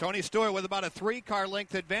banking. Tony Stewart with about a three-car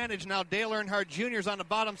length advantage. Now Dale Earnhardt Jr. is on the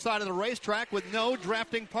bottom side of the racetrack with no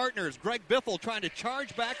drafting partners. Greg Biffle trying to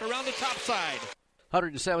charge back around the top side.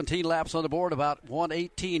 117 laps on the board, about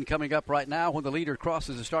 118 coming up right now when the leader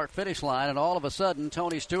crosses the start-finish line. And all of a sudden,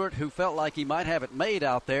 Tony Stewart, who felt like he might have it made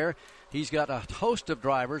out there, he's got a host of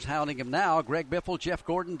drivers hounding him now. Greg Biffle, Jeff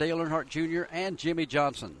Gordon, Dale Earnhardt Jr., and Jimmy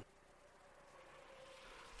Johnson.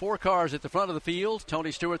 Four cars at the front of the field.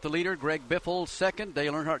 Tony Stewart the leader, Greg Biffle second,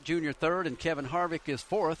 Dale Earnhardt Jr. third, and Kevin Harvick is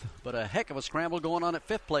fourth. But a heck of a scramble going on at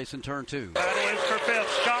fifth place in turn two. Battle is for fifth.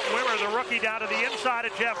 Scott Wimmer, the rookie, down to the inside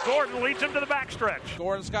of Jeff Gordon, leads him to the backstretch.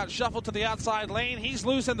 Gordon's got shuffled to the outside lane. He's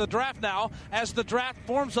losing the draft now as the draft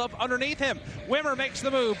forms up underneath him. Wimmer makes the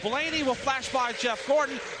move. Blaney will flash by Jeff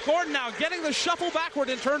Gordon. Gordon now getting the shuffle backward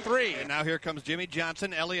in turn three. And now here comes Jimmy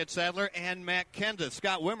Johnson, Elliott Sadler, and Matt Kenseth.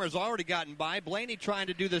 Scott Wimmer's already gotten by. Blaney trying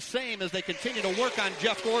to do the same as they continue to work on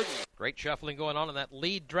Jeff Gordon. Great shuffling going on in that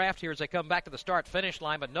lead draft here as they come back to the start-finish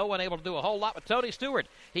line, but no one able to do a whole lot with Tony Stewart.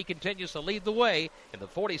 He continues to lead the way in the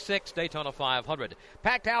 46 Daytona 500.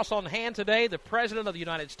 Packed house on hand today. The President of the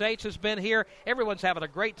United States has been here. Everyone's having a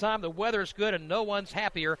great time. The weather's good, and no one's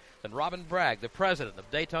happier than Robin Bragg, the President of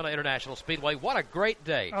Daytona International Speedway. What a great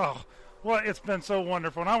day. Oh, well, it's been so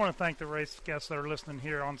wonderful, and I want to thank the race guests that are listening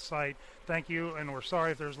here on site. Thank you, and we're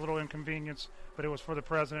sorry if there's a little inconvenience, but it was for the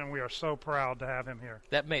President, and we are so proud to have him here.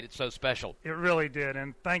 That made it so special. It really did,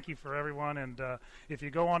 and thank you for everyone. And if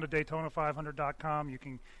you go on to Daytona500.com, you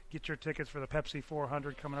can get your tickets for the Pepsi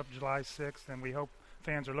 400 coming up July 6th, and we hope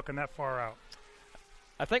fans are looking that far out.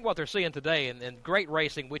 I think what they're seeing today in great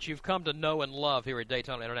racing, which you've come to know and love here at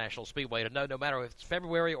Daytona International Speedway, to know no matter if it's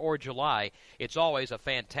February or July, it's always a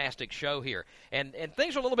fantastic show here. And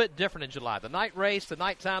things are a little bit different in July. The night race, the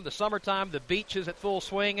nighttime, the summertime, the beach is at full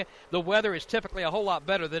swing. The weather is typically a whole lot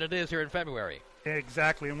better than it is here in February.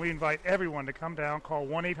 Exactly, and we invite everyone to come down, call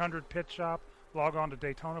 1-800-PIT-SHOP, log on to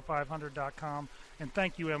Daytona500.com, and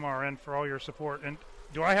thank you, MRN, for all your support. And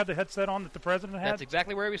do I have the headset on that the President had? That's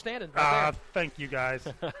exactly where he was standing. Right thank you, guys.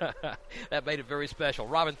 That made it very special.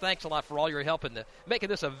 Robin, thanks a lot for all your help in making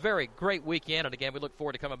this a very great weekend. And again, we look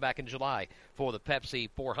forward to coming back in July for the Pepsi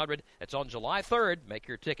 400. It's on July 3rd. Make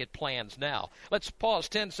your ticket plans now. Let's pause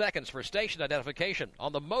 10 seconds for station identification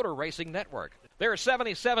on the Motor Racing Network. There are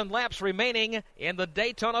 77 laps remaining in the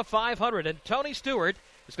Daytona 500, and Tony Stewart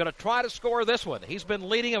is going to try to score this one. He's been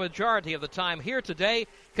leading a majority of the time here today,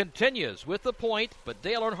 continues with the point, but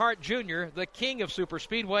Dale Earnhardt Jr., the king of super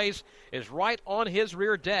speedways, is right on his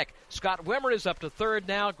rear deck. Scott Wimmer is up to third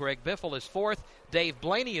now. Greg Biffle is fourth. Dave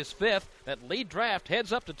Blaney is fifth. That lead draft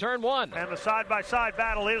heads up to turn one. And the side-by-side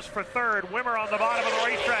battle is for third. Wimmer on the bottom of the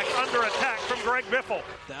racetrack under attack from Greg Biffle.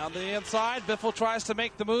 Down the inside, Biffle tries to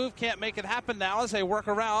make the move. Can't make it happen now as they work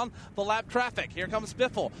around the lap traffic. Here comes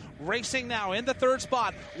Biffle racing now in the third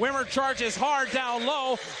spot. Wimmer charges hard down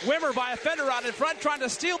low. Wimmer by a fender out in front trying to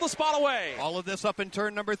steal the spot away. All of this up in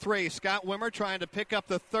turn number 3. Scott Wimmer trying to pick up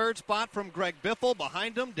the third spot from Greg Biffle.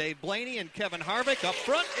 Behind him, Dave Blaney and Kevin Harvick. Up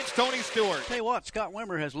front, it's Tony Stewart. Tell you what, Scott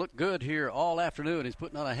Wimmer has looked good here all afternoon. He's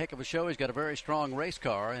putting on a heck of a show. He's got a very strong race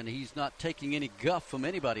car, and he's not taking any guff from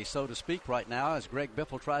anybody, so to speak, right now as Greg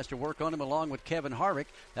Biffle tries to work on him along with Kevin Harvick.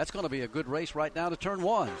 That's going to be a good race right now to turn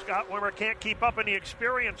one. Scott Wimmer can't keep up in the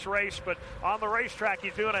experience race, but on the racetrack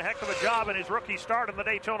he's doing a heck of a job in his rookie start in the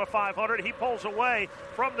Daytona 500. He pulls away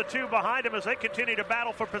from the two behind him as they continue to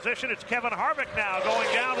battle for position. It's Kevin Harvick now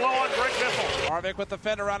going down low on Greg Biffle. Harvick with the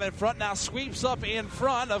fender out in front now sweeps up in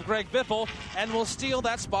front of Greg Biffle and will steal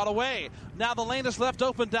that spot away. Now the lane is left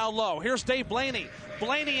open down low. Here's Dave Blaney.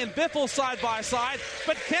 Blaney and Biffle side by side,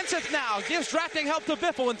 but Kenseth now gives drafting help to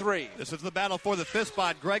Biffle in 3. This is the battle for the fifth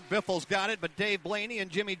spot. Greg Biffle's got it, but Dave Blaney and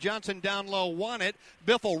Jimmy Johnson down low want it.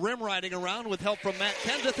 Biffle rim riding around with help from Matt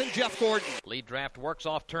Kenseth and Jeff Gordon. Lead draft works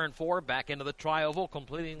off turn 4, back into the tri-oval,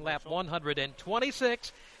 completing lap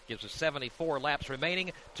 126. Gives us 74 laps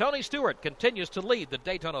remaining. Tony Stewart continues to lead the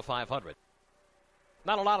Daytona 500.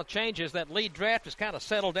 Not a lot of changes. That lead draft has kind of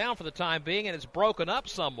settled down for the time being, and it's broken up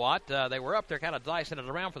somewhat. They were up there kind of dicing it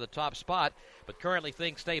around for the top spot, but currently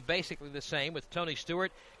things stay basically the same with Tony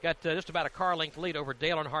Stewart. Got just about a car length lead over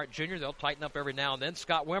Dale Earnhardt Jr. They'll tighten up every now and then.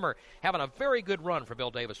 Scott Wimmer having a very good run for Bill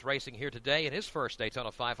Davis Racing here today in his first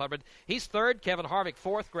Daytona 500. He's third. Kevin Harvick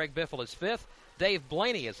fourth. Greg Biffle is fifth. Dave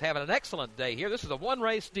Blaney is having an excellent day here. This is a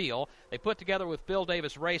one-race deal they put together with Bill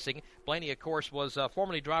Davis Racing. Blaney, of course, was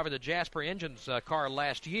formerly driving the Jasper Engines car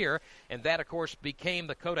last year, and that, of course, became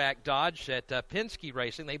the Kodak Dodge at Penske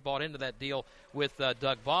Racing. They bought into that deal with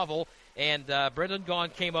Doug Bovell, and Brendan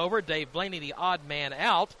Gaughan came over. Dave Blaney, the odd man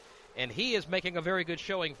out, and he is making a very good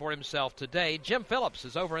showing for himself today. Jim Phillips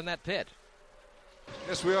is over in that pit.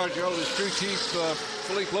 Yes, we are, Joe. This crew chief,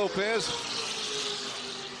 Felipe Lopez.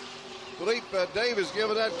 Felipe, Dave has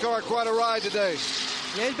given that car quite a ride today.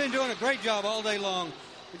 Yeah, he's been doing a great job all day long.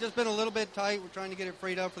 It's just been a little bit tight. We're trying to get it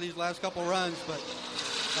freed up for these last couple runs, but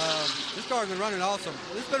this car's been running awesome.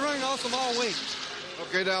 It's been running awesome all week.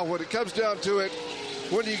 Okay, now when it comes down to it,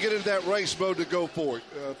 when do you get into that race mode to go for it?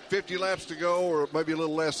 50 laps to go, or maybe a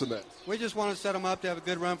little less than that? We just want to set them up to have a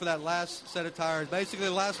good run for that last set of tires, basically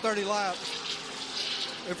the last 30 laps.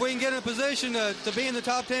 If we can get in a position to be in the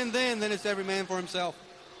top 10 then it's every man for himself.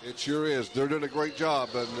 It sure is. They're doing a great job,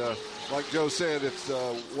 and like Joe said, it's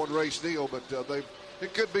a one-race deal, but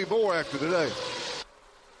it could be more after today.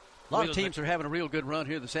 A lot of teams are having a real good run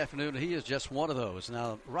here this afternoon, and he is just one of those.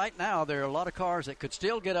 Now, right now, there are a lot of cars that could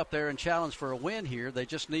still get up there and challenge for a win here. They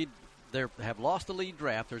just need they have lost the lead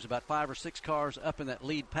draft. There's about 5 or 6 cars up in that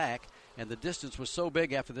lead pack, and the distance was so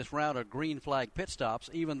big after this round of green flag pit stops,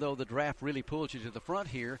 even though the draft really pulls you to the front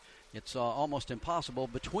here, it's almost impossible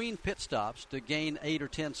between pit stops to gain 8 or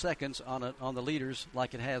 10 seconds on the leaders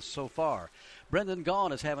like it has so far. Brendan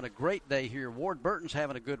Gaughan is having a great day here. Ward Burton's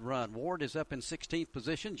having a good run. Ward is up in 16th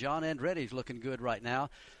position. John Andretti's looking good right now.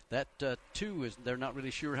 That, too, they're not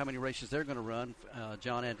really sure how many races they're going to run.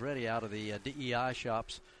 John Andretti out of the DEI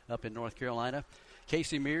shops up in North Carolina.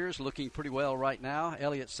 Casey Mears looking pretty well right now.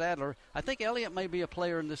 Elliott Sadler. I think Elliott may be a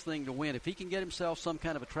player in this thing to win. If he can get himself some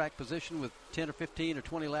kind of a track position with 10 or 15 or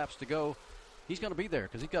 20 laps to go, he's going to be there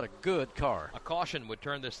because he's got a good car. A caution would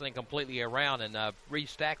turn this thing completely around and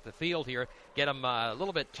restack the field here, get them a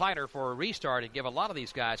little bit tighter for a restart and give a lot of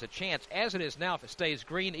these guys a chance. As it is now, if it stays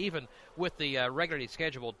green, even with the regularly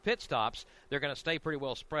scheduled pit stops, they're going to stay pretty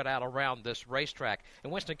well spread out around this racetrack.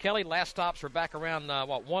 And Winston Kelly, last stops were back around,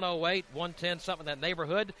 108, 110, something in that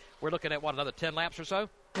neighborhood. We're looking at, another 10 laps or so?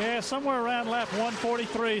 Yeah, somewhere around lap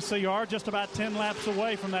 143, so you are just about 10 laps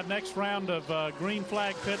away from that next round of green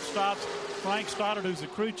flag pit stops. Frank Stoddard, who's the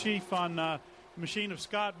crew chief on the machine of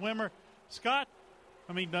Scott Wimmer. Scott,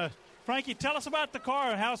 Frankie, tell us about the car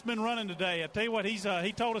and how it's been running today. I tell you what, he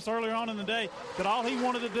told us earlier on in the day that all he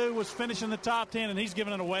wanted to do was finish in the top 10, and he's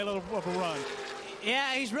given it a whale of a run.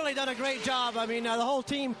 Yeah, he's really done a great job. The whole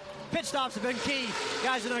team, pit stops have been key.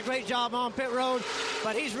 Guys have done a great job on pit road,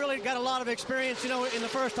 but he's really got a lot of experience, in the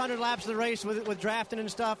first 100 laps of the race with drafting and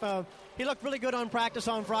stuff. He looked really good on practice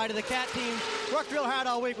on Friday. The CAT team worked real hard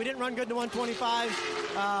all week. We didn't run good in the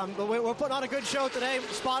 125, but we're putting on a good show today.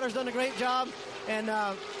 Spotter's done a great job, and,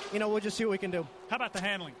 we'll just see what we can do. How about the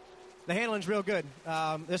handling? The handling's real good.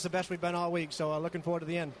 This is the best we've been all week, so looking forward to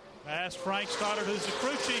the end. That's Frank Stoddard, who's the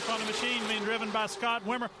crew chief on the machine being driven by Scott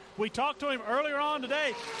Wimmer. We talked to him earlier on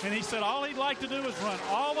today, and he said all he'd like to do is run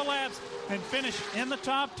all the laps and finish in the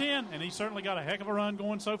top 10, and he's certainly got a heck of a run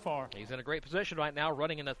going so far. He's in a great position right now,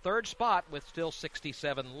 running in the third spot with still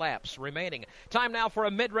 67 laps remaining. Time now for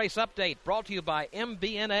a mid-race update brought to you by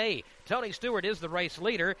MBNA. Tony Stewart is the race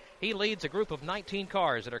leader. He leads a group of 19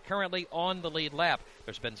 cars that are currently on the lead lap.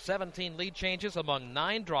 There's been 17 lead changes among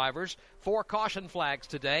 9 drivers, 4 caution flags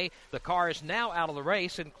today. The cars now out of the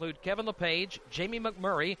race include Kevin LePage, Jamie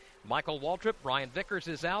McMurray, Michael Waltrip, Brian Vickers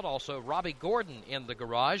is out, also Robbie Gordon in the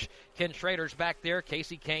garage. Ken Schrader's back there,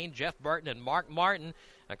 Casey Kane, Jeff Burton, and Mark Martin.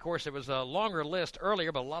 Of course, there was a longer list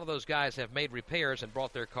earlier, but a lot of those guys have made repairs and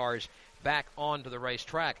brought their cars back onto the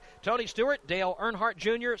racetrack. Tony Stewart, Dale Earnhardt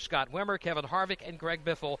Jr., Scott Wimmer, Kevin Harvick, and Greg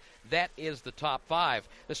Biffle. That is the top 5.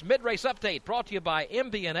 This mid-race update brought to you by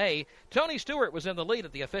MBNA. Tony Stewart was in the lead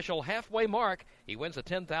at the official halfway mark. He wins a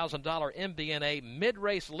 $10,000 MBNA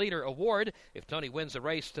Mid-Race Leader Award. If Tony wins the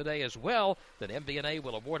race today as well, then MBNA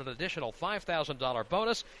will award an additional $5,000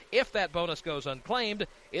 bonus. If that bonus goes unclaimed,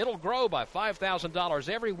 it'll grow by $5,000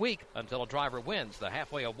 every week until a driver wins the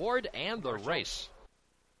halfway award and the race.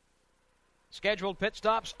 Scheduled pit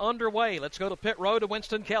stops underway. Let's go to pit road to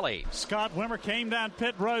Winston Kelly. Scott Wimmer came down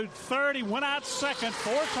pit road 30, went out second,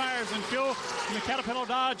 4 tires and fuel in the Caterpillar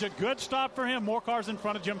Dodge. A good stop for him. More cars in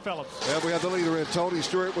front of Jim Phillips. And we have the leader in. Tony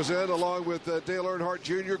Stewart was in, along with Dale Earnhardt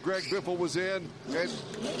Jr. Greg Biffle was in, and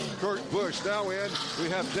Kurt Busch now in. We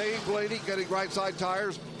have Dave Blaney getting right side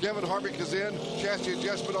tires. Kevin Harvick is in. Chassis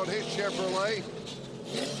adjustment on his Chevrolet.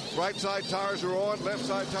 Right side tires are on, left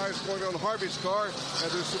side tires going on Harvey's car,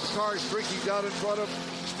 and there's some cars streaking down in front of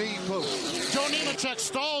Steve Post. Joe Nemechek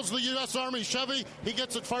stalls the U.S. Army Chevy. He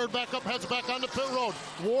gets it fired back up, heads back onto pit road.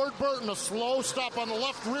 Ward Burton, a slow stop on the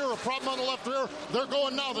left rear, a problem on the left rear. They're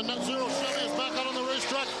going now. The Net Zero Chevy is back out on the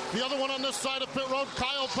racetrack. The other one on this side of pit road,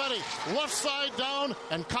 Kyle Petty. Left side down,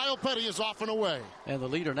 and Kyle Petty is off and away. And the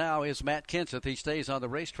leader now is Matt Kenseth. He stays on the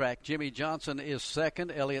racetrack. Jimmy Johnson is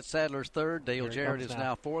second. Elliott Sadler's third. Dale Jarrett is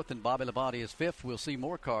now fourth, and Bobby Labonte is fifth. We'll see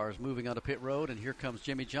more cars moving onto pit road, and here comes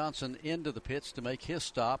Jimmy Johnson into the pits to make his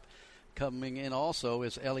stop. Coming in also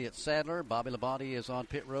is Elliott Sadler. Bobby Labonte is on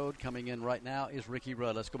pit road. Coming in right now is Ricky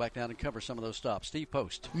Rudd. Let's go back down and cover some of those stops. Steve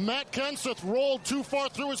Post. Matt Kenseth rolled too far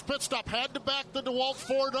through his pit stop. Had to back the DeWalt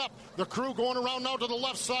Ford up. The crew going around now to the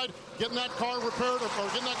left side, getting that car repaired or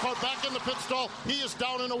getting that car back in the pit stall. He is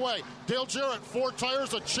down and away. Dale Jarrett, 4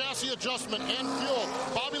 tires, a chassis adjustment, and fuel.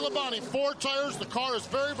 Bobby Labonte, 4 tires. The car is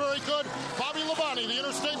very, very good. Bobby Labonte, the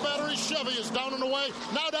Interstate Battery Chevy, is down and away.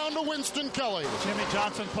 Now down to Winston Kelly. Jimmy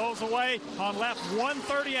Johnson pulls away on lap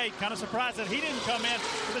 138. Kind of surprised that he didn't come in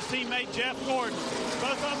with his teammate Jeff Gordon.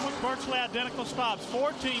 Both of them with virtually identical stops.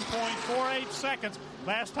 14.48 seconds.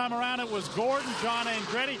 Last time around it was Gordon, John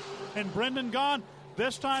Andretti, and Brendan Gaughan.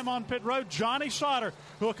 This time on pit road, Johnny Sauter,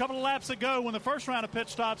 who a couple of laps ago when the first round of pit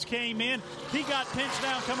stops came in, he got pinched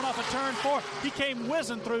down coming off of turn 4. He came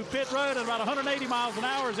whizzing through pit road at about 180 miles an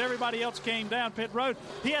hour as everybody else came down pit road.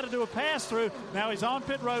 He had to do a pass-through. Now he's on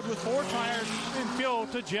pit road with 4 tires and fuel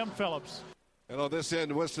to Jim Phillips. And on this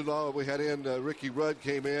end, Winston, we had in Ricky Rudd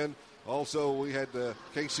came in. Also, we had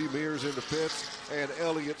Casey Mears in the pits and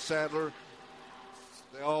Elliott Sadler.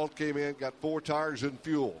 They all came in, got 4 tires and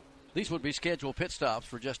fuel. These would be scheduled pit stops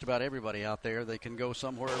for just about everybody out there. They can go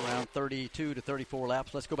somewhere around 32 to 34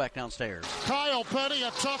 laps. Let's go back downstairs. Kyle Petty,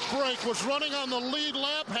 a tough break, was running on the lead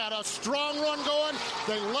lap, had a strong run going.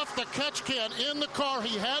 They left the catch can in the car.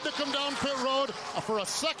 He had to come down pit road for a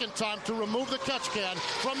second time to remove the catch can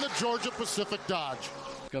from the Georgia Pacific Dodge.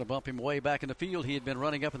 Going to bump him way back in the field. He had been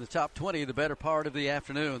running up in the top 20 the better part of the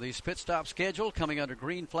afternoon. These pit stop scheduled coming under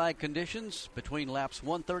green flag conditions between laps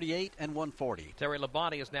 138 and 140. Terry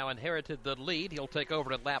Labonte has now inherited the lead. He'll take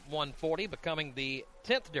over at lap 140, becoming the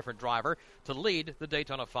 10th different driver to lead the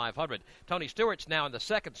Daytona 500. Tony Stewart's now in the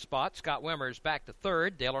 2nd spot. Scott Wimmer's back to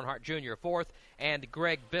 3rd. Dale Earnhardt Jr. 4th. And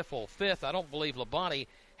Greg Biffle 5th. I don't believe Labonte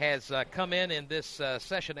has come in this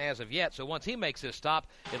session as of yet. So once he makes his stop,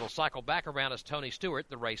 it'll cycle back around as Tony Stewart,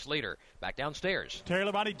 the race leader. Back downstairs. Terry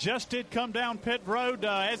Labonte just did come down pit road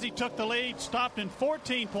as he took the lead, stopped in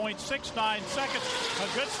 14.69 seconds.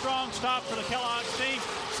 A good, strong stop for the Kellogg's team.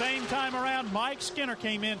 Same time around, Mike Skinner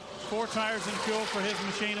came in, 4 tires and fuel for his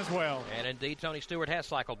machine as well. And indeed, Tony Stewart has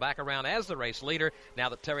cycled back around as the race leader now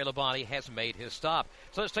that Terry Labonte has made his stop.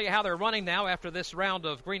 So let's tell you how they're running now after this round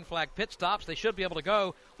of green flag pit stops. They should be able to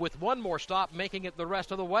go with one more stop, making it the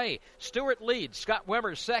rest of the way. Stewart leads, Scott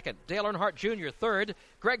Wimmer 2nd, Dale Earnhardt Jr. 3rd,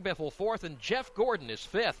 Greg Biffle 4th, and Jeff Gordon is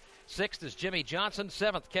 5th. 6th is Jimmy Johnson,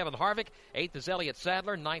 7th Kevin Harvick, 8th is Elliott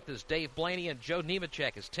Sadler, 9th is Dave Blaney, and Joe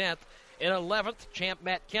Nemechek is 10th. In 11th, champ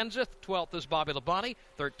Matt Kenseth. 12th is Bobby Labonte.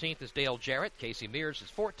 13th is Dale Jarrett. Casey Mears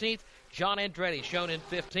is 14th. John Andretti shown in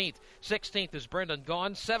 15th. 16th is Brendan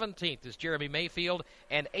Gaughan. 17th is Jeremy Mayfield.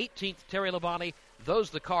 And 18th, Terry Labonte.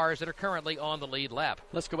 Those are the cars that are currently on the lead lap.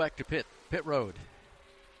 Let's go back to pit road.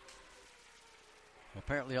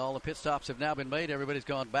 Apparently all the pit stops have now been made. Everybody's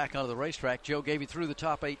gone back onto the racetrack. Joe gave you through the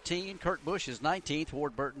top 18. Kurt Busch is 19th.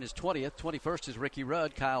 Ward Burton is 20th. 21st is Ricky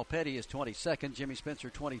Rudd. Kyle Petty is 22nd. Jimmy Spencer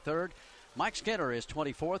 23rd. Mike Skinner is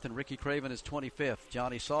 24th, and Ricky Craven is 25th.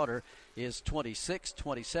 Johnny Sauter is 26th.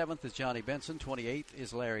 27th is Johnny Benson. 28th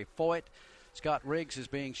is Larry Foyt. Scott Riggs is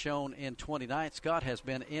being shown in 29th. Scott has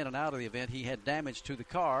been in and out of the event. He had damage to the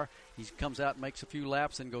car. He comes out and makes a few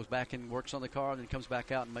laps and goes back and works on the car, and then comes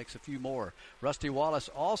back out and makes a few more. Rusty Wallace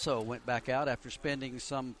also went back out after spending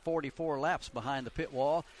some 44 laps behind the pit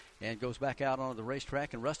wall and goes back out onto the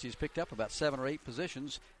racetrack. And Rusty's picked up about 7 or 8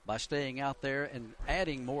 positions by staying out there and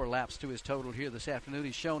adding more laps to his total here this afternoon.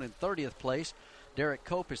 He's shown in 30th place. Derek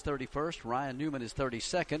Cope is 31st. Ryan Newman is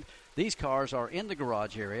 32nd. These cars are in the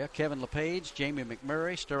garage area. Kevin LePage, Jamie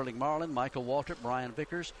McMurray, Sterling Marlin, Michael Waltrip, Brian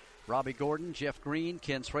Vickers, Robbie Gordon, Jeff Green,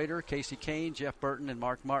 Ken Schrader, Casey Kane, Jeff Burton, and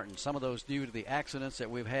Mark Martin. Some of those due to the accidents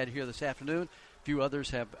that we've had here this afternoon. A few others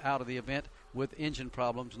have out of the event with engine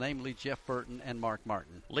problems, namely Jeff Burton and Mark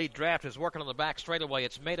Martin. Lead draft is working on the back straightaway.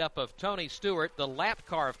 It's made up of Tony Stewart, the lap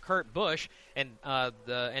car of Kurt Busch, and Dale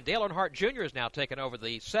Earnhardt Jr. is now taking over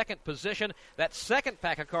the 2nd position. That 2nd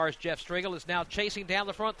pack of cars, Jeff Striegel, is now chasing down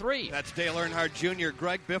the front 3. That's Dale Earnhardt Jr.,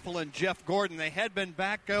 Greg Biffle, and Jeff Gordon. They had been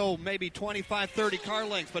back, maybe 25, 30 car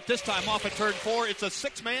lengths, but this time off at turn 4, it's a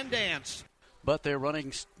 6-man dance. But they're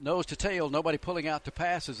running nose to tail, nobody pulling out to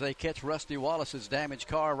pass as they catch Rusty Wallace's damaged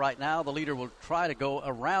car right now. The leader will try to go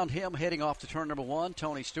around him, heading off to turn number 1.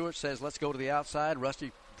 Tony Stewart says, let's go to the outside.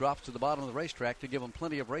 Rusty drops to the bottom of the racetrack to give them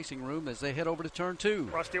plenty of racing room as they head over to turn 2.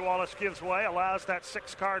 Rusty Wallace gives way, allows that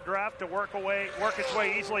 6-car draft to work its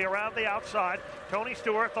way easily around the outside. Tony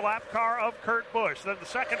Stewart, the lap car of Kurt Busch. Then the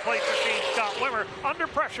 2nd place machine, Scott Wimmer, under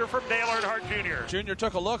pressure from Dale Earnhardt Jr. Jr.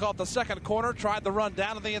 took a look off the 2nd corner, tried the run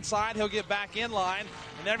down to the inside. He'll get back in line,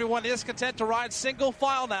 and everyone is content to ride single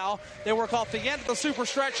file now. They work off the end of the super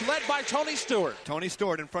stretch, led by Tony Stewart. Tony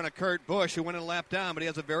Stewart in front of Kurt Busch, who went a lap down, but he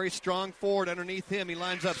has a very strong Ford underneath him. He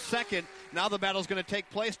lines up 2nd. Now the battle's going to take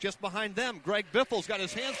place just behind them. Greg Biffle's got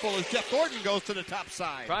his hands full as Jeff Gordon goes to the top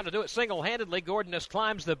side. Trying to do it single-handedly. Gordon just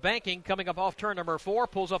climbs the banking, coming up off turn number 4,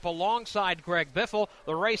 pulls up alongside Greg Biffle.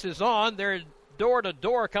 The race is on. They're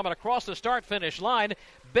door-to-door coming across the start-finish line.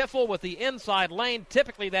 Biffle with the inside lane.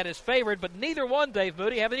 Typically that is favored, but neither one, Dave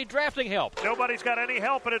Moody, have any drafting help. Nobody's got any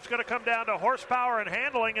help, and it's going to come down to horsepower and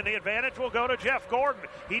handling, and the advantage will go to Jeff Gordon.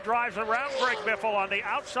 He drives around Greg Biffle on the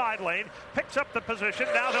outside lane, picks up the position.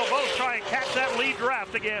 Now they'll both try and catch that lead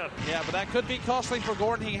draft again. Yeah, but that could be costly for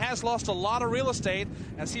Gordon. He has lost a lot of real estate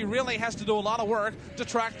as he really has to do a lot of work to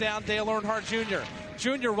track down Dale Earnhardt Jr.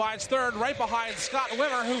 Jr. rides third right behind Scott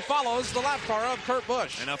Wimmer, who follows the lap car of Kurt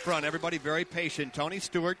Busch. And up front, everybody very patient. Tony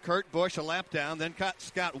Stewart, Kurt Busch a lap down, then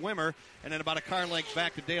Scott Wimmer, and then about a car length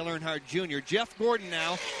back to Dale Earnhardt Jr. Jeff Gordon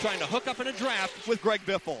now trying to hook up in a draft with Greg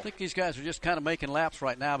Biffle. I think these guys are just kind of making laps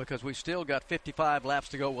right now because we've still got 55 laps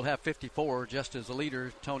to go. We'll have 54 just as the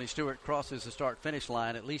leader, Tony Stewart, crosses the start-finish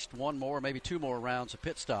line. At least one more, maybe two more rounds of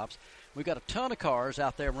pit stops. We've got a ton of cars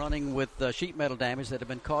out there running with sheet metal damage that have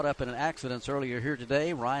been caught up in accidents earlier here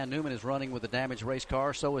today. Ryan Newman is running with a damaged race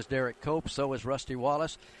car. So is Derek Cope. So is Rusty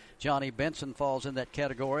Wallace. Johnny Benson falls in that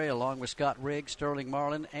category along with Scott Riggs, Sterling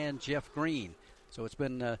Marlin, and Jeff Green. So it's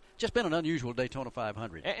been just been an unusual Daytona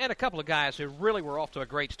 500. And a couple of guys who really were off to a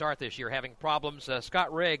great start this year having problems.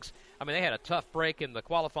 Scott Riggs, I mean, they had a tough break in the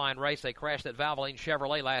qualifying race. They crashed at Valvoline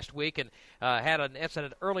Chevrolet last week and had an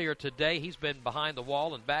incident earlier today. He's been behind the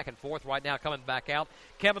wall and back and forth right now, coming back out.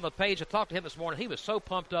 Kevin LePage, I talked to him this morning. He was so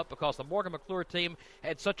pumped up because the Morgan McClure team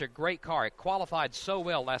had such a great car. It qualified so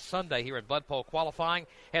well last Sunday here in Budpole qualifying.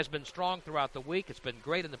 Has been strong throughout the week. It's been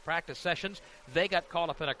great in the practice sessions. They got caught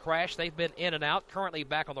up in a crash. They've been in and out. Currently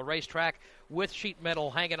back on the racetrack with sheet metal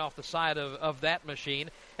hanging off the side of that machine.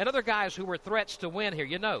 And other guys who were threats to win here.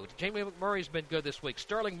 You know, Jamie McMurray's been good this week.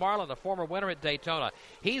 Sterling Marlin, a former winner at Daytona,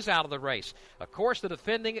 he's out of the race. Of course, the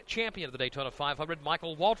defending champion of the Daytona 500,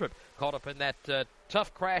 Michael Waltrip, caught up in that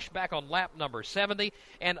tough crash back on lap number 70,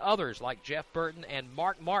 and others like Jeff Burton and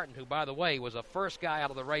Mark Martin, who, by the way, was the first guy out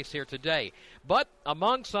of the race here today. But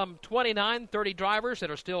among some 29, 30 drivers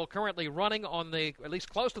that are still currently running on at least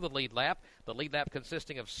close to the lead lap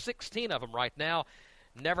consisting of 16 of them right now,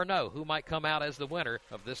 never know who might come out as the winner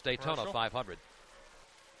of this Daytona 500.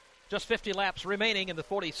 Just 50 laps remaining in the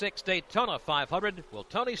 46 Daytona 500. Will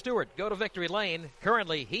Tony Stewart go to victory lane?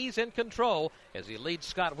 Currently, he's in control as he leads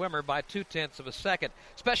Scott Wimmer by 0.2 of a second.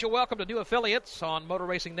 Special welcome to new affiliates on Motor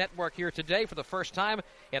Racing Network here today for the first time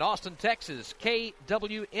in Austin, Texas,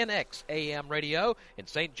 KWNX AM radio. In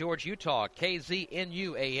St. George, Utah,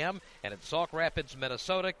 KZNU AM. And in Sauk Rapids,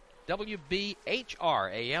 Minnesota,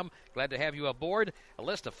 WBHR AM. Glad to have you aboard. A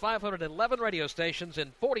list of 511 radio stations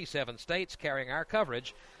in 47 states carrying our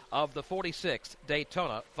coverage of the 46th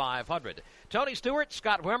Daytona 500. Tony Stewart,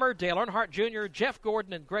 Scott Wimmer, Dale Earnhardt Jr., Jeff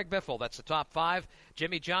Gordon, and Greg Biffle. That's the top five.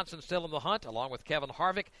 Jimmy Johnson still in the hunt, along with Kevin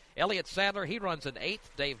Harvick. Elliott Sadler, he runs in 8th.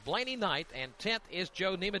 Dave Blaney, 9th. And 10th is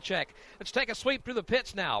Joe Nemechek. Let's take a sweep through the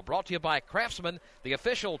pits now. Brought to you by Craftsman, the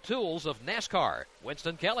official tools of NASCAR.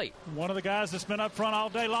 Winston Kelly. One of the guys that's been up front all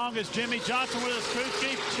day long is Jimmy Johnson with his crew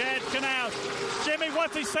chief, Chad Knaus. Jimmy,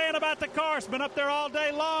 what's he saying about the car? It's been up there all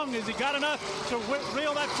day long. Has he got enough to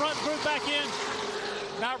reel that front group back in?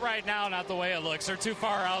 Not right now, not the way it looks. They're too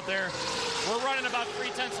far out there. We're running about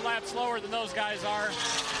 0.3 laps slower than those guys are.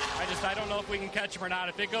 I don't know if we can catch them or not.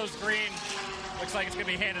 If it goes green, looks like it's going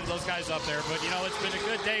to be handed to those guys up there. But, you know, it's been a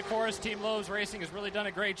good day for us. Team Lowe's Racing has really done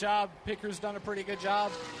a great job. Picker's done a pretty good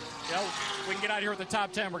job. You know, if we can get out of here with the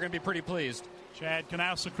top 10, we're going to be pretty pleased. Chad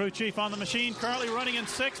Knaus, the crew chief on the machine, currently running in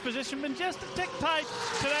 6th position. Been just a tick tight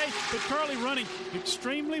today, but currently running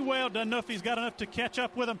extremely well. Doesn't know if he's got enough to catch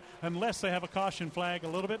up with them unless they have a caution flag a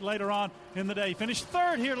little bit later on in the day. Finished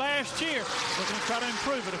 3rd here last year. Looking to try to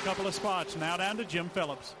improve it a couple of spots. Now down to Jim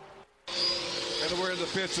Phillips. And we're in the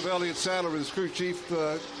pits of Elliott Sadler with his crew chief,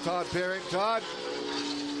 Todd Perry. Todd,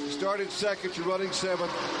 you started 2nd, you're running 7th.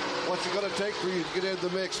 What's it going to take for you to get into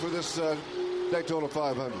the mix for this Daytona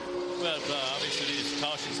 500? Well, obviously just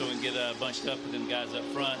caution so we can get bunched up with them guys up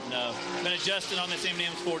front. And been adjusting on this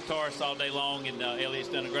M&M's Ford cars all day long, and Elliott's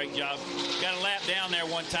done a great job. Got a lap down there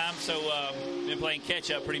one time, so been playing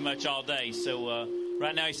catch-up pretty much all day. So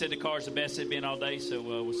right now he said the car's the best it's been all day, so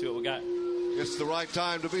we'll see what we got. It's the right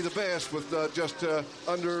time to be the best with just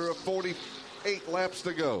under 48 laps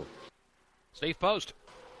to go. Steve Post.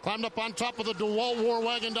 Climbed up on top of the DeWalt War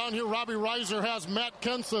Wagon down here. Robbie Reiser has Matt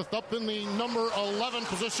Kenseth up in the number 11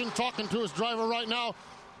 position, talking to his driver right now.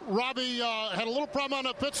 Robbie had a little problem on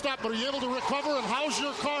that pit stop, but are you able to recover? And how's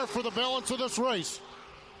your car for the balance of this race?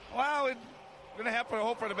 Well, we're going to have to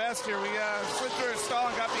hope for the best here. We switched through a stall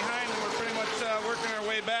and got behind, and we're pretty much working our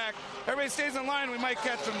way back. Everybody stays in line, we might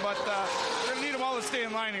catch them, but we're going to need them all to stay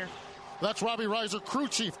in line here. That's Robbie Reiser, crew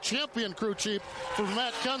chief, champion crew chief for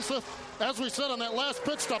Matt Kenseth. As we said on that last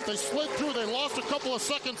pit stop, they slid through. They lost a couple of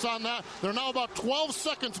seconds on that. They're now about 12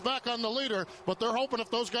 seconds back on the leader, but they're hoping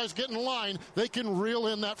if those guys get in line, they can reel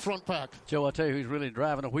in that front pack. Joe, I'll tell you who's really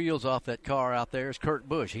driving the wheels off that car out there is Kurt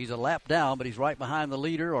Busch. He's a lap down, but he's right behind the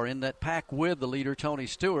leader or in that pack with the leader, Tony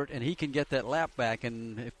Stewart, and he can get that lap back.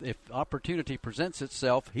 And if opportunity presents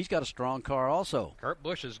itself, he's got a strong car also. Kurt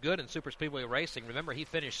Busch is good in Super Speedway racing. Remember, he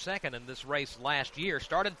finished second in this race last year,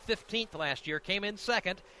 started 15th last year, came in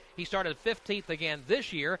second. He started 15th again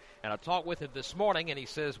this year, and I talked with him this morning, and he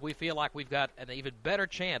says we feel like we've got an even better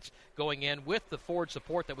chance going in with the Ford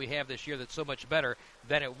support that we have this year that's so much better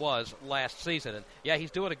than it was last season. And, yeah,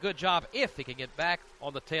 he's doing a good job if he can get back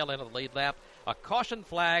on the tail end of the lead lap. A caution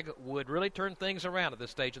flag would really turn things around at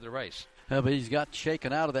this stage of the race. But he's got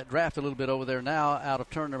shaken out of that draft a little bit over there now, out of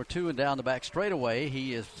turn number 2 and down the back straightaway.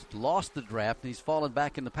 He has lost the draft, and he's fallen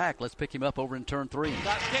back in the pack. Let's pick him up over in turn 3.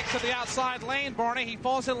 Got kicked to the outside lane, Barney. He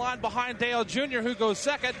falls in line behind Dale Jr., who goes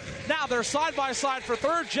second. Now they're side-by-side for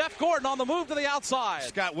third. Jeff Gordon on the move to the outside.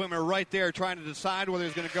 Scott Wimmer right there trying to decide whether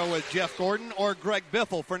he's going to go with Jeff Gordon or Greg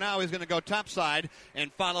Biffle. For now, he's going to go topside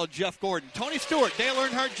and follow Jeff Gordon. Tony Stewart, Dale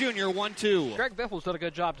Earnhardt Jr., 1-2. Greg Biffle's done a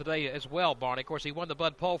good job today as well, Barney. Of course, he won the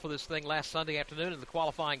Bud Pole for this thing last Sunday afternoon in the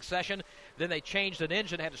qualifying session. Then they changed an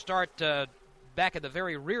engine, had to start back at the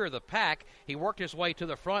very rear of the pack. He worked his way to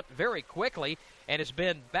the front very quickly and has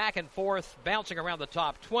been back and forth, bouncing around the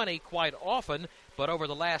top 20 quite often. But over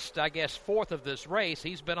the last, I guess, fourth of this race,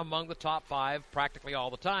 he's been among the top 5 practically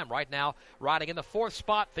all the time. Right now, riding in the 4th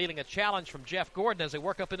spot, feeling a challenge from Jeff Gordon as they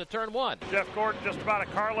work up into turn 1. Jeff Gordon just about a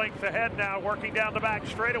car length ahead now, working down the back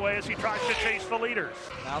straightaway as he tries to chase the leaders.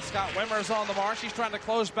 Now Scott Wimmer's on the march. He's trying to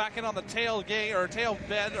close back in on the tail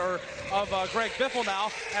bed of Greg Biffle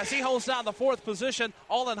now as he holds down the 4th position,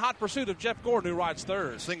 all in hot pursuit of Jeff Gordon, who rides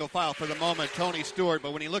 3rd. Single file for the moment, Tony Stewart,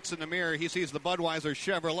 but when he looks in the mirror, he sees the Budweiser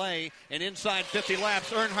Chevrolet, and inside 50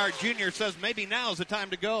 laps, Earnhardt Jr. says maybe now's the time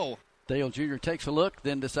to go. Dale Jr. takes a look,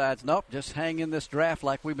 then decides, nope, just hang in this draft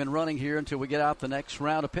like we've been running here until we get out the next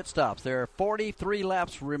round of pit stops. There are 43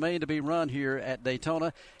 laps remain to be run here at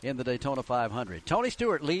Daytona in the Daytona 500. Tony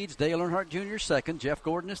Stewart leads, Dale Earnhardt Jr. second, Jeff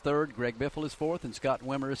Gordon is third, Greg Biffle is fourth, and Scott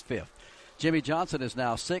Wimmer is fifth. Jimmy Johnson is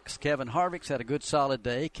now sixth. Kevin Harvick's had a good solid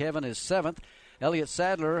day. Kevin is seventh. Elliott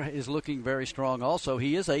Sadler is looking very strong also.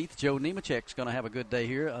 He is 8th. Joe Nemechek's going to have a good day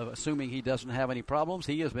here, assuming he doesn't have any problems.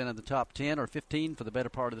 He has been in the top 10 or 15 for the better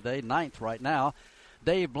part of the day, 9th right now.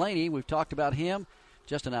 Dave Blaney, we've talked about him.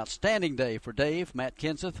 Just an outstanding day for Dave. Matt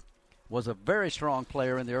Kenseth was a very strong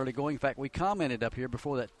player in the early going. In fact, we commented up here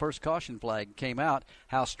before that first caution flag came out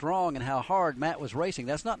how strong and how hard Matt was racing.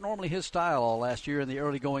 That's not normally his style all last year in the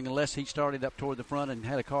early going unless he started up toward the front and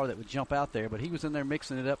had a car that would jump out there. But he was in there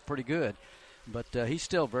mixing it up pretty good. But he's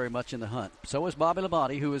still very much in the hunt. So is Bobby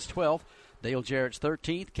Labonte, who is 12th. Dale Jarrett's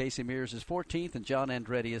 13th. Casey Mears is 14th. And John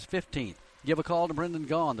Andretti is 15th. Give a call to Brendan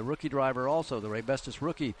Gaughan, the rookie driver also, the Ray Bestis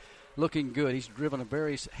rookie, looking good. He's driven a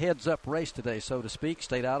very heads-up race today, so to speak.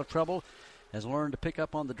 Stayed out of trouble. Has learned to pick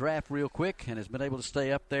up on the draft real quick and has been able to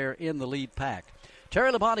stay up there in the lead pack.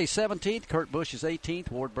 Terry Labonte is 17th. Kurt Busch is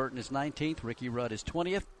 18th. Ward Burton is 19th. Ricky Rudd is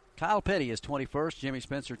 20th. Kyle Petty is 21st. Jimmy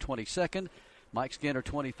Spencer 22nd. Mike Skinner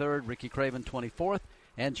 23rd, Ricky Craven 24th,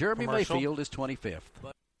 and Jeremy Mayfield is 25th.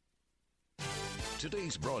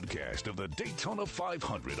 Today's broadcast of the Daytona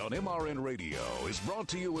 500 on MRN Radio is brought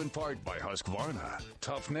to you in part by Husqvarna.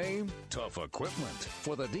 Tough name, tough equipment.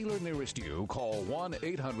 For the dealer nearest you, call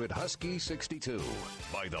 1-800-HUSKY-62.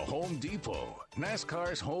 By the Home Depot,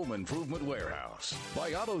 NASCAR's home improvement warehouse.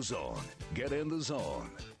 By AutoZone, get in the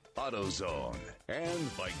zone. AutoZone.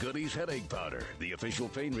 And by Goody's Headache Powder, the official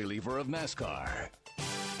pain reliever of NASCAR.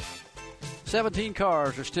 17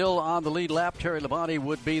 cars are still on the lead lap. Terry Labonte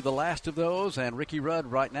would be the last of those, and Ricky Rudd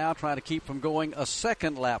right now trying to keep from going a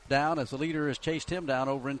second lap down as the leader has chased him down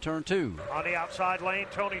over in turn 2. On the outside lane,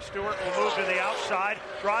 Tony Stewart will move to the outside,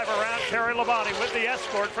 drive around Terry Labonte with the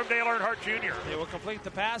escort from Dale Earnhardt Jr. They will complete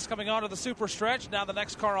the pass coming onto the super stretch. Now the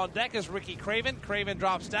next car on deck is Ricky Craven. Craven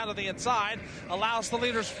drops down to the inside, allows the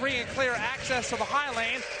leaders free and clear access to the high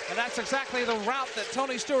lane, and that's exactly the route that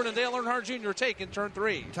Tony Stewart and Dale Earnhardt Jr. take in turn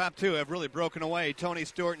 3. Top 2 have really broken away. Tony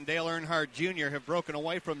Stewart and Dale Earnhardt Jr. have broken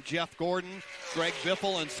away from Jeff Gordon, Greg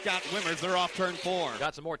Biffle, and Scott Wimmers. They're off turn 4.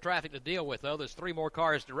 Got some more traffic to deal with, though. There's 3 more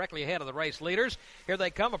cars directly ahead of the race leaders. Here they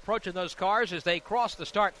come, approaching those cars as they cross the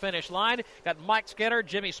start-finish line. Got Mike Skinner,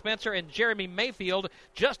 Jimmy Spencer, and Jeremy Mayfield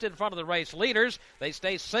just in front of the race leaders. They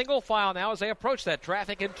stay single file now as they approach that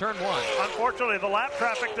traffic in turn 1. Unfortunately, the lap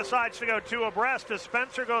traffic decides to go 2 abreast as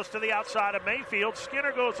Spencer goes to the outside of Mayfield.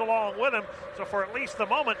 Skinner goes along with him. So for at least the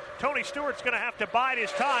moment, Tony Stewart Stewart's going to have to bide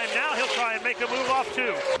his time. Now he'll try and make a move off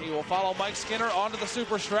 2. He will follow Mike Skinner onto the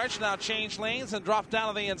super stretch, now change lanes and drop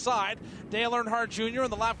down to the inside. Dale Earnhardt Jr. in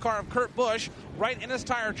the lap car of Kurt Busch right in his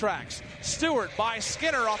tire tracks. Stewart by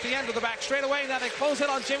Skinner off the end of the back straightaway. Now they close in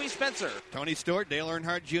on Jimmy Spencer. Tony Stewart, Dale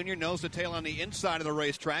Earnhardt Jr. nose to tail on the inside of the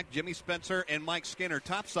racetrack. Jimmy Spencer and Mike Skinner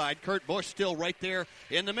topside. Kurt Busch still right there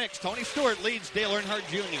in the mix. Tony Stewart leads Dale Earnhardt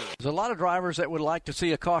Jr. There's a lot of drivers that would like to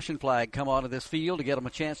see a caution flag come onto this field to get them a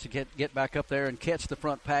chance to get back up there and catch the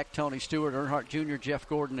front pack. Tony Stewart, Earnhardt Jr., Jeff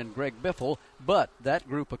Gordon, and Greg Biffle. But that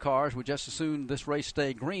group of cars would just as soon this race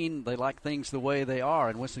stay green. They like things the way they are.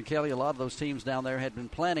 And Winston-Kelly, a lot of those teams down there had been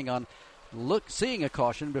planning on seeing a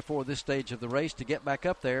caution before this stage of the race to get back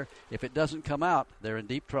up there. If it doesn't come out, they're in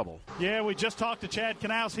deep trouble. Yeah, we just talked to Chad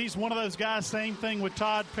Knaus. He's one of those guys. Same thing with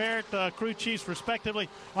Todd Parrott, crew chiefs respectively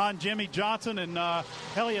on Jimmy Johnson and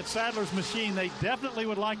Elliott Sadler's machine. They definitely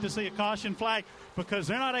would like to see a caution flag because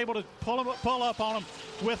they're not able to pull up on them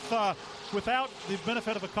without the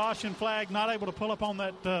benefit of a caution flag, not able to pull up on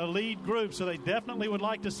that lead group. So they definitely would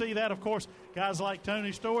like to see that. Of course, guys like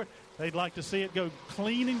Tony Stewart, they'd like to see it go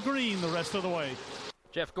clean and green the rest of the way.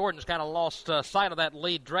 Jeff Gordon's kind of lost sight of that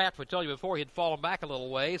lead draft. We told you before he'd fallen back a little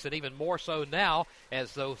ways, and even more so now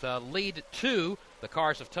as those lead 2, the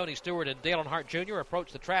cars of Tony Stewart and Dale Earnhardt Jr.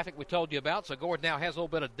 approach the traffic we told you about. So Gordon now has a little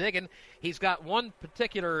bit of digging. He's got one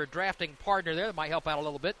particular drafting partner there that might help out a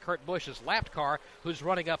little bit, Kurt Busch's lapped car, who's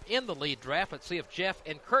running up in the lead draft. Let's see if Jeff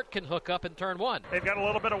and Kurt can hook up in turn 1. They've got a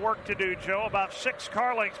little bit of work to do, Joe. About 6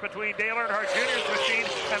 car lengths between Dale Earnhardt Jr.'s machine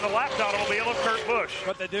and the lapped automobile of Kurt Busch.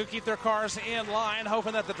 But they do keep their cars in line,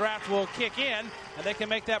 hoping that the draft will kick in and they can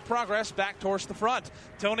make that progress back towards the front.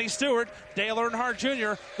 Tony Stewart, Dale Earnhardt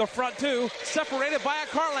Jr., the front 2, separated by a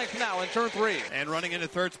car length now in turn 3. And running into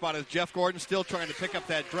third spot is Jeff Gordon, still trying to pick up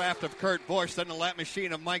that draft of Kurt Busch. Then the lap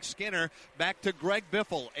machine of Mike Skinner back to Greg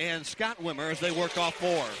Biffle and Scott Wimmer as they work off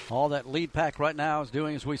 4. All that lead pack right now is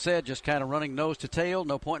doing, as we said, just kind of running nose to tail.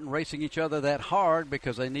 No point in racing each other that hard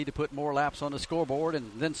because they need to put more laps on the scoreboard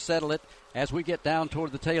and then settle it as we get down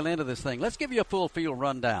toward the tail end of this thing. Let's give you a full field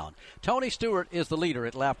rundown. Tony Stewart is the leader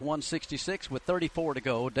at lap 166 with 34 to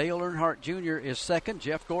go. Dale Earnhardt Jr. is second.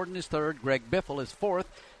 Jeff Gordon is third. Greg Biffle is fourth.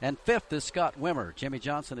 And fifth is Scott Wimmer. Jimmy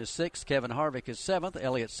Johnson is sixth. Kevin Harvick is seventh.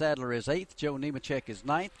 Elliott Sadler is eighth. Joe Nemechek is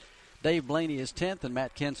ninth. Dave Blaney is 10th. And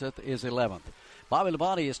Matt Kenseth is 11th. Bobby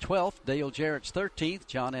Labonte is 12th. Dale Jarrett's 13th.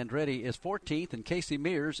 John Andretti is 14th. And Casey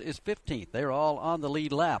Mears is 15th. They're all on the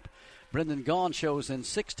lead lap. Brendan Gaughan shows in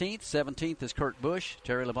 16th. 17th is Kurt Busch.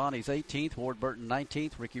 Terry Labonte's 18th. Ward Burton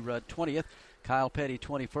 19th. Ricky Rudd 20th. Kyle Petty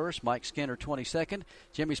 21st. Mike Skinner 22nd.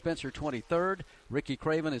 Jimmy Spencer 23rd. Ricky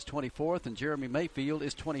Craven is 24th. And Jeremy Mayfield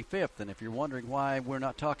is 25th. And if you're wondering why we're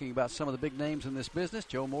not talking about some of the big names in this business,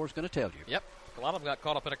 Joe Moore's going to tell you. Yep. A lot of them got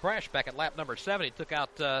caught up in a crash back at lap number 7. He took out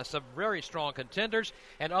some very strong contenders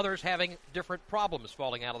and others having different problems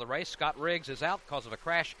falling out of the race. Scott Riggs is out because of a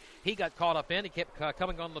crash he got caught up in. He kept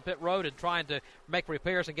coming on the pit road and trying to make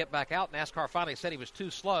repairs and get back out. NASCAR finally said he was too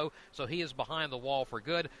slow, so he is behind the wall for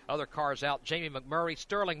good. Other cars out, Jamie McMurray,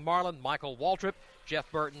 Sterling Marlin, Michael Waltrip, Jeff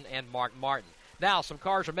Burton, and Mark Martin. Now some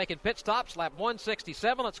cars are making pit stops. Lap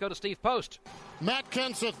 167. Let's go to Steve Post. Matt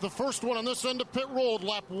Kenseth, the first one on this end of pit road,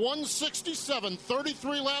 lap 167,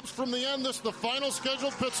 33 laps from the end. This is the final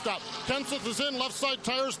scheduled pit stop. Kenseth is in, left side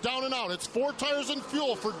tires down and out. It's 4 tires and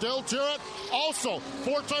fuel for Dale Jarrett. Also,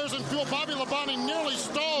 4 tires and fuel. Bobby Labonte nearly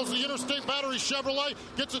stalls the Interstate Battery Chevrolet,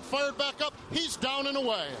 gets it fired back up. He's down and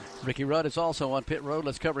away. Ricky Rudd is also on pit road.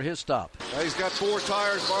 Let's cover his stop. He's got 4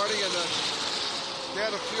 tires, Barney, and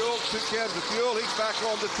can of fuel, 2 cans of fuel. He's back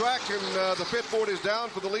on the track, and the pit board is down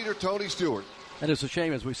for the leader, Tony Stewart. And it's a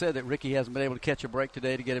shame, as we said, that Ricky hasn't been able to catch a break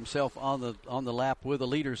today to get himself on the lap with the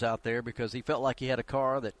leaders out there because he felt like he had a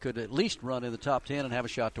car that could at least run in the top 10 and have a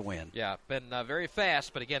shot to win. Yeah, been very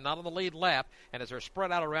fast, but again, not on the lead lap. And as they're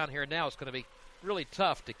spread out around here now, it's going to be really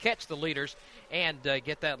tough to catch the leaders and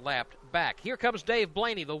get that lap back. Here comes Dave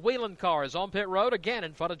Blaney. The Wheeling car is on pit road again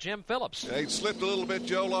in front of Jim Phillips. Yeah, he slipped a little bit,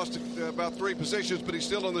 Joe. Lost about 3 positions, but he's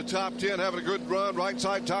still in the top 10, having a good run. Right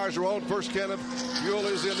side tires are on. First can of fuel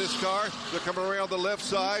is in this car. They're coming around the left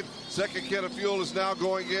side. Second can of fuel is now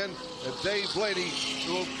going in. And Dave Blaney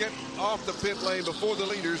will get off the pit lane before the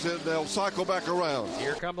leaders, and they'll cycle back around.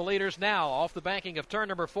 Here come the leaders now off the banking of turn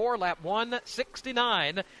number 4, lap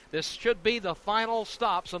 169. This should be the final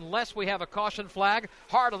stops unless we have a caution flag.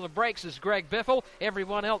 Hard on the brakes is Greg Biffle.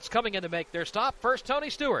 Everyone else coming in to make their stop. First, Tony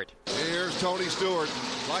Stewart. Here's Tony Stewart.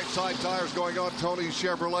 Right side tires going on Tony's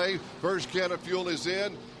Chevrolet. First can of fuel is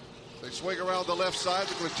in. They swing around the left side.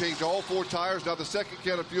 They're going to change all 4 tires. Now the second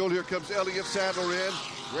can of fuel. Here comes Elliott Sadler in.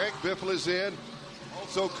 Greg Biffle is in.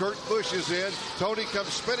 So Kurt Busch is in. Tony comes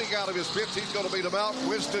spinning out of his pits. He's going to beat him out.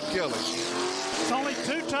 Winston Kelly. It's only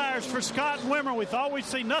 2 tires for Scott Wimmer. We thought we'd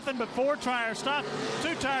see nothing but 4 tires.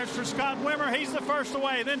 2 tires for Scott Wimmer. He's the first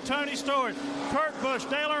away. Then Tony Stewart, Kurt Busch,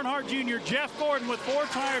 Dale Earnhardt Jr., Jeff Gordon with 4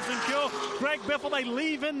 tires in fuel. Greg Biffle, they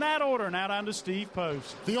leave in that order. And out onto Steve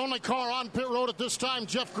Post. The only car on pit road at this time,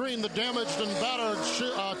 Jeff Green, the damaged and battered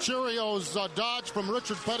Cheerios Dodge from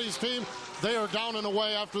Richard Petty's team. They are down and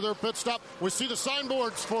away after their pit stop. We see the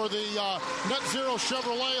signboards for the Net Zero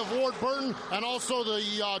Chevrolet of Ward Burton and also the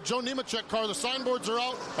Joe Nemechek car. The signboards are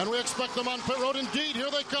out, and we expect them on pit road. Indeed, here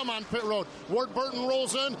they come on pit road. Ward Burton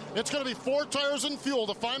rolls in. It's going to be 4 tires and fuel.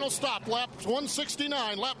 The final stop, lap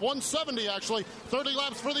 169, lap 170 actually. 30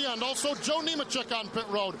 laps for the end. Also, Joe Nemechek on pit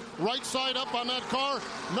road. Right side up on that car.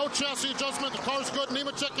 No chassis adjustment. The car's good.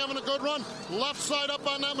 Nemechek having a good run. Left side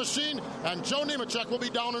up on that machine, and Joe Nemechek will be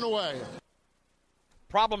down and away.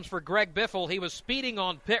 Problems for Greg Biffle. He was speeding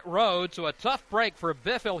on pit road, so a tough break for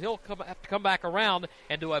Biffle. He'll have to come back around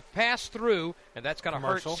and do a pass-through, and that's going to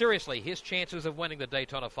hurt seriously his chances of winning the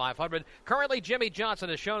Daytona 500. Currently, Jimmy Johnson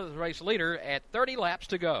is shown as the race leader at 30 laps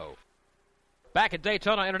to go. Back at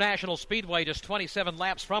Daytona International Speedway, just 27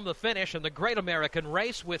 laps from the finish in the Great American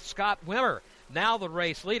Race with Scott Wimmer. Now the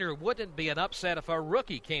race leader. Wouldn't be an upset if a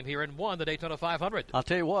rookie came here and won the Daytona 500. I'll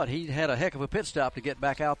tell you what, he had a heck of a pit stop to get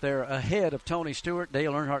back out there ahead of Tony Stewart,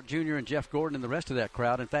 Dale Earnhardt Jr., and Jeff Gordon and the rest of that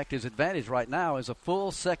crowd. In fact, his advantage right now is a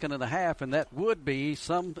full 2.5 seconds, and that would be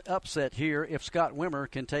some upset here if Scott Wimmer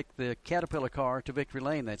can take the Caterpillar car to victory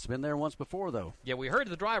lane. That's been there once before, though. Yeah, we heard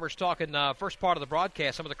the drivers talking first part of the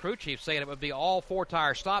broadcast, some of the crew chiefs saying it would be all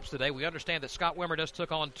 4-tire stops today. We understand that Scott Wimmer just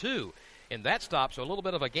took on 2 in that stop, so a little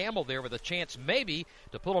bit of a gamble there with a chance maybe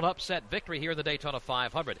to pull an upset victory here in the Daytona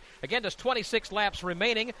 500. Again, just 26 laps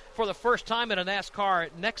remaining for the first time in a NASCAR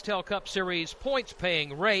Nextel Cup Series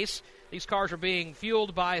points-paying race. These cars are being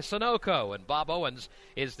fueled by Sunoco, and Bob Owens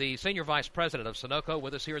is the Senior Vice President of Sunoco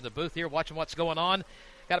with us here in the booth here, watching what's going on.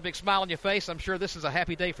 Got a big smile on your face. I'm sure this is a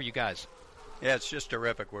happy day for you guys. Yeah, it's just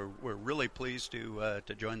terrific. We're really pleased to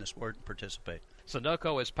join the sport and participate.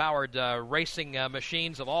 Sunoco has powered racing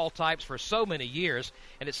machines of all types for so many years,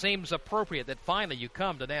 and it seems appropriate that finally you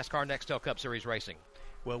come to NASCAR Nextel Cup Series racing.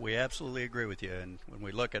 Well, we absolutely agree with you, and when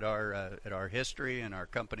we look at our history and our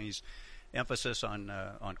company's emphasis on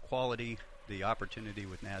quality, the opportunity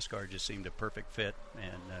with NASCAR just seemed a perfect fit,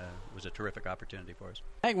 and was a terrific opportunity for us.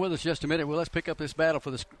 Hang with us just a minute. Well, let's pick up this battle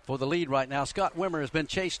for the lead right now. Scott Wimmer has been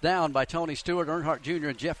chased down by Tony Stewart, Earnhardt Jr.,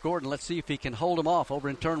 and Jeff Gordon. Let's see if he can hold him off over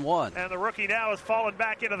in turn 1. And the rookie now has fallen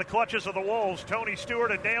back into the clutches of the Wolves. Tony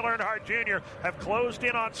Stewart and Dale Earnhardt Jr. have closed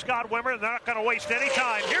in on Scott Wimmer. They're not going to waste any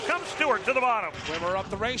time. Here comes Stewart to the bottom. Wimmer up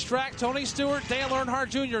the racetrack. Tony Stewart, Dale Earnhardt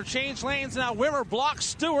Jr. change lanes. Now Wimmer blocks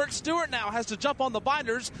Stewart. Stewart now has to jump on the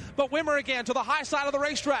binders, but Wimmer again to the high side of the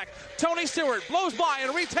racetrack. Tony Stewart blows by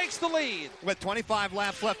and retakes the lead. With 25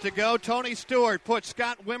 laps left to go, Tony Stewart puts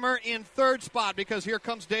Scott Wimmer in 3rd spot because here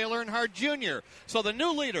comes Dale Earnhardt Jr. So the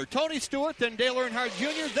new leader, Tony Stewart, then Dale Earnhardt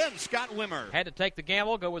Jr., then Scott Wimmer. Had to take the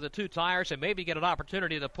gamble, go with the 2 tires, and maybe get an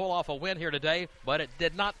opportunity to pull off a win here today, but it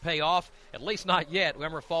did not pay off, at least not yet.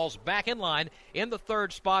 Wimmer falls back in line in the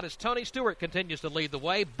 3rd spot as Tony Stewart continues to lead the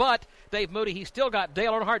way, but Dave Moody, he's still got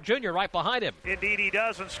Dale Earnhardt Jr. right behind him. Indeed he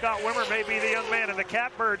does, and Scott Wimmer may be the young man in the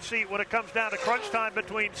catbird seat when it comes down to crunch time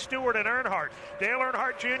between Stewart and Earnhardt. Dale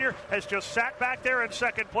Earnhardt Jr. has just sat back there in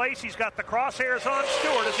 2nd place. He's got the crosshairs on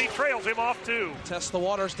Stewart as he trails him off 2. Test the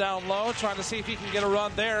waters down low, trying to see if he can get a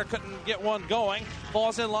run there. Couldn't get one going.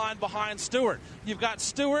 Falls in line behind Stewart. You've got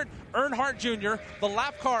Stewart, Earnhardt Jr., the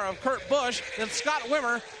lap car of Kurt Busch, and Scott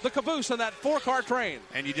Wimmer, the caboose on that 4-car train.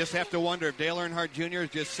 And you just have to wonder if Dale Earnhardt Jr. is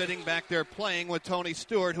just sitting back there playing with Tony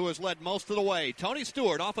Stewart, who has led most of the way. Tony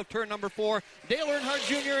Stewart off of turn number 4, Dale Earnhardt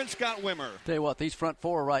Jr. and Scott Wimmer. Tell you what, these front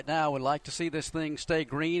 4 right now would like to see this thing stay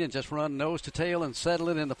green and just run nose to tail and settle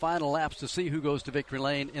it in the final laps to see who goes to victory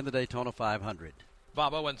lane in the Daytona 500.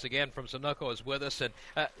 Bob Owens again from Sunoco is with us, and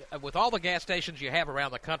with all the gas stations you have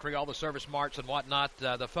around the country, all the service marts and whatnot,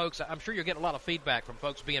 the folks, I'm sure you're getting a lot of feedback from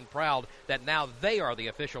folks being proud that now they are the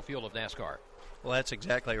official fuel of NASCAR. Well, that's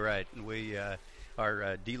exactly right. We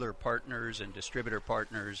our dealer partners and distributor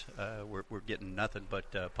partners, we're getting nothing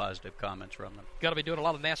but positive comments from them. Going to be doing a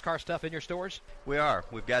lot of NASCAR stuff in your stores? We are.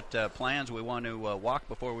 We've got plans. We want to walk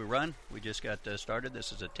before we run. We just got started.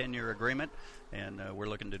 This is a 10-year agreement, and we're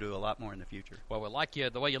looking to do a lot more in the future. Well, we like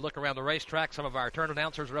the way you look around the racetrack. Some of our turn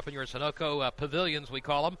announcers are up in your Sunoco pavilions, we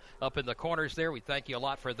call them, up in the corners there. We thank you a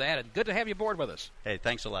lot for that, and good to have you aboard with us. Hey,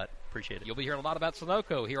 thanks a lot. Appreciate it. You'll be hearing a lot about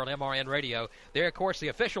Sunoco here on MRN Radio. They're, of course, the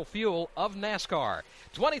official fuel of NASCAR.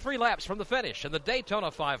 23 laps from the finish in the Daytona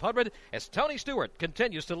 500 as Tony Stewart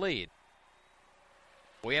continues to lead.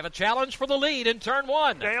 We have a challenge for the lead in turn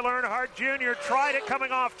 1. Dale Earnhardt Jr. tried it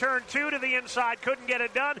coming off turn 2 to the inside, couldn't get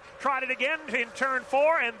it done. Tried it again in turn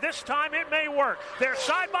 4, and this time it may work. They're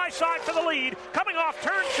side by side for the lead, coming off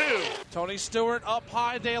turn 2. Tony Stewart up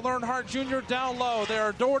high, Dale Earnhardt Jr. down low. They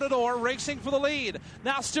are door to door racing for the lead.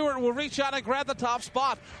 Now Stewart will reach out and grab the top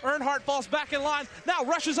spot. Earnhardt falls back in line, now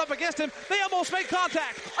rushes up against him. They almost make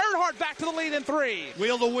contact. Earnhardt back to the lead in 3.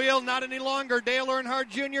 Wheel to wheel, not any longer. Dale Earnhardt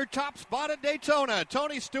Jr. top spot at Daytona.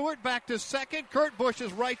 Tony Stewart back to second. Kurt Busch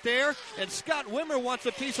is right there, and Scott Wimmer wants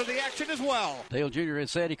a piece of the action as well. Dale Jr. had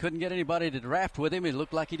said he couldn't get anybody to draft with him. It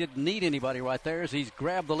looked like he didn't need anybody right there as he's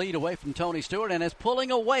grabbed the lead away from Tony Stewart and is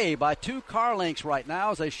pulling away by 2 car lengths right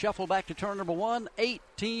now as they shuffle back to turn number 1.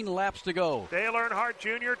 18 laps to go. Dale Earnhardt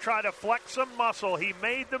Jr. tried to flex some muscle. He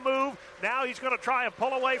made the move. Now he's going to try and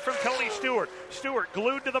pull away from Tony Stewart. Stewart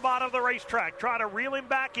glued to the bottom of the racetrack. Try to reel him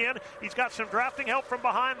back in. He's got some drafting help from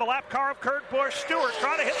behind the lap car of Kurt Busch. Stewart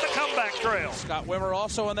trying to hit the comeback trail. Scott Wimmer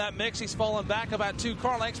also in that mix. He's fallen back about 2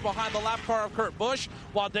 car lengths behind the lap car of Kurt Busch,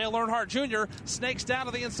 while Dale Earnhardt Jr. snakes down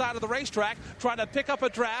to the inside of the racetrack, trying to pick up a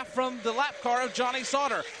draft from the lap car of Johnny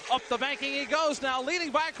Sauter. Up the banking he goes now,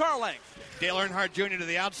 leading by a car length. Dale Earnhardt Jr. to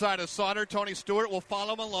the outside of Sauter. Tony Stewart will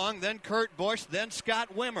follow him along, then Kurt Busch, then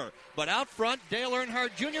Scott Wimmer. But out front, Dale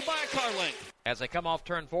Earnhardt Jr. by a car length. As they come off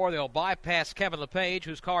turn 4, they'll bypass Kevin LePage,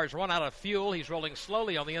 whose car's run out of fuel. He's rolling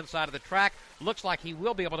slowly on the inside of the track. Looks like he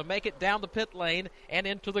will be able to make it down the pit lane and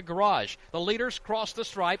into the garage. The leaders cross the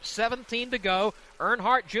stripe, 17 to go.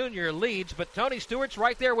 Earnhardt Jr. leads, but Tony Stewart's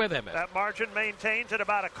right there with him. That margin maintains at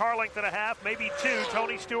about a car length and a half, maybe 2.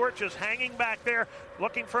 Tony Stewart just hanging back there,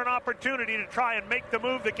 looking for an opportunity to try and make the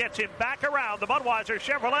move that gets him back around. The Budweiser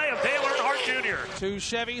Chevrolet of Dale Earnhardt Jr. 2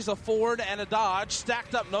 Chevys, a Ford, and a Dodge,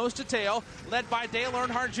 stacked up nose to tail, led by Dale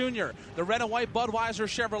Earnhardt Jr. The red and white Budweiser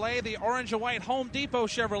Chevrolet, the orange and white Home Depot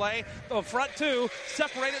Chevrolet, the front 2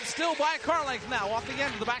 separated still by a car length now off the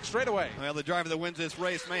end of the back straightaway. Well, the driver that wins this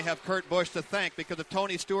race may have Kurt Busch to thank, because if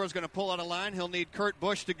Tony Stewart is going to pull out a line, he'll need Kurt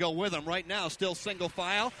Busch to go with him. Right now, still single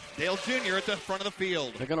file. Dale Jr. at the front of the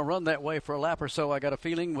field. They're going to run that way for a lap or so, I got a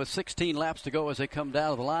feeling, with 16 laps to go as they come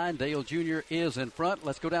down the line. Dale Jr. is in front.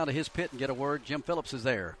 Let's go down to his pit and get a word. Jim Phillips is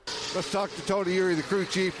there. Let's talk to Tony Eury, the crew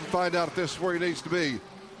chief, and find out if this is where he needs to be.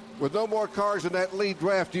 With no more cars in that lead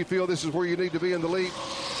draft, do you feel this is where you need to be in the lead?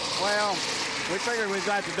 Well, we figured we've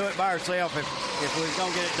got to do it by ourselves if we're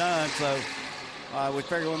going to get it done. So we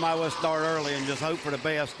figured we might as well start early and just hope for the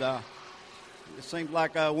best. It seems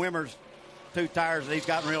like Wimmer's 2 tires that he's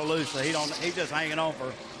gotten real loose, so he's just hanging on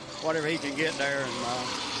for whatever he can get there. And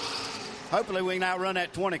hopefully we can outrun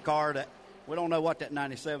that 20 car. That we don't know what that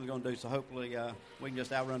 97 is going to do, so hopefully we can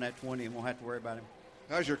just outrun that 20 and won't have to worry about him.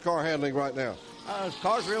 How's your car handling right now? The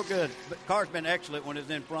car's real good. The car's been excellent when it's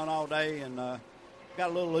in front all day, and got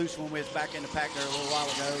a little loose when we was back in the pack there a little while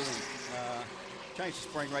ago. And changed the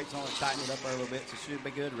spring rates on it, tightened it up there a little bit, so it should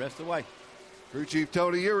be good the rest of the way. Crew Chief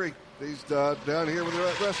Tony Eury. He's down here with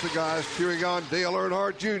the rest of the guys cheering on Dale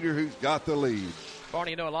Earnhardt Jr., who's got the lead.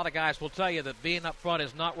 Barney, you know, a lot of guys will tell you that being up front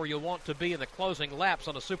is not where you want to be in the closing laps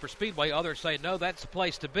on a super speedway. Others say, no, that's the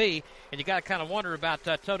place to be. And you got to kind of wonder about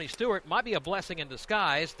Tony Stewart. Might be a blessing in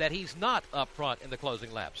disguise that he's not up front in the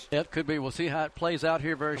closing laps. Yeah, it could be. We'll see how it plays out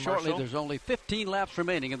here very shortly. There's only 15 laps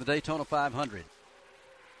remaining in the Daytona 500.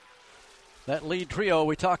 That lead trio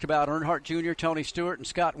we talked about, Earnhardt Jr., Tony Stewart, and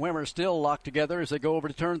Scott Wimmer, still locked together as they go over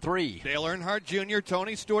to turn 3. Dale Earnhardt Jr.,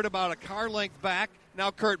 Tony Stewart about a car length back. Now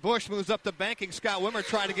Kurt Busch moves up the banking. Scott Wimmer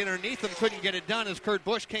tried to get underneath him, couldn't get it done as Kurt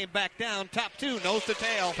Busch came back down. Top 2, nose to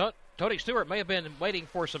tail. Tony Stewart may have been waiting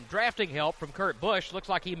for some drafting help from Kurt Busch. Looks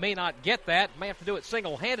like he may not get that. May have to do it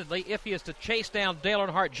single-handedly if he is to chase down Dale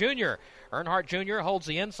Earnhardt Jr. Earnhardt Jr. holds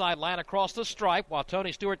the inside line across the stripe while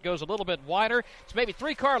Tony Stewart goes a little bit wider. It's maybe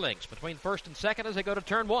 3 car lengths between first and second as they go to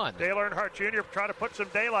turn 1. Dale Earnhardt Jr. trying to put some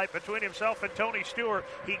daylight between himself and Tony Stewart.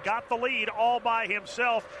 He got the lead all by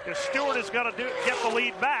himself. If Stewart is going to get the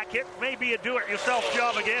lead back, it may be a do-it-yourself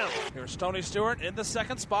job again. Here's Tony Stewart in the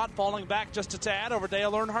second spot, falling back just a tad over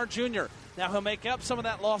Dale Earnhardt Jr. Now he'll make up some of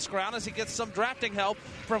that lost ground as he gets some drafting help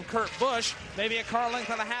from Kurt Busch. Maybe a car length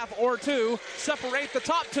and a half or 2 separate the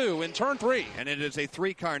top 2 in turn 3. And it is a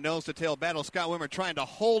 3-car nose-to-tail battle. Scott Wimmer trying to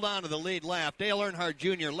hold on to the lead lap. Dale Earnhardt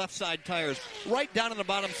Jr. left side tires right down on the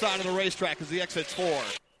bottom side of the racetrack as he exits 4.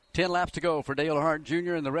 10 laps to go for Dale Earnhardt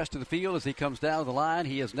Jr. and the rest of the field as he comes down the line.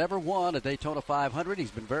 He has never won a Daytona 500.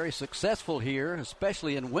 He's been very successful here,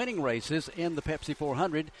 especially in winning races in the Pepsi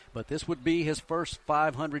 400, but this would be his first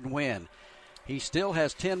 500 win. He still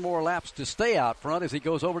has 10 more laps to stay out front as he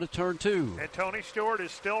goes over to turn 2. And Tony Stewart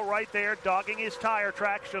is still right there, dogging his tire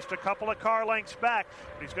tracks, just a couple of car lengths back.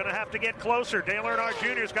 He's going to have to get closer. Dale Earnhardt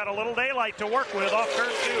Jr.'s got a little daylight to work with off turn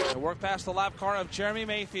 2. They work past the lap car of Jeremy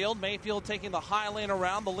Mayfield. Mayfield taking the high lane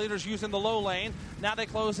around. The leaders using the low lane. Now they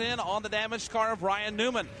close in on the damaged car of Ryan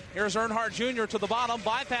Newman. Here's Earnhardt Jr. to the bottom,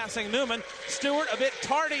 bypassing Newman. Stewart a bit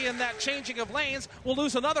tardy in that changing of lanes. Will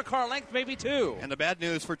lose another car length, maybe 2. And the bad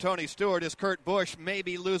news for Tony Stewart is Kurt Busch may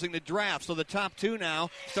be losing the draft. So the top 2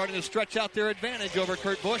 now starting to stretch out their advantage over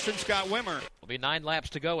Kurt Busch and Scott Wimmer. Will be 9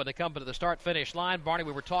 laps to go when they come to the start-finish line. Barney,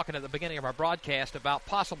 we were talking at the beginning of our broadcast about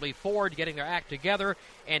possibly Ford getting their act together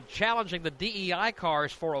and challenging the DEI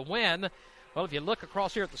cars for a win. Well, if you look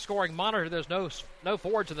across here at the scoring monitor, there's no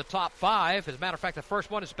Fords in the top 5. As a matter of fact, the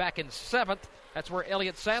first one is back in 7th. That's where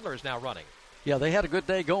Elliott Sadler is now running. Yeah, they had a good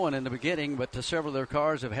day going in the beginning, but several of their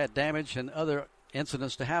cars have had damage and other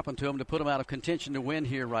incidents to happen to them to put them out of contention to win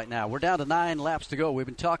here right now. We're down to 9 laps to go. We've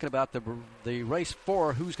been talking about the race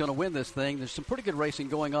for who's going to win this thing. There's some pretty good racing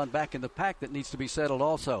going on back in the pack that needs to be settled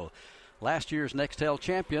also. Last year's Nextel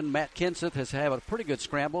champion, Matt Kenseth, has had a pretty good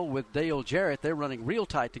scramble with Dale Jarrett. They're running real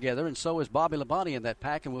tight together, and so is Bobby Labonte in that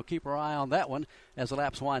pack, and we'll keep our eye on that one as the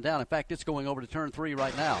laps wind down. In fact, it's going over to turn 3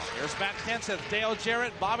 right now. Here's Matt Kenseth, Dale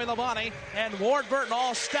Jarrett, Bobby Labonte, and Ward Burton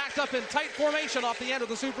all stacked up in tight formation off the end of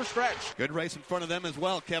the super stretch. Good race in front of them as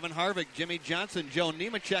well. Kevin Harvick, Jimmy Johnson, Joe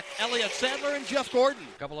Nemechek, Elliott Sadler, and Jeff Gordon.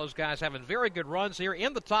 A couple of those guys having very good runs here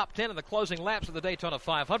in the top 10 in the closing laps of the Daytona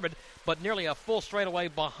 500, but nearly a full straightaway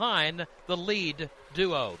behind the lead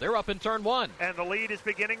duo. They're up in turn 1. And the lead is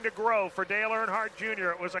beginning to grow for Dale Earnhardt Jr.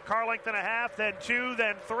 It was a car length and a half, then 2,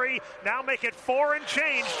 then 3. Now make it 4 and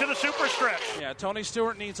change to the super stretch. Yeah, Tony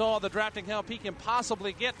Stewart needs all the drafting help he can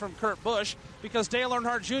possibly get from Kurt Busch because Dale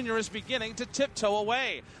Earnhardt Jr. is beginning to tiptoe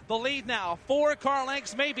away. The lead now, 4 car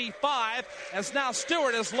lengths, maybe 5, as now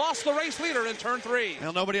Stewart has lost the race leader in turn 3.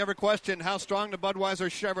 Well, nobody ever questioned how strong the Budweiser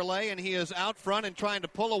Chevrolet, and he is out front and trying to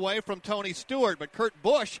pull away from Tony Stewart. But Kurt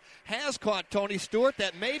Busch has caught Tony Stewart.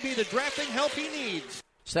 That may be the drafting help he needs.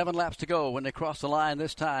 7 laps to go when they cross the line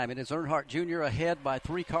this time. It is Earnhardt Jr. ahead by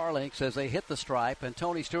 3 car lengths as they hit the stripe, and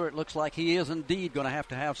Tony Stewart looks like he is indeed going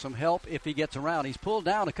to have some help if he gets around. He's pulled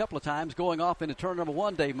down a couple of times going off into turn number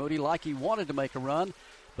 1, Dave Moody, like he wanted to make a run,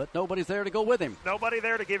 but nobody's there to go with him. Nobody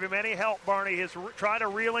there to give him any help, Barney. He's trying to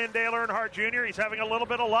reel in Dale Earnhardt Jr. He's having a little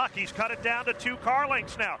bit of luck. He's cut it down to 2 car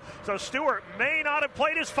lengths now. So Stewart may not have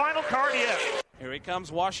played his final card yet. Here he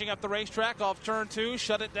comes, washing up the racetrack off turn 2,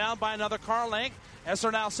 shut it down by another car length, as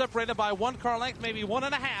they're now separated by 1 car length, maybe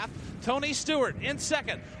 1.5. Tony Stewart in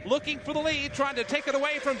second, looking for the lead, trying to take it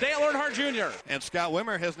away from Dale Earnhardt Jr. And Scott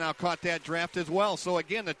Wimmer has now caught that draft as well. So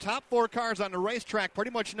again, the top 4 cars on the racetrack pretty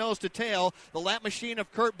much nose to tail. The lap machine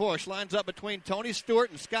of Kurt Busch lines up between Tony Stewart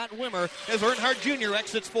and Scott Wimmer as Earnhardt Jr.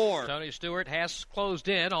 exits 4. Tony Stewart has closed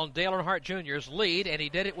in on Dale Earnhardt Jr.'s lead, and he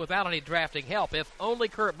did it without any drafting help. If only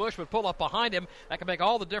Kurt Busch would pull up behind him, that could make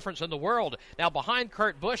all the difference in the world. Now behind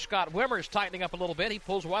Kurt Busch, Scott Wimmer is tightening up a little bit. He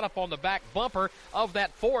pulls right up on the back bumper of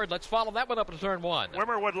that Ford. Let's follow that one up to turn 1.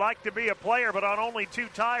 Wimmer would like to be a player, but on only 2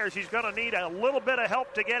 tires, he's going to need a little bit of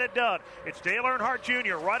help to get it done. It's Dale Earnhardt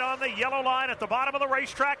Jr. right on the yellow line at the bottom of the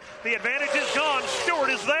racetrack. The advantage is gone. Stewart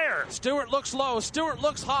is there. Stewart looks low. Stewart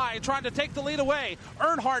looks high, trying to take the lead away.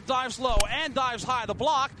 Earnhardt dives low and dives high to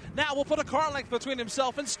block. Now we'll put a car length between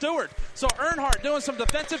himself and Stewart. So Earnhardt doing some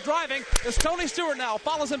defensive driving as Tony Stewart now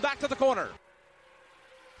follows him back to the corner.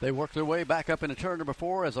 They work their way back up into turn number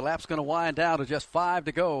 4 as the lap's going to wind down to just 5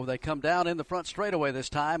 to go. They come down in the front straightaway this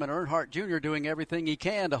time, and Earnhardt Jr. doing everything he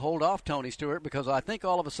can to hold off Tony Stewart because I think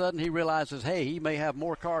all of a sudden he realizes, hey, he may have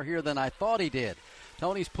more car here than I thought he did.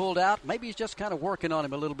 Tony's pulled out. Maybe he's just kind of working on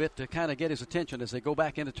him a little bit to kind of get his attention as they go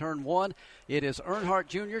back into turn 1. It is Earnhardt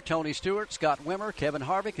Jr., Tony Stewart, Scott Wimmer, Kevin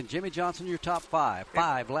Harvick, and Jimmy Johnson, your top 5.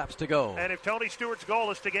 5 laps to go. And if Tony Stewart's goal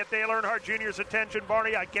is to get Dale Earnhardt Jr.'s attention,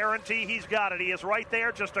 Barney, I guarantee he's got it. He is right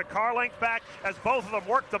there, just a car length back as both of them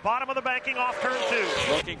work the bottom of the banking off turn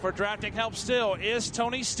 2. Looking for drafting help still is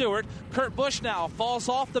Tony Stewart. Kurt Busch now falls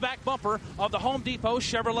off the back bumper of the Home Depot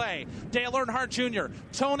Chevrolet. Dale Earnhardt Jr.,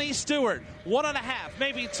 Tony Stewart, 1.5,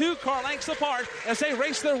 maybe 2 car lengths apart as they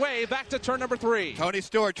race their way back to turn number 3. Tony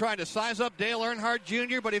Stewart trying to size up Dale Earnhardt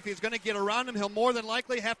Jr., but if he's going to get around him, he'll more than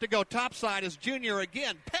likely have to go topside as Jr.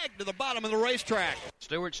 again pegged to the bottom of the racetrack.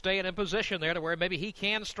 Stewart staying in position there to where maybe he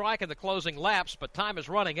can strike in the closing laps, but time is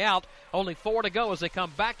running out. Only 4 to go as they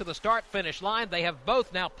come back to the start-finish line. They have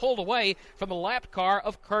both now pulled away from the lapped car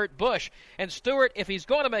of Kurt Busch. And Stewart, if he's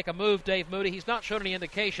going to make a move, Dave Moody, he's not shown any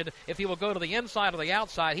indication if he will go to the inside or the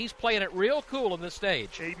outside. He's playing it real cool in this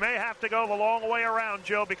stage. He may have to go the long way around,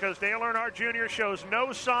 Joe, because Dale Earnhardt Jr. shows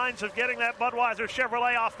no signs of getting that Budweiser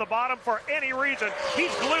Chevrolet off the bottom for any reason.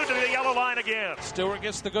 He's glued to the yellow line again. Stewart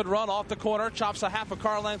gets the good run off the corner, chops a half a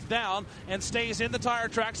car length down, and stays in the tire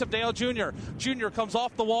tracks of Dale Jr. Jr. comes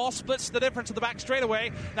off the wall, splits the difference to the back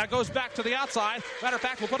straightaway. Now goes back to the outside. Matter of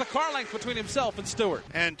fact, will put a car length between himself and Stewart.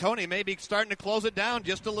 And Tony may be starting to close it down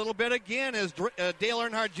just a little bit again as Dale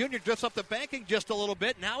Earnhardt Jr. drifts up the banking just a little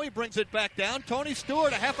bit. Now he brings it back down. Tony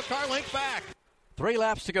Stewart a half a car length back. 3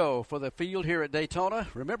 laps to go for the field here at Daytona.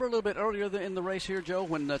 Remember a little bit earlier in the race here, Joe,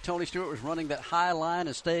 when Tony Stewart was running that high line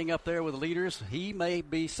and staying up there with the leaders? He may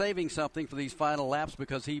be saving something for these final laps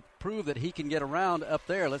because he proved that he can get around up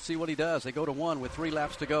there. Let's see what he does. They go to 1 with 3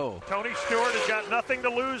 laps to go. Tony Stewart has got nothing to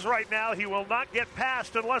lose right now. He will not get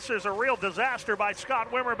past unless there's a real disaster by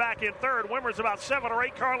Scott Wimmer back in third. Wimmer's about 7 or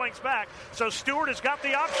 8 car lengths back, so Stewart has got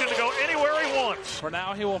the option to go anywhere he wants. For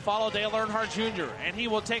now, he will follow Dale Earnhardt Jr., and he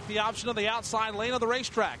will take the option of the outside lane of the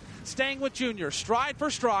racetrack. Staying with Junior, stride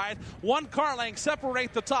for stride. 1 car length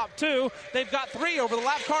separate the top 2. They've got 3 over the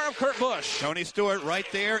lap car of Kurt Busch. Tony Stewart right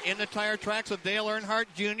there in the tire tracks of Dale Earnhardt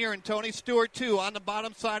Jr. and Tony Stewart, too, on the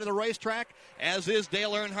bottom side of the racetrack, as is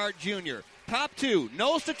Dale Earnhardt Jr. Top 2,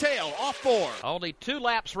 nose to tail, off 4. Only 2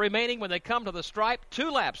 laps remaining when they come to the stripe.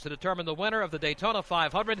 2 laps to determine the winner of the Daytona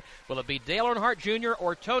 500. Will it be Dale Earnhardt Jr.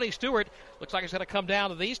 or Tony Stewart? Looks like it's going to come down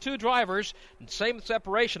to these 2 drivers. Same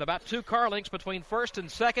separation, about 2 car lengths between first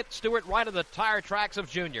and second. Stewart right of the tire tracks of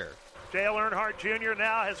Junior. Dale Earnhardt Jr.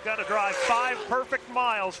 now has got to drive 5 perfect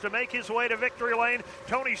miles to make his way to victory lane.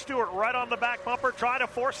 Tony Stewart right on the back bumper trying to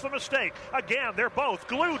force the mistake. Again, they're both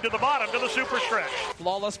glued to the bottom to the super stretch.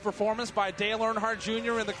 Flawless performance by Dale Earnhardt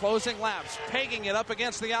Jr. in the closing laps, pegging it up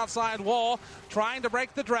against the outside wall, trying to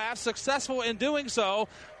break the draft, successful in doing so.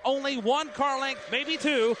 Only 1 car length, maybe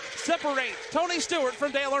 2, separate Tony Stewart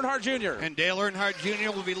from Dale Earnhardt Jr. And Dale Earnhardt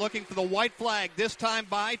Jr. will be looking for the white flag, this time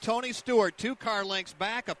by Tony Stewart. 2 car lengths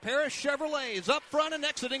back, a pair of Chevrolets up front and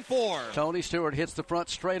exiting 4. Tony Stewart hits the front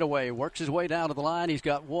straightaway, works his way down to the line. He's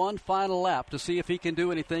got 1 final lap to see if he can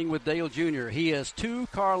do anything with Dale Jr. He is 2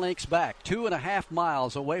 car lengths back, 2.5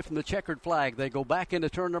 miles away from the checkered flag. They go back into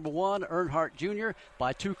turn number 1. Earnhardt Jr.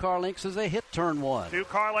 by 2 car lengths as they hit turn 1. 2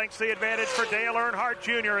 car lengths the advantage for Dale Earnhardt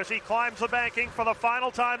Jr. as he climbs the banking for the final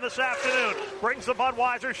time this afternoon. Brings the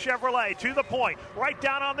Budweiser Chevrolet to the point, right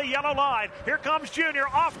down on the yellow line. Here comes Junior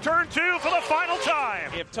off turn 2 for the final time.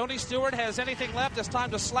 If Tony Stewart has anything left, it's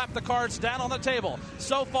time to slap the cards down on the table.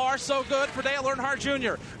 So far, so good for Dale Earnhardt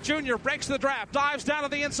Jr. Jr. breaks the draft, dives down to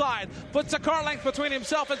the inside, puts a car length between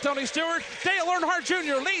himself and Tony Stewart. Dale Earnhardt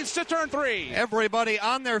Jr. leads to turn 3. Everybody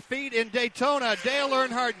on their feet in Daytona. Dale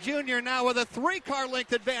Earnhardt Jr. now with a 3 car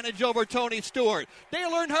length advantage over Tony Stewart.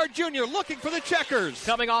 Dale Earnhardt Jr. looking for the checkers.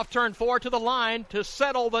 Coming off turn 4 to the line to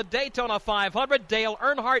settle the Daytona 500, Dale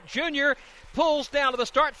Earnhardt Jr. pulls down to the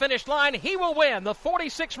start-finish line. He will win the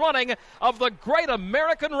 46th running of the Great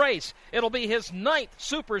American Race. It'll be his 9th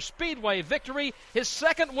Super Speedway victory, his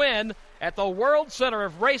 2nd win at the World Center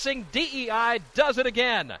of Racing. DEI does it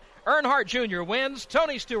again. Earnhardt Jr. wins,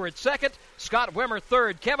 Tony Stewart 2nd, Scott Wimmer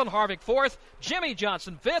 3rd, Kevin Harvick 4th, Jimmy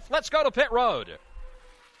Johnson 5th. Let's go to pit road.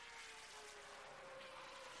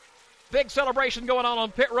 Big celebration going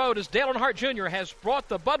on pit road as Dale Earnhardt Jr. has brought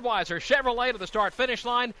the Budweiser Chevrolet to the start-finish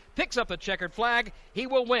line, picks up the checkered flag. He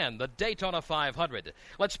will win the Daytona 500.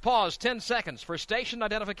 Let's pause 10 seconds for station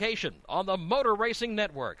identification on the Motor Racing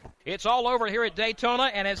Network. It's all over here at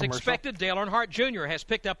Daytona, and as expected, Dale Earnhardt Jr. has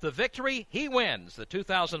picked up the victory. He wins the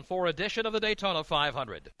 2004 edition of the Daytona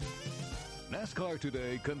 500. NASCAR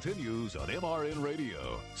Today continues on MRN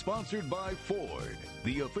Radio. Sponsored by Ford.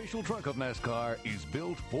 The official truck of NASCAR is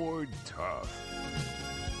built Ford tough.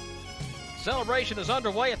 Celebration is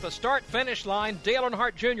underway at the start-finish line. Dale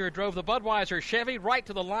Earnhardt Jr. drove the Budweiser Chevy right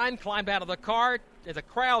to the line, climbed out of the car, the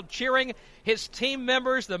crowd cheering, his team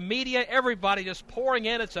members, the media, everybody just pouring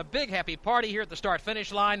in. It's a big happy party here at the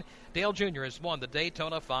start-finish line. Dale Jr. has won the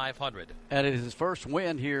Daytona 500. And it is his first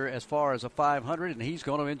win here as far as a 500, and he's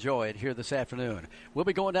going to enjoy it here this afternoon. We'll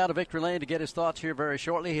be going down to victory lane to get his thoughts here very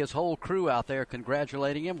shortly. His whole crew out there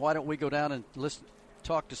congratulating him. Why don't we go down and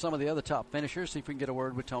talk to some of the other top finishers, see if we can get a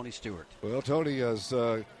word with Tony Stewart. Well, Tony is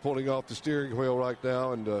pulling off the steering wheel right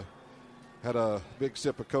now and had a big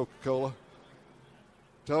sip of Coca-Cola.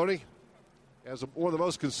 Tony, as one of the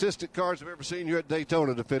most consistent cars I've ever seen here at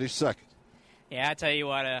Daytona to finish 2nd. Yeah, I tell you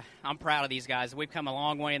what, I'm proud of these guys. We've come a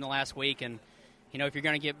long way in the last week, and, you know, if you're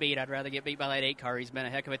going to get beat, I'd rather get beat by that 8 car. He's been a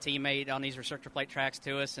heck of a teammate on these restrictor plate tracks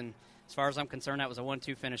to us, and as far as I'm concerned, that was a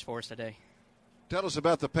 1-2 finish for us today. Tell us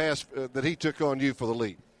about the pass that he took on you for the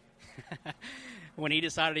lead. when he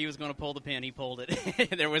decided he was going to pull the pin, he pulled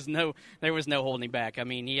it. There was no holding him back. I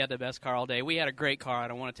mean, he had the best car all day. We had a great car. I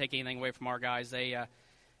don't want to take anything away from our guys. They,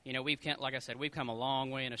 like I said, we've come a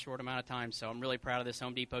long way in a short amount of time. So I'm really proud of this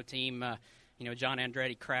Home Depot team. John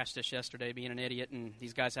Andretti crashed us yesterday being an idiot, and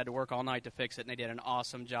these guys had to work all night to fix it, and they did an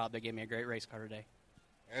awesome job. They gave me a great race car today.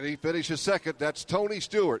 And he finishes second. That's Tony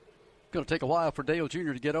Stewart. Going to take a while for Dale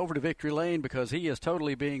Jr. to get over to victory lane because he is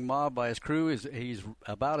totally being mobbed by his crew. He's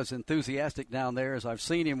about as enthusiastic down there as I've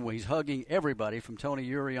seen him. He's hugging everybody from Tony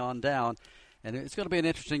Uri on down. And it's going to be an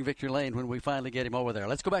interesting victory lane when we finally get him over there.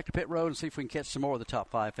 Let's go back to pit road and see if we can catch some more of the top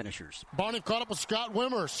 5 finishers. Barney caught up with Scott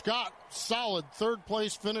Wimmer. Scott, solid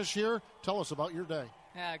third-place finish here. Tell us about your day.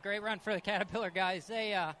 Great run for the Caterpillar guys.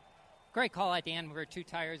 They great call at the end. We were 2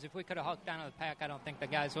 tires. If we could have hooked down to the pack, I don't think the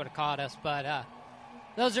guys would have caught us. But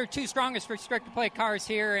those are 2 strongest restrictor plate cars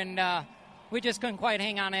here, and we just couldn't quite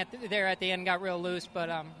hang on there at the end. Got real loose,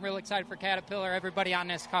 but I'm real excited for Caterpillar. Everybody on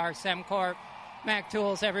this car, Semcorp, Mac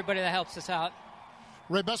Tools, everybody that helps us out.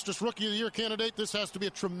 Ray Bestis, Rookie of the Year candidate. This has to be a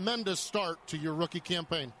tremendous start to your rookie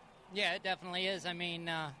campaign. Yeah, it definitely is. I mean,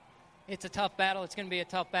 it's a tough battle. It's going to be a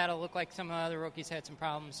tough battle. Looked like some of the other rookies had some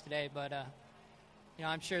problems today, but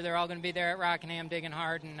I'm sure they're all going to be there at Rockingham digging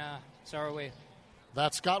hard, and so are we.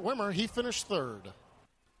 That's Scott Wimmer. He finished third.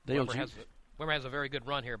 Wimmer has a very good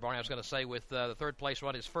run here, Barney. I was going to say with the third-place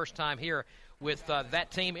run, his first time here with that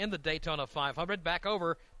team in the Daytona 500. Back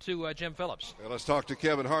over to Jim Phillips. Well, let's talk to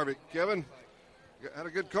Kevin Harvick. Kevin, had a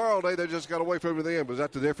good car all day. They just got away from it at the end. Was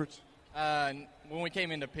that the difference? When we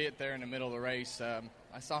came into pit there in the middle of the race,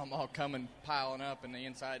 I saw them all coming, piling up in the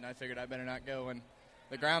inside, and I figured I better not go. And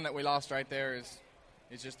the ground that we lost right there is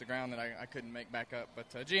just the ground that I couldn't make back up. But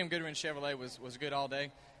GM Goodwin Chevrolet was good all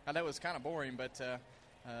day. That was kind of boring, but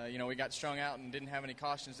we got strung out and didn't have any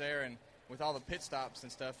cautions there. And with all the pit stops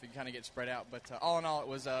and stuff, you kind of get spread out. But all in all, it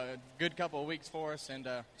was a good couple of weeks for us and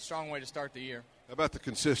a strong way to start the year. How about the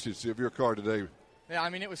consistency of your car today? Yeah, I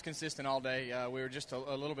mean, it was consistent all day. We were just a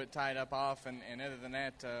little bit tied up off, and other than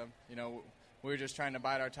that, we were just trying to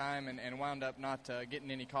bide our time and wound up not getting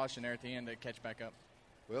any caution there at the end to catch back up.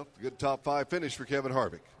 Well, good top 5 finish for Kevin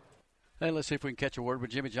Harvick. Hey, let's see if we can catch a word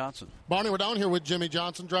with Jimmy Johnson. Barney, we're down here with Jimmy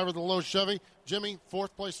Johnson, driver of the Lowe's Chevy. Jimmy,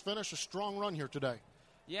 4th-place finish, a strong run here today.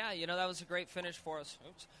 Yeah, that was a great finish for us.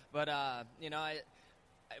 But, it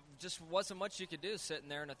just wasn't much you could do sitting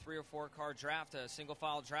there in a 3 or 4 car draft, a single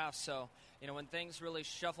file draft. So, when things really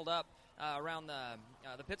shuffled up around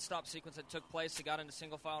the pit stop sequence that took place, they got into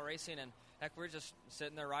single file racing, and heck, we were just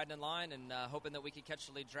sitting there riding in line and hoping that we could catch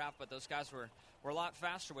the lead draft. But those guys were a lot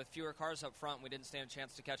faster with fewer cars up front. And we didn't stand a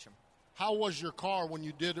chance to catch them. How was your car when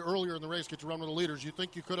you did earlier in the race get to run with the leaders? You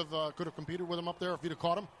think you could have competed with them up there if you'd have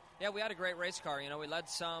caught them? Yeah, we had a great race car. We led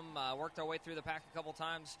some, worked our way through the pack a couple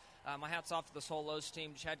times. My hat's off to this whole Lowe's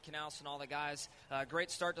team, Chad Knaus and all the guys.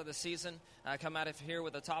 Great start to the season. Come out of here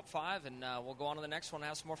with a top 5, and we'll go on to the next one and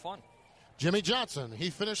have some more fun. Jimmy Johnson, he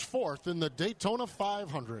finished 4th in the Daytona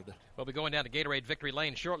 500. We'll be going down to Gatorade Victory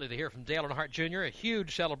Lane shortly to hear from Dale Earnhardt Jr. A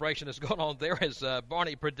huge celebration is going on there, as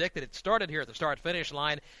Barney predicted. It started here at the start-finish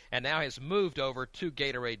line and now has moved over to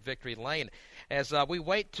Gatorade Victory Lane. As we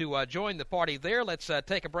wait to join the party there, let's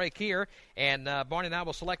take a break here, and Barney and I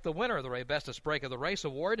will select the winner of the Ray Bestest Break of the Race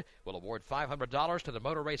Award. We'll award $500 to the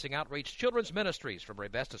Motor Racing Outreach Children's Ministries from Ray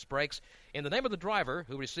Bestest Brakes in the name of the driver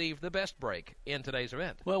who received the best break in today's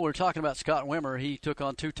event. Well, we're talking about Scott Wimmer. He took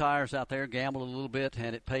on 2 tires out there, gambled a little bit,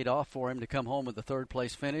 and it paid off for him to come home with the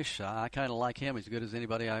 3rd-place finish. I kind of like him. He's as good as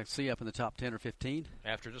anybody I see up in the top 10 or 15.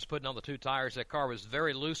 After just putting on the 2 tires, that car was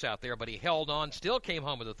very loose out there, but he held on, still came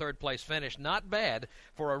home with a 3rd-place finish. Not bad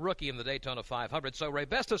for a rookie in the Daytona 500. So Ray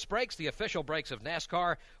Bestest Brakes, the official brakes of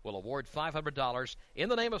NASCAR, will award $500 in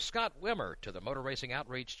the name of Scott Wimmer to the Motor Racing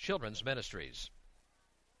Outreach Children's Ministries.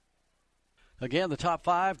 Again, the top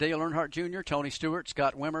 5, Dale Earnhardt Jr., Tony Stewart,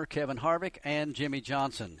 Scott Wimmer, Kevin Harvick, and Jimmy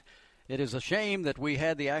Johnson. It is a shame that we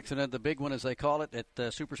had the accident, the big one as they call it,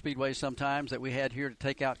 at super speedways sometimes, that we had here to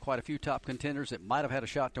take out quite a few top contenders that might have had a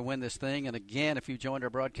shot to win this thing. And again, if you joined our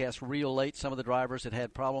broadcast real late, some of the drivers that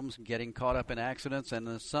had problems getting caught up in accidents,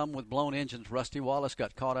 and some with blown engines. Rusty Wallace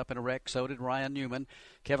got caught up in a wreck, so did Ryan Newman.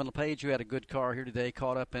 Kevin LePage, who had a good car here today,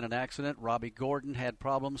 caught up in an accident. Robbie Gordon had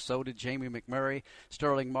problems, so did Jamie McMurray,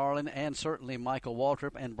 Sterling Marlin, and certainly Michael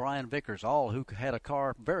Waltrip and Brian Vickers, all who had a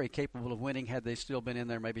car very capable of winning had they still been in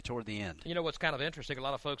there maybe toward the end. You know what's kind of interesting? A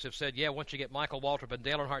lot of folks have said, yeah, once you get Michael Waltrip and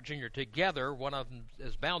Dale Earnhardt Jr. together, one of them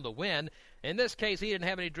is bound to win. In this case, he didn't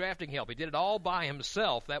have any drafting help. He did it all by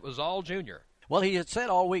himself. That was all Junior. Well, he had said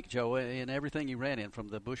all week, Joe, in everything he ran in, from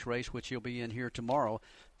the Busch race, which he'll be in here tomorrow,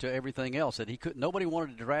 to everything else, that nobody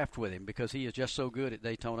wanted to draft with him because he is just so good at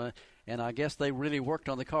Daytona. And I guess they really worked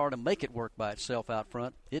on the car to make it work by itself out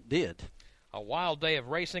front. It did. A wild day of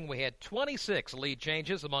racing. We had 26 lead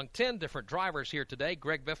changes among 10 different drivers here today.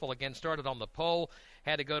 Greg Biffle again started on the pole,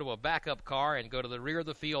 had to go to a backup car and go to the rear of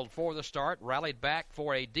the field for the start, rallied back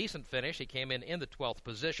for a decent finish. He came in the 12th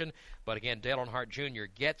position, but again, Dale Earnhardt Jr.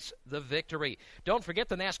 gets the victory. Don't forget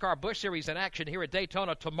the NASCAR Busch Series in action here at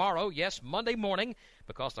Daytona tomorrow, yes, Monday morning,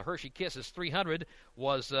 because the Hershey Kisses 300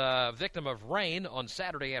 was a victim of rain on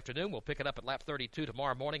Saturday afternoon. We'll pick it up at lap 32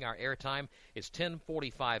 tomorrow morning. Our airtime is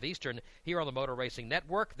 10:45 Eastern here on the Motor Racing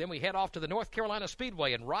Network. Then we head off to the North Carolina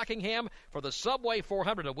Speedway in Rockingham for the Subway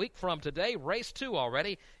 400 a week from today. Race 2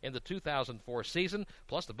 already in the 2004 season.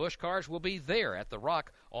 Plus the Busch cars will be there at the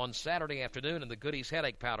Rock on Saturday afternoon in the Goodies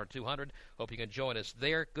Headache Powder 200. Hope you can join us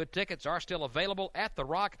there. Good tickets are still available at the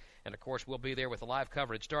Rock. And, of course, we'll be there with the live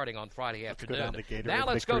coverage starting on Friday afternoon. Now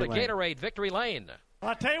let's go to Gatorade Victory Lane.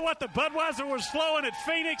 I'll tell you what, the Budweiser was flowing at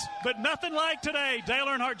Phoenix, but nothing like today. Dale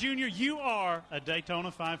Earnhardt Jr., you are a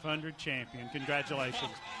Daytona 500 champion.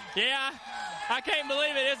 Congratulations. Yeah, I can't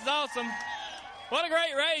believe it. It's awesome. What a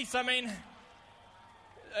great race. I mean,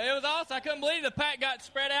 it was awesome. I couldn't believe the pack got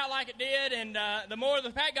spread out like it did, and the more the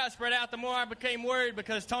pack got spread out, the more I became worried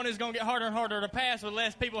because Tony's going to get harder and harder to pass with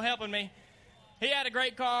less people helping me. He had a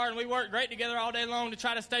great car, and we worked great together all day long to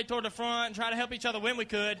try to stay toward the front and try to help each other when we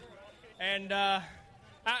could. And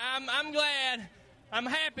I'm glad. I'm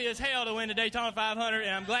happy as hell to win the Daytona 500,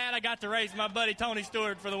 and I'm glad I got to race my buddy Tony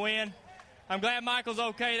Stewart for the win. I'm glad Michael's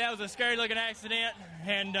okay. That was a scary-looking accident,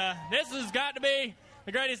 and this has got to be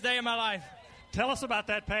the greatest day of my life. Tell us about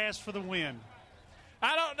that pass for the win.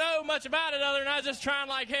 I don't know much about it other than I was just trying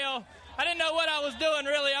like hell. I didn't know what I was doing,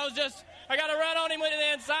 really. I got to run on him with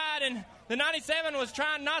the inside, and the 97 was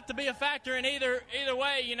trying not to be a factor in either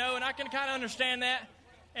way, you know, and I can kind of understand that.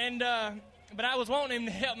 And but I was wanting him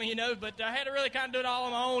to help me, you know, but I had to really kind of do it all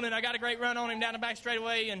on my own, and I got a great run on him down the back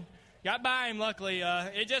straightaway and got by him, luckily.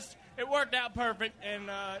 It worked out perfect, and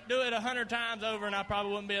do it 100 times over, and I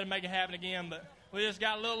probably wouldn't be able to make it happen again, but we just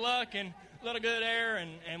got a little luck and a little good air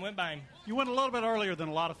and went by him. You went a little bit earlier than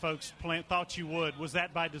a lot of folks thought you would. Was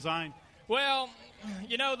that by design? Well,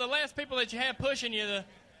 you know, the less people that you have pushing you,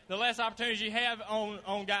 the less opportunities you have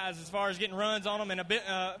on guys as far as getting runs on them and a bit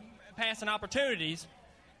passing opportunities.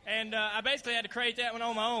 And I basically had to create that one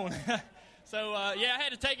on my own. So, yeah, I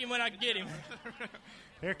had to take him when I could get him.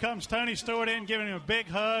 Here comes Tony Stewart in, giving him a big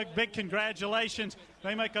hug, big congratulations.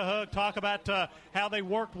 They make a hug, talk about how they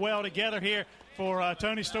worked well together here for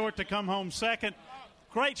Tony Stewart to come home second.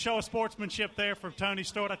 Great show of sportsmanship there for Tony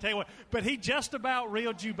Stewart, I tell you what. But he just about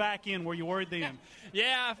reeled you back in. Were you worried then?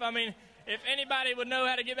 Yeah, if anybody would know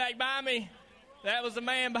how to get back by me, that was the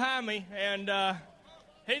man behind me. And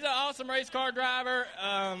he's an awesome race car driver.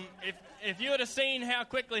 If you would have seen how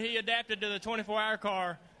quickly he adapted to the 24-hour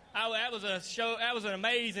car, that was an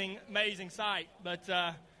amazing, amazing sight. But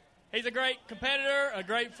he's a great competitor, a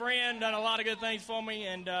great friend, done a lot of good things for me,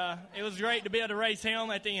 and it was great to be able to race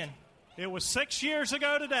him at the end. It was 6 years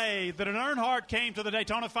ago today that an Earnhardt came to the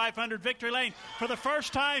Daytona 500 victory lane for the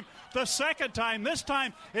first time, the second time. This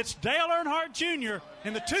time, it's Dale Earnhardt Jr.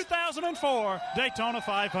 in the 2004 Daytona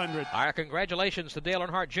 500. Our congratulations to Dale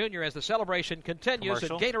Earnhardt Jr. as the celebration continues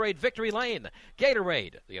at Gatorade Victory Lane.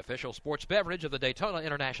 Gatorade, the official sports beverage of the Daytona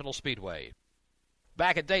International Speedway.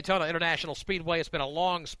 Back at Daytona International Speedway, it's been a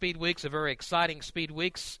long speed weeks, a very exciting speed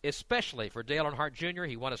weeks, especially for Dale Earnhardt Jr.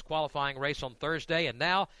 He won his qualifying race on Thursday, and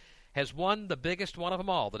now has won the biggest one of them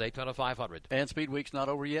all, the Daytona 500. And Speed Week's not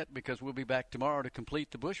over yet because we'll be back tomorrow to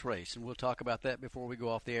complete the Busch race, and we'll talk about that before we go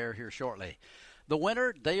off the air here shortly. The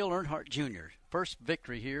winner, Dale Earnhardt Jr. First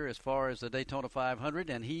victory here as far as the Daytona 500,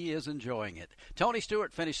 and he is enjoying it. Tony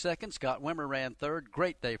Stewart finished second. Scott Wimmer ran third.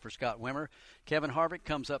 Great day for Scott Wimmer. Kevin Harvick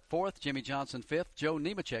comes up fourth. Jimmy Johnson fifth. Joe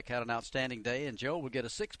Nemechek had an outstanding day, and Joe will get a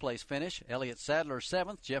sixth-place finish. Elliott Sadler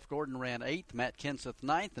seventh. Jeff Gordon ran eighth. Matt Kenseth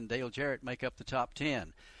ninth, and Dale Jarrett make up the top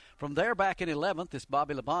 10. From there, back in 11th is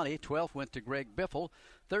Bobby Labonte. 12th went to Greg Biffle.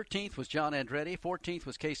 13th was John Andretti. 14th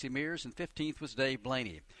was Casey Mears. And 15th was Dave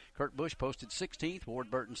Blaney. Kurt Busch posted 16th.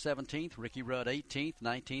 Ward Burton 17th. Ricky Rudd 18th.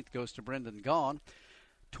 19th goes to Brendan Gaughan.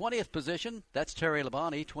 20th position, that's Terry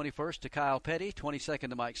Labonte. 21st to Kyle Petty.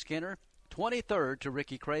 22nd to Mike Skinner. 23rd to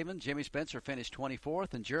Ricky Craven. Jimmy Spencer finished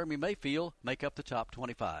 24th, and Jeremy Mayfield make up the top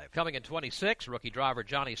 25. Coming in 26, rookie driver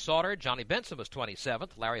Johnny Sauter. Johnny Benson was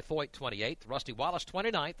 27th. Larry Foyt 28th. Rusty Wallace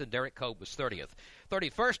 29th, and Derek Cope was 30th.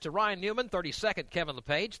 31st to Ryan Newman. 32nd, Kevin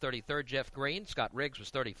LePage. 33rd, Jeff Green. Scott Riggs was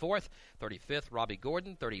 34th. 35th, Robbie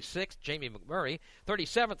Gordon. 36th, Jamie McMurray.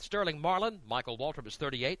 37th, Sterling Marlin. Michael Walter was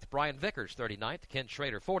 38th. Brian Vickers 39th. Ken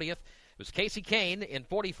Schrader 40th. It was Casey Kane in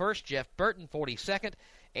 41st. Jeff Burton 42nd.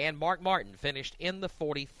 And Mark Martin finished in the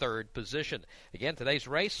 43rd position. Again, today's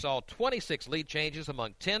race saw 26 lead changes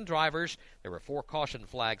among 10 drivers. There were 4 caution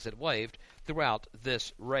flags that waved throughout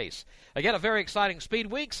this race. Again, a very exciting speed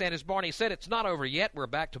week, and as Barney said, it's not over yet. We're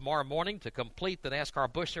back tomorrow morning to complete the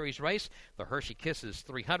NASCAR Busch Series race, the Hershey Kisses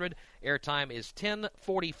 300. Airtime is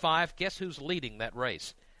 10:45. Guess who's leading that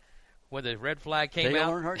race? When the red flag came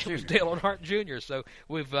out, it was Dale Earnhardt Jr. So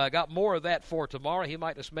we've got more of that for tomorrow. He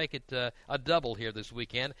might just make it a double here this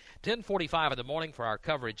weekend. 10:45 in the morning for our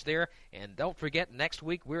coverage there. And don't forget, next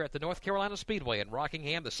week we're at the North Carolina Speedway in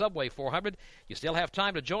Rockingham, the Subway 400. You still have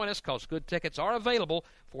time to join us because good tickets are available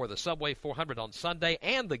for the Subway 400 on Sunday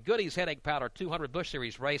and the Goodies Headache Powder 200 Busch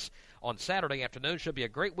Series race on Saturday afternoon. Should be a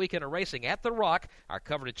great weekend of racing at the Rock. Our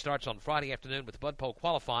coverage starts on Friday afternoon with Bud Pole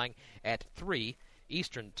qualifying at 3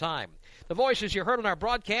 Eastern Time. The voices you heard on our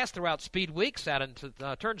broadcast throughout Speed Weeks out in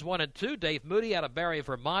turns 1 and 2. Dave Moody out of Barry,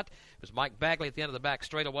 Vermont. It was Mike Bagley at the end of the back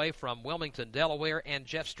straightaway from Wilmington, Delaware, and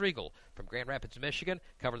Jeff Striegel from Grand Rapids, Michigan,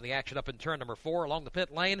 covering the action up in turn number 4 along the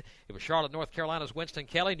pit lane. It was Charlotte, North Carolina's Winston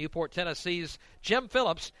Kelly, Newport, Tennessee's Jim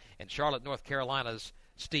Phillips, and Charlotte, North Carolina's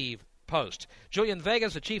Steve Post. Julian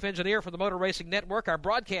Vega's the chief engineer for the Motor Racing Network. Our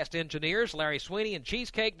broadcast engineers, Larry Sweeney and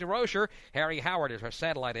Cheesecake DeRocher. Harry Howard is our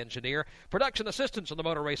satellite engineer. Production assistants on the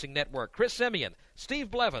Motor Racing Network, Chris Simeon,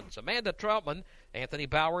 Steve Blevins, Amanda Troutman, Anthony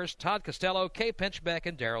Bowers, Todd Costello, Kay Pinchbeck,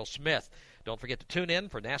 and Darrell Smith. Don't forget to tune in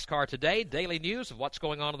for NASCAR Today, daily news of what's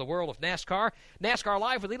going on in the world of NASCAR. NASCAR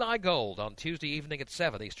Live with Eli Gold on Tuesday evening at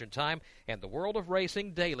 7 Eastern Time, and the World of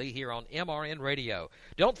Racing daily here on MRN Radio.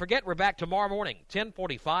 Don't forget, we're back tomorrow morning,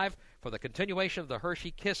 10:45, for the continuation of the Hershey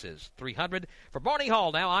Kisses 300. For Barney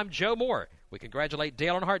Hall now, I'm Joe Moore. We congratulate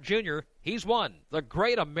Dale Earnhardt Jr. He's won the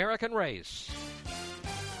Great American Race.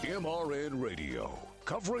 MRN Radio.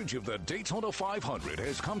 Coverage of the Daytona 500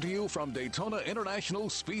 has come to you from Daytona International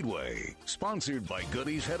Speedway. Sponsored by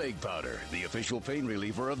Goodies Headache Powder, the official pain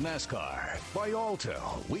reliever of NASCAR. By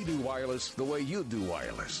Alltel, we do wireless the way you do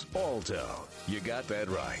wireless. Alltel, you got that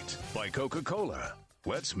right. By Coca-Cola,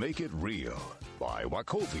 let's make it real. By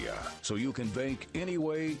Wachovia, so you can bank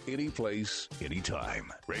anyway, any place,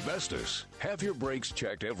 anytime. Raybestos, have your brakes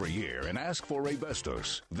checked every year and ask for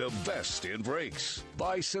Raybestos, the best in brakes.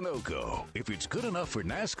 By Sunoco, if it's good enough for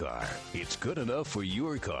NASCAR, it's good enough for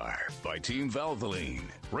your car. By Team Valvoline,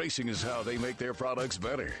 racing is how they make their products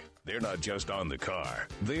better. They're not just on the car,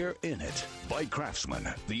 they're in it. By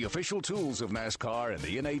Craftsman, the official tools of NASCAR and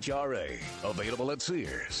the NHRA. Available at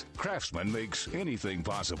Sears. Craftsman makes anything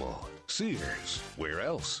possible. Sears, where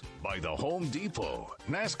else? By the Home Depot,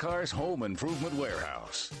 NASCAR's home improvement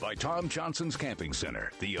warehouse. By Tom Johnson's Camping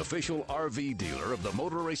Center, the official RV dealer of the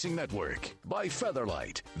Motor Racing Network. By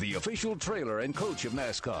Featherlight, the official trailer and coach of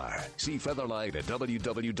NASCAR. See Featherlight at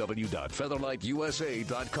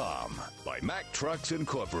www.featherlightUSA.com. By Mack Trucks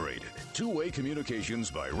Incorporated, two-way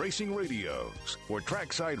communications by Racing Radios. For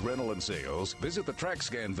trackside rental and sales, visit the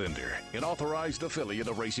TrackScan vendor, an authorized affiliate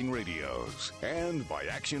of Racing Radios. And by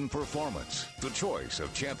Action Performance, the choice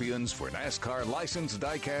of champions for NASCAR licensed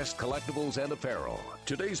diecast collectibles and apparel.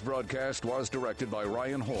 Today's broadcast was directed by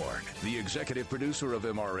Ryan Horn. The executive producer of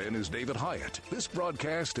MRN is David Hyatt. This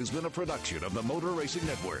broadcast has been a production of the Motor Racing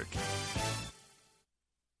Network.